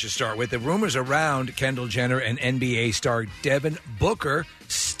rumors, I should start with. The rumors around Kendall Jenner and NBA star Devin Booker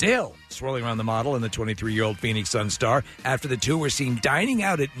still swirling around the model and the 23-year-old Phoenix Suns star after the two were seen dining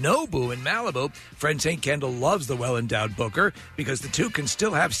out at Nobu in Malibu. Friend St. Kendall loves the well-endowed Booker because the two can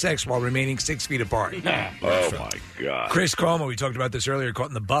still have sex while remaining 6 feet apart. Oh, my God. Chris Cuomo, we talked about this earlier, caught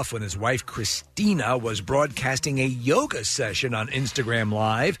in the buff when his wife Christina was broadcasting a yoga session on Instagram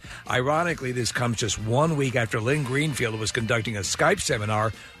Live. Ironically, this comes just 1 week after Lynn Greenfield was conducting a Skype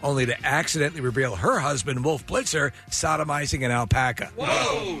seminar, only to accidentally reveal her husband, Wolf Blitzer, sodomizing an alpaca.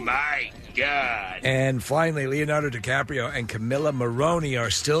 Oh, my God. And finally, Leonardo DiCaprio and Camilla Maroney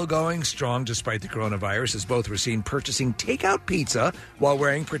are still going strong despite the coronavirus, as both were seen purchasing takeout pizza while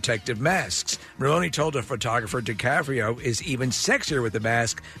wearing protective masks. Maroney told a photographer DiCaprio is even sexier with the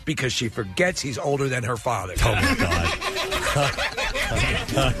mask because she forgets he's older than her father. Oh, my God.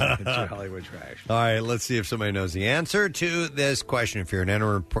 It's your Hollywood trash. All right, let's see if somebody knows the answer to this question. If you're an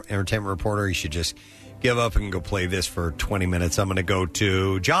entertainment reporter, you should just give up and go play this for 20 minutes. I'm going to go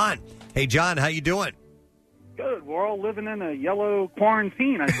to John. Hey, John, how you doing? Good. We're all living in a yellow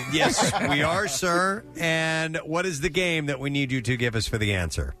quarantine. I think. Yes, we are, sir. And what is the game that we need you to give us for the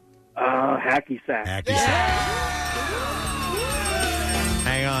answer? Hacky sack. Hacky sack.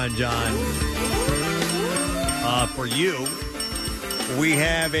 Hang on, John. For you, We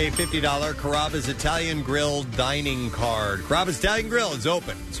have a $50 Carrabba's Italian Grill dining card. Carrabba's Italian Grill is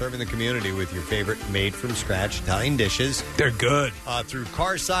open, serving the community with your favorite made-from-scratch Italian dishes. They're good. Through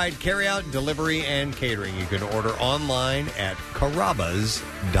carside, carryout, delivery, and catering. You can order online at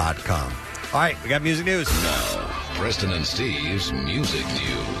carrabbas.com. All right, we got music news. Now, Preston and Steve's Music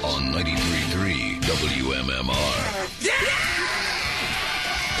News on 93.3 WMMR.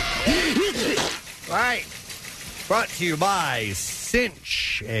 All right. Brought to you by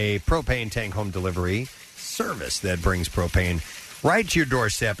Cinch, a propane tank home delivery service that brings propane right to your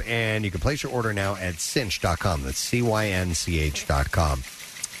doorstep. And you can place your order now at cinch.com. That's CYNCH.com.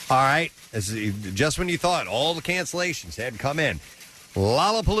 All right. Just when you thought all the cancellations had come in,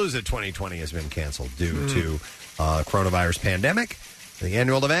 Lollapalooza 2020 has been canceled due to coronavirus pandemic. The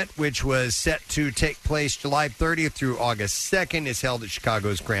annual event, which was set to take place July 30th through August 2nd, is held at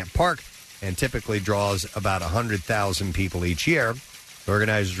Chicago's Grant Park and typically draws about 100,000 people each year. The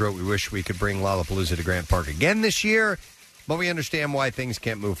organizers wrote, "We wish we could bring Lollapalooza to Grant Park again this year, but we understand why things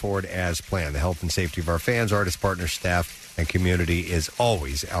can't move forward as planned. The health and safety of our fans, artists, partners, staff, and community is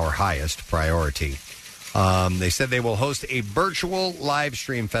always our highest priority." They said they will host a virtual live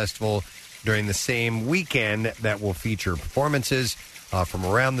stream festival during the same weekend that will feature performances from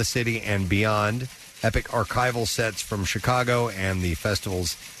around the city and beyond, epic archival sets from Chicago, and the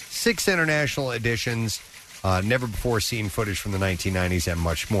festival's 6 international editions, never-before-seen footage from the 1990s, and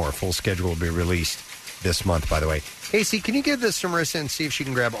much more. Full schedule will be released this month, by the way. Casey, can you give this to Marissa and see if she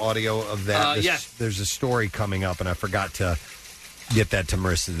can grab audio of that? Yes. There's a story coming up, and I forgot to get that to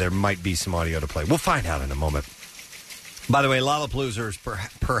Marissa. There might be some audio to play. We'll find out in a moment. By the way, Lollapalooza is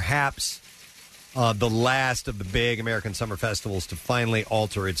perhaps the last of the big American summer festivals to finally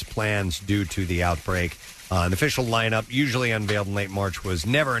alter its plans due to the outbreak. An official lineup, usually unveiled in late March, was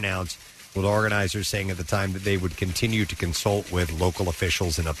never announced, with organizers saying at the time that they would continue to consult with local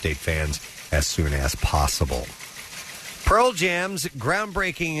officials and update fans as soon as possible. Pearl Jam's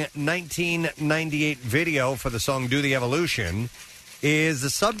groundbreaking 1998 video for the song Do the Evolution is the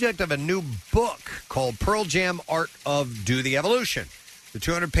subject of a new book called Pearl Jam Art of Do the Evolution. The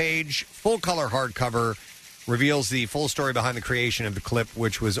 200-page full-color hardcover reveals the full story behind the creation of the clip,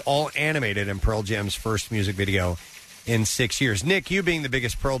 which was all animated in Pearl Jam's first music video in 6 years. Nick, you being the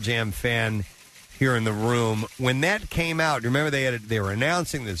biggest Pearl Jam fan here in the room, when that came out, remember they were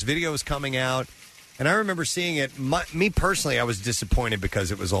announcing this video was coming out, and I remember seeing it. Me personally, I was disappointed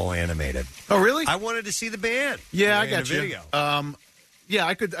because it was all animated. Oh, really? I wanted to see the band. Yeah, I in got a you. video. Yeah,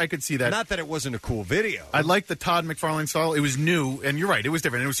 I could see that. Not that it wasn't a cool video. I like the Todd McFarlane style. It was new, and you're right, it was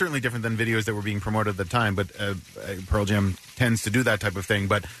different. It was certainly different than videos that were being promoted at the time, but Pearl Jam tends to do that type of thing.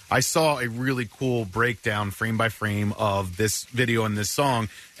 But I saw a really cool breakdown, frame by frame, of this video and this song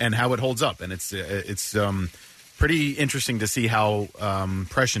and how it holds up. And it's pretty interesting to see how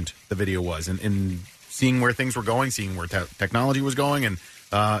prescient the video was and seeing where things were going, seeing where technology was going, and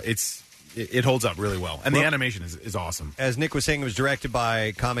it holds up really well. And the animation is awesome. As Nick was saying, it was directed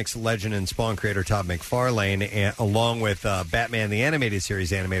by comics legend and Spawn creator Todd McFarlane, along with Batman the Animated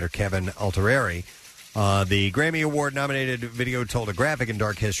Series animator Kevin Altereri. The Grammy Award-nominated video told a graphic and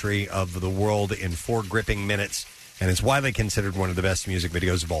dark history of the world in 4 gripping minutes, and is widely considered one of the best music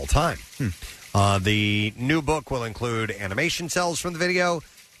videos of all time. The new book will include animation cells from the video,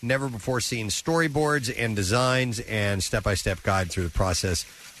 never-before-seen storyboards and designs, and step-by-step guide through the process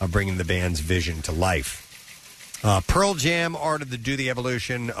of bringing the band's vision to life. Pearl Jam Art of Do the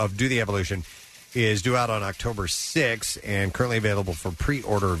Evolution is due out on October 6th and currently available for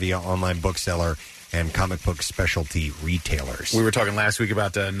pre-order via online bookseller and comic book specialty retailers. We were talking last week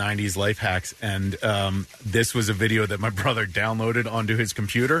about 90s life hacks, and this was a video that my brother downloaded onto his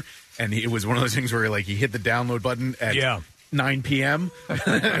computer, and it was one of those things where he hit the download button at 9 p.m.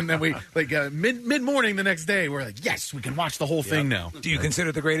 and then we mid-morning the next day we're like, yes, we can watch the whole thing now. Do you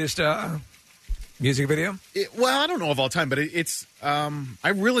consider it the greatest music video? Well, I don't know of all time, but it's I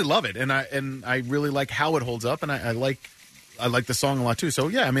really love it, and I really like how it holds up, and I like the song a lot too. So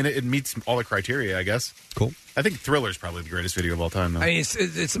yeah, I mean it meets all the criteria, I guess. Cool. I think Thriller's probably the greatest video of all time, though. I mean, it's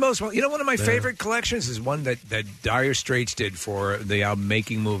the most. One of my favorite collections is one that Dire Straits did for the album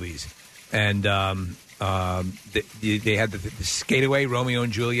Making Movies, and they had the Skate Away, Romeo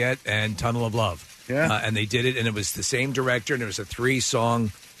and Juliet, and Tunnel of Love. Yeah. And they did it, and it was the same director, and it was a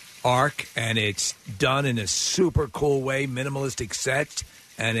 3-song arc, and it's done in a super cool way, minimalistic sets,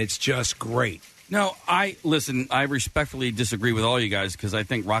 and it's just great. No, I respectfully disagree with all you guys because I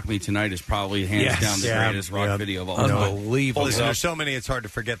think Rock Me Tonight is probably hands down the greatest rock video of all time. Unbelievable. Listen, there's so many, it's hard to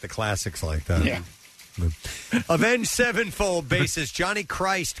forget the classics like that. Yeah. Avenged Sevenfold bassist Johnny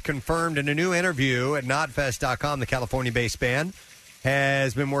Christ confirmed in a new interview at Nodfest.com, the California-based band,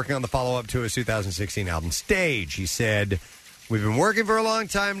 has been working on the follow-up to his 2016 album, Stage. He said, we've been working for a long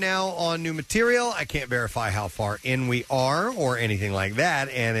time now on new material. I can't verify how far in we are or anything like that,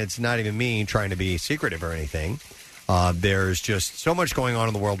 and it's not even me trying to be secretive or anything. There's just so much going on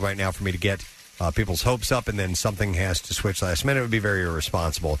in the world right now for me to get people's hopes up, and then something has to switch last minute. It would be very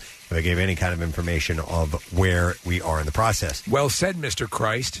irresponsible if I gave any kind of information of where we are in the process. Well said, Mr.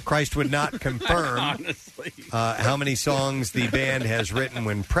 Christ. Christ would not confirm Honestly. how many songs the band has written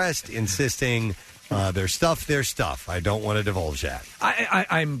when pressed, insisting their stuff. I don't want to divulge that.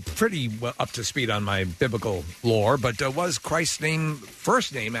 I'm pretty well up to speed on my biblical lore, but was Christ's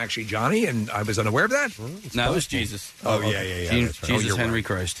first name actually Johnny, and I was unaware of that? No, it was Jesus. Oh, yeah. That's right. Jesus Henry right.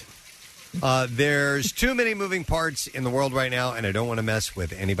 Christ. There's too many moving parts in the world right now, and I don't want to mess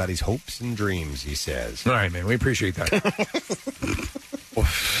with anybody's hopes and dreams, he says. All right, man. We appreciate that.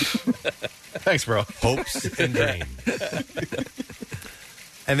 Thanks, bro. Hopes and dreams.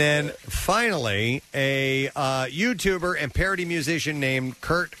 And then finally, a YouTuber and parody musician named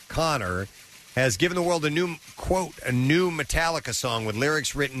Kurt Connor has given the world a new Metallica song with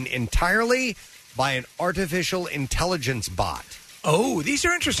lyrics written entirely by an artificial intelligence bot. Oh, these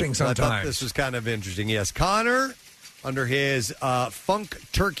are interesting sometimes. I thought this was kind of interesting. Yes, Connor, under his Funk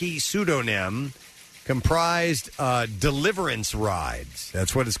Turkey pseudonym, comprised Deliverance Rides.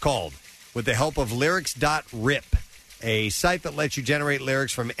 That's what it's called. With the help of lyrics.rip, a site that lets you generate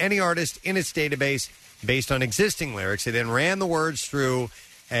lyrics from any artist in its database based on existing lyrics. It then ran the words through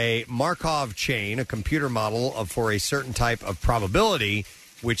a Markov chain, a computer model for a certain type of probability,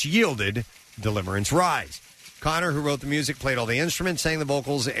 which yielded Deliverance Rides. Connor, who wrote the music, played all the instruments, sang the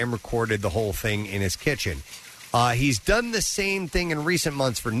vocals, and recorded the whole thing in his kitchen. He's done the same thing in recent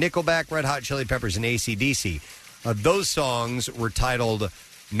months for Nickelback, Red Hot Chili Peppers, and AC/DC. Those songs were titled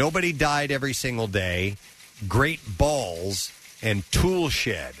Nobody Died Every Single Day, Great Balls, and Tool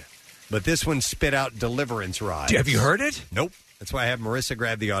Shed. But this one spit out Deliverance Rides. Have you heard it? Nope. That's why I have Marissa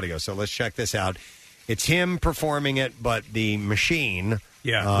grab the audio. So let's check this out. It's him performing it, but the machine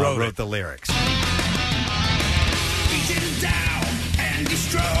wrote the lyrics. Beaten down and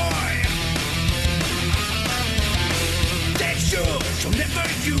destroy. That's yours, so never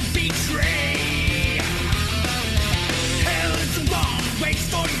you betray. Hell is the one waits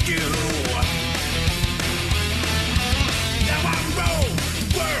for you. Now I roll the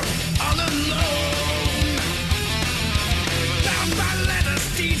world all alone. Bound by letters,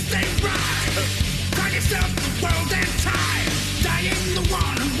 thieves they ride. Call yourself the world and time. Dying the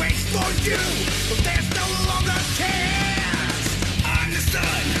one who waits for you. But there's no longer cares.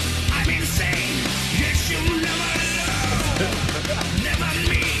 Understood, I'm insane. Yes, you'll never know. Never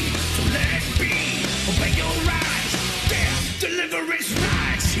me, so let it be. Obey your rights. There, deliverance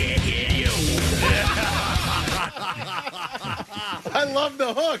rights. Yeah, yo. I love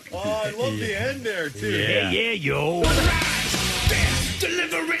the hook. Oh, I love the end there, too. Yeah, yo. Rights. There,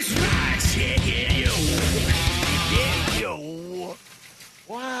 deliverance rights. Yeah, yo. Yeah, yo.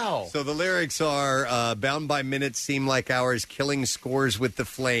 Wow. So the lyrics are bound by minutes seem like hours, killing scores with the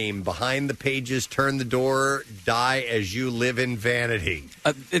flame. Behind the pages, turn the door, die as you live in vanity.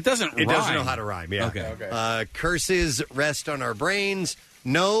 It doesn't rhyme. It doesn't know how to rhyme, yeah. Okay. Curses rest on our brains.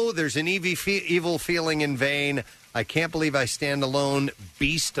 No, there's an evil feeling in vain. I can't believe I stand alone,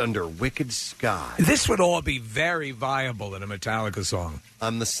 beast under wicked sky. This would all be very viable in a Metallica song.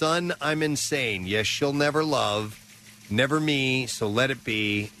 I'm the sun, I'm insane. Yes, she'll never love. Never me, so let it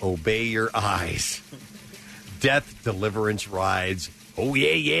be. Obey your eyes. Death, deliverance rides. Oh,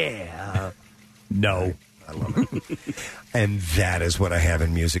 yeah. No. I love it. And that is what I have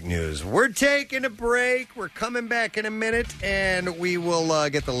in music news. We're taking a break. We're coming back in a minute, and we will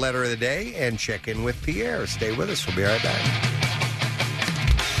get the letter of the day and check in with Pierre. Stay with us. We'll be right back.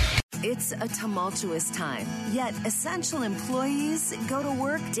 It's a tumultuous time, yet essential employees go to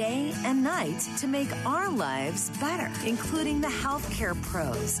work day and night to make our lives better, including the healthcare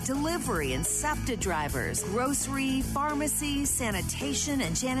pros, delivery and SEPTA drivers, grocery, pharmacy, sanitation,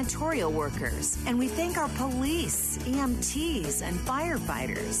 and janitorial workers. And we thank our police, EMTs, and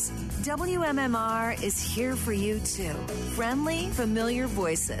firefighters. WMMR is here for you, too. Friendly, familiar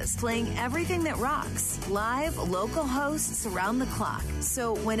voices playing everything that rocks. Live, local hosts around the clock.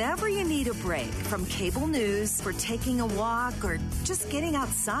 So whenever you need a break from cable news, for taking a walk, or just getting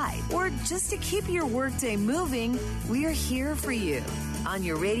outside, or just to keep your workday moving, we're here for you. On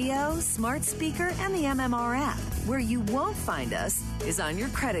your radio, smart speaker, and the MMR app. Where you won't find us is on your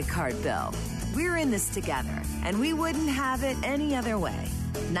credit card bill. We're in this together, and we wouldn't have it any other way.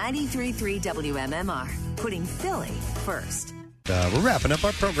 93.3 WMMR, putting Philly first. We're wrapping up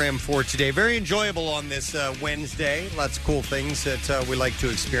our program for today. Very enjoyable on this Wednesday. Lots of cool things that we like to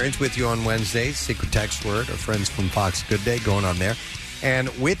experience with you on Wednesdays. Secret text word, our friends from Fox Good Day going on there. And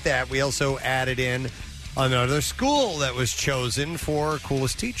with that, we also added in another school that was chosen for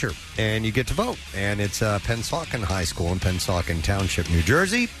coolest teacher. And you get to vote. And it's Pennsauken High School in Pennsauken Township, New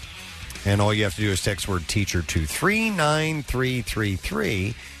Jersey. And all you have to do is text word teacher to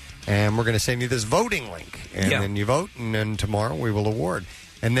 39333. And we're going to send you this voting link. And then you vote, and then tomorrow we will award.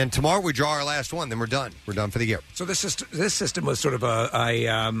 And then tomorrow we draw our last one. Then we're done. We're done for the year. So this system was sort of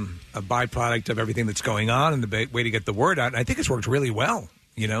a byproduct of everything that's going on and the way to get the word out. And I think it's worked really well.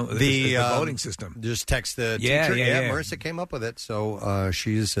 You know, the voting system. Just text the teacher. Yeah, Marissa came up with it. So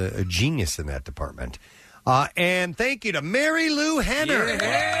she's a genius in that department. And thank you to Mary Lou Henner.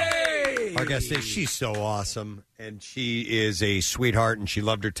 Our guest is, she's so awesome, and she is a sweetheart, and she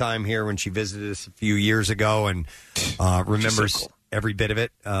loved her time here when she visited us a few years ago, and remembers so cool. Every bit of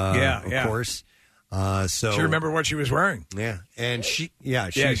it, of course. So she remembered what she was wearing. Yeah, and she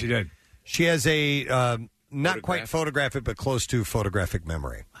did. She has a not quite photographic, but close to photographic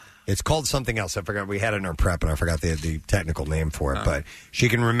memory. It's called something else. I forgot. We had it in our prep, and I forgot the technical name for it. But she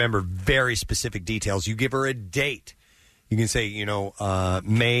can remember very specific details. You give her a date. You can say,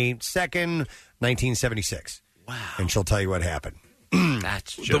 May 2nd, 1976. Wow. And she'll tell you what happened.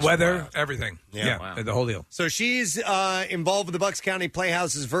 That's just the weather, wild. Everything. Yeah, the whole deal. So she's involved with the Bucks County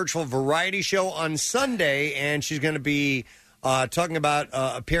Playhouse's virtual variety show on Sunday, and she's going to be talking about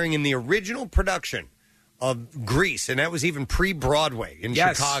appearing in the original production of Grease, and that was even pre-Broadway in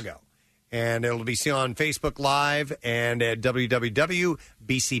Chicago. And it'll be seen on Facebook Live and at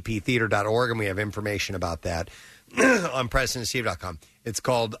www.bcptheater.org, and we have information about that on PrestonandSteve.com. It's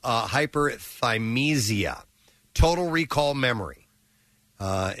called Hyperthymesia, Total Recall Memory.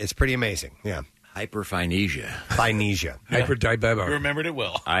 It's pretty amazing. Yeah. Hyperphynesia. Hyperdibeba. You remembered it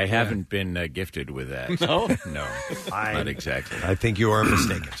well. I haven't been gifted with that. No? No, not exactly. I think you are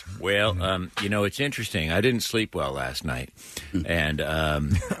mistaken. Well, it's interesting. I didn't sleep well last night. And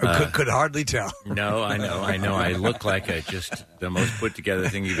could hardly tell. No, I know. I look like just the most put-together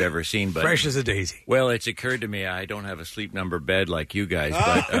thing you've ever seen. But fresh as a daisy. Well, it's occurred to me I don't have a sleep number bed like you guys.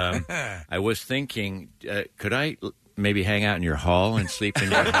 But I was thinking, could I maybe hang out in your hall and sleep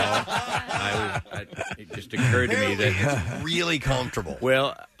in your hall? It just occurred to me that it's really comfortable.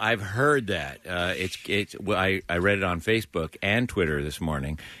 Well, I've heard that. I read it on Facebook and Twitter this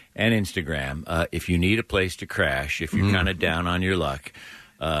morning and Instagram. If you need a place to crash, if you're kind of down on your luck,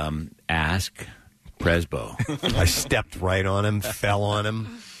 ask Presbo. I stepped right on him, fell on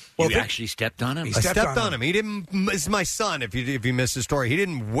him. You actually stepped on him? I stepped on him. He didn't. It's my son. If you missed the story, he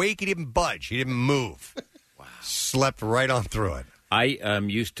didn't wake. He didn't budge. He didn't move. Wow. Slept right on through it. I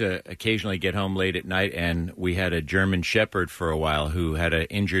used to occasionally get home late at night, and we had a German Shepherd for a while who had an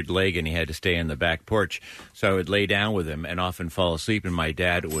injured leg, and he had to stay in the back porch. So I would lay down with him and often fall asleep, and my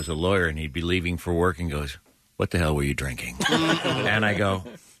dad was a lawyer, and he'd be leaving for work and goes, "What the hell were you drinking?" And I go,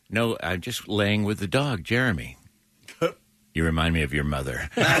 "No, I'm just laying with the dog, Jeremy." You remind me of your mother.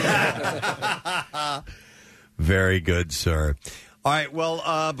 Very good, sir. All right,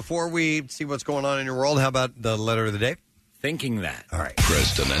 well, before we see what's going on in your world, how about the letter of the day? Thinking that. All right.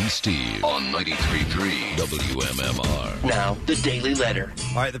 Preston and Steve on 93.3 WMMR. Now, the Daily Letter.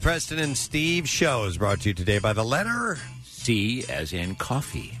 All right, the Preston and Steve show is brought to you today by the letter C, as in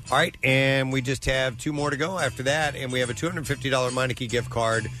coffee. All right, and we just have two more to go after that, and we have a $250 Meineke gift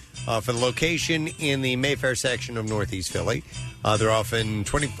card for the location in the Mayfair section of Northeast Philly. They're offering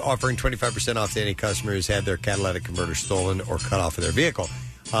 25% off to any customers who had their catalytic converter stolen or cut off of their vehicle.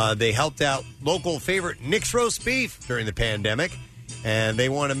 They helped out local favorite Nick's Roast Beef during the pandemic, and they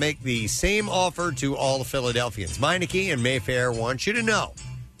want to make the same offer to all the Philadelphians. Meineke and Mayfair want you to know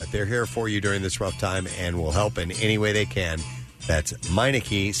that they're here for you during this rough time and will help in any way they can. That's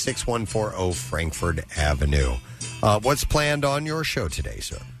Meineke, 6140 Frankford Avenue. What's planned on your show today,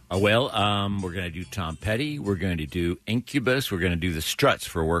 sir? We're going to do Tom Petty. We're going to do Incubus. We're going to do the Struts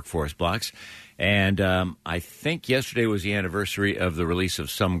for Workforce Blocks. And I think yesterday was the anniversary of the release of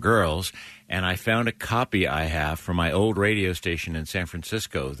Some Girls, and I found a copy I have from my old radio station in San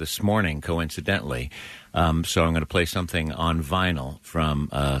Francisco this morning, coincidentally. So I'm going to play something on vinyl from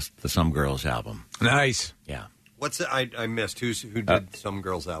the Some Girls album. Nice. Yeah. What's it? I missed. Who did Some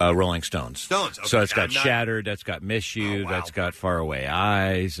Girls album? Rolling Stones. Stones. Okay. So it's got Shattered. That's got Miss You. Oh, wow. That's got Faraway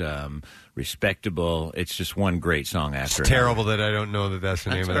Eyes. respectable. It's just one great song after It's terrible that I don't know that that's the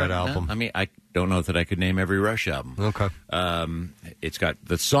name of that album. I mean, I don't know that I could name every Rush album. Okay. It's got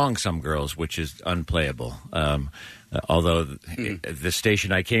the song Some Girls, which is unplayable. Although the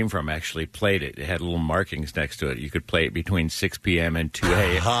station I came from actually played it. It had little markings next to it. You could play it between 6 p.m. and 2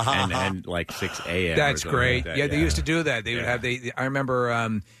 a.m. and like 6 a.m. That's great. Like that. Yeah, they used to do that. They would have I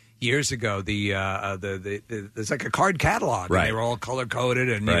remember years ago there's like a card catalog. Right. And they were all color coded,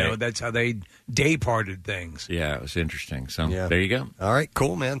 and you know that's how they day parted things. Yeah, it was interesting. So there you go. All right,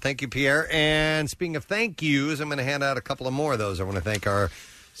 cool, man. Thank you, Pierre. And speaking of thank yous, I'm going to hand out a couple of more of those. I want to thank our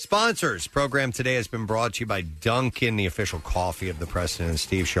sponsors. Program today has been brought to you by Dunkin', the official coffee of the Preston and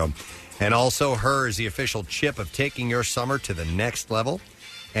Steve Show, and also Hers, the official chip of taking your summer to the next level.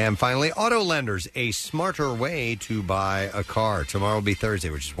 And finally, Auto Lenders, a smarter way to buy a car. Tomorrow will be Thursday,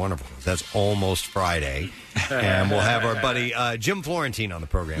 which is wonderful. That's almost Friday. And we'll have our buddy Jim Florentine on the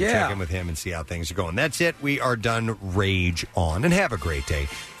program. Yeah. Check in with him and see how things are going. That's it. We are done. Rage on. And have a great day.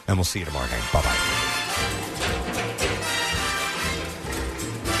 And we'll see you tomorrow night. Bye-bye.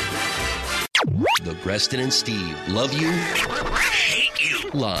 The Preston and Steve Love You, Hate You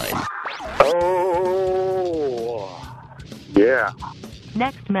line. Oh, yeah.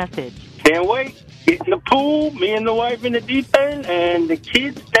 Next message. Can't wait. Get in the pool, me and the wife in the deep end, and the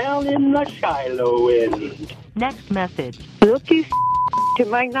kids down in the shallow end. Next message. Look, you it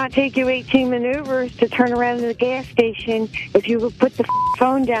might not take you 18 maneuvers to turn around to the gas station if you would put the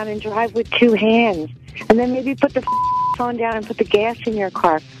phone down and drive with two hands. And then maybe put the phone down and put the gas in your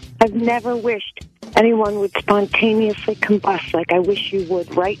car. I've never wished anyone would spontaneously combust like I wish you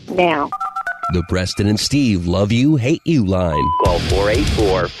would right now. The Preston and Steve Love You, Hate You line. Call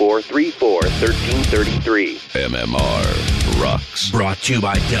 484-434-1333. MMR rocks. Brought to you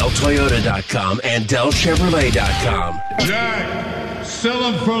by DellToyota.com and DellChevrolet.com. Jack,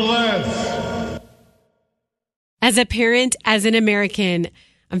 sell them for less. As a parent, as an American,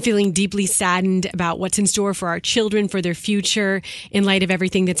 I'm feeling deeply saddened about what's in store for our children, for their future, in light of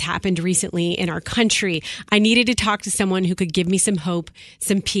everything that's happened recently in our country. I needed to talk to someone who could give me some hope,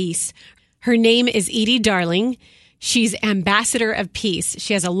 some peace. Her name is Edie Darling. She's ambassador of peace.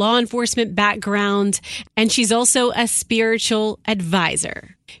 She has a law enforcement background, and she's also a spiritual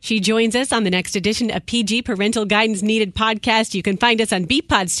advisor. She joins us on the next edition of PG Parental Guidance Needed podcast. You can find us on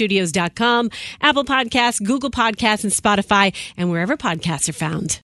BeatPodStudios.com, Apple Podcasts, Google Podcasts, and Spotify, and wherever podcasts are found.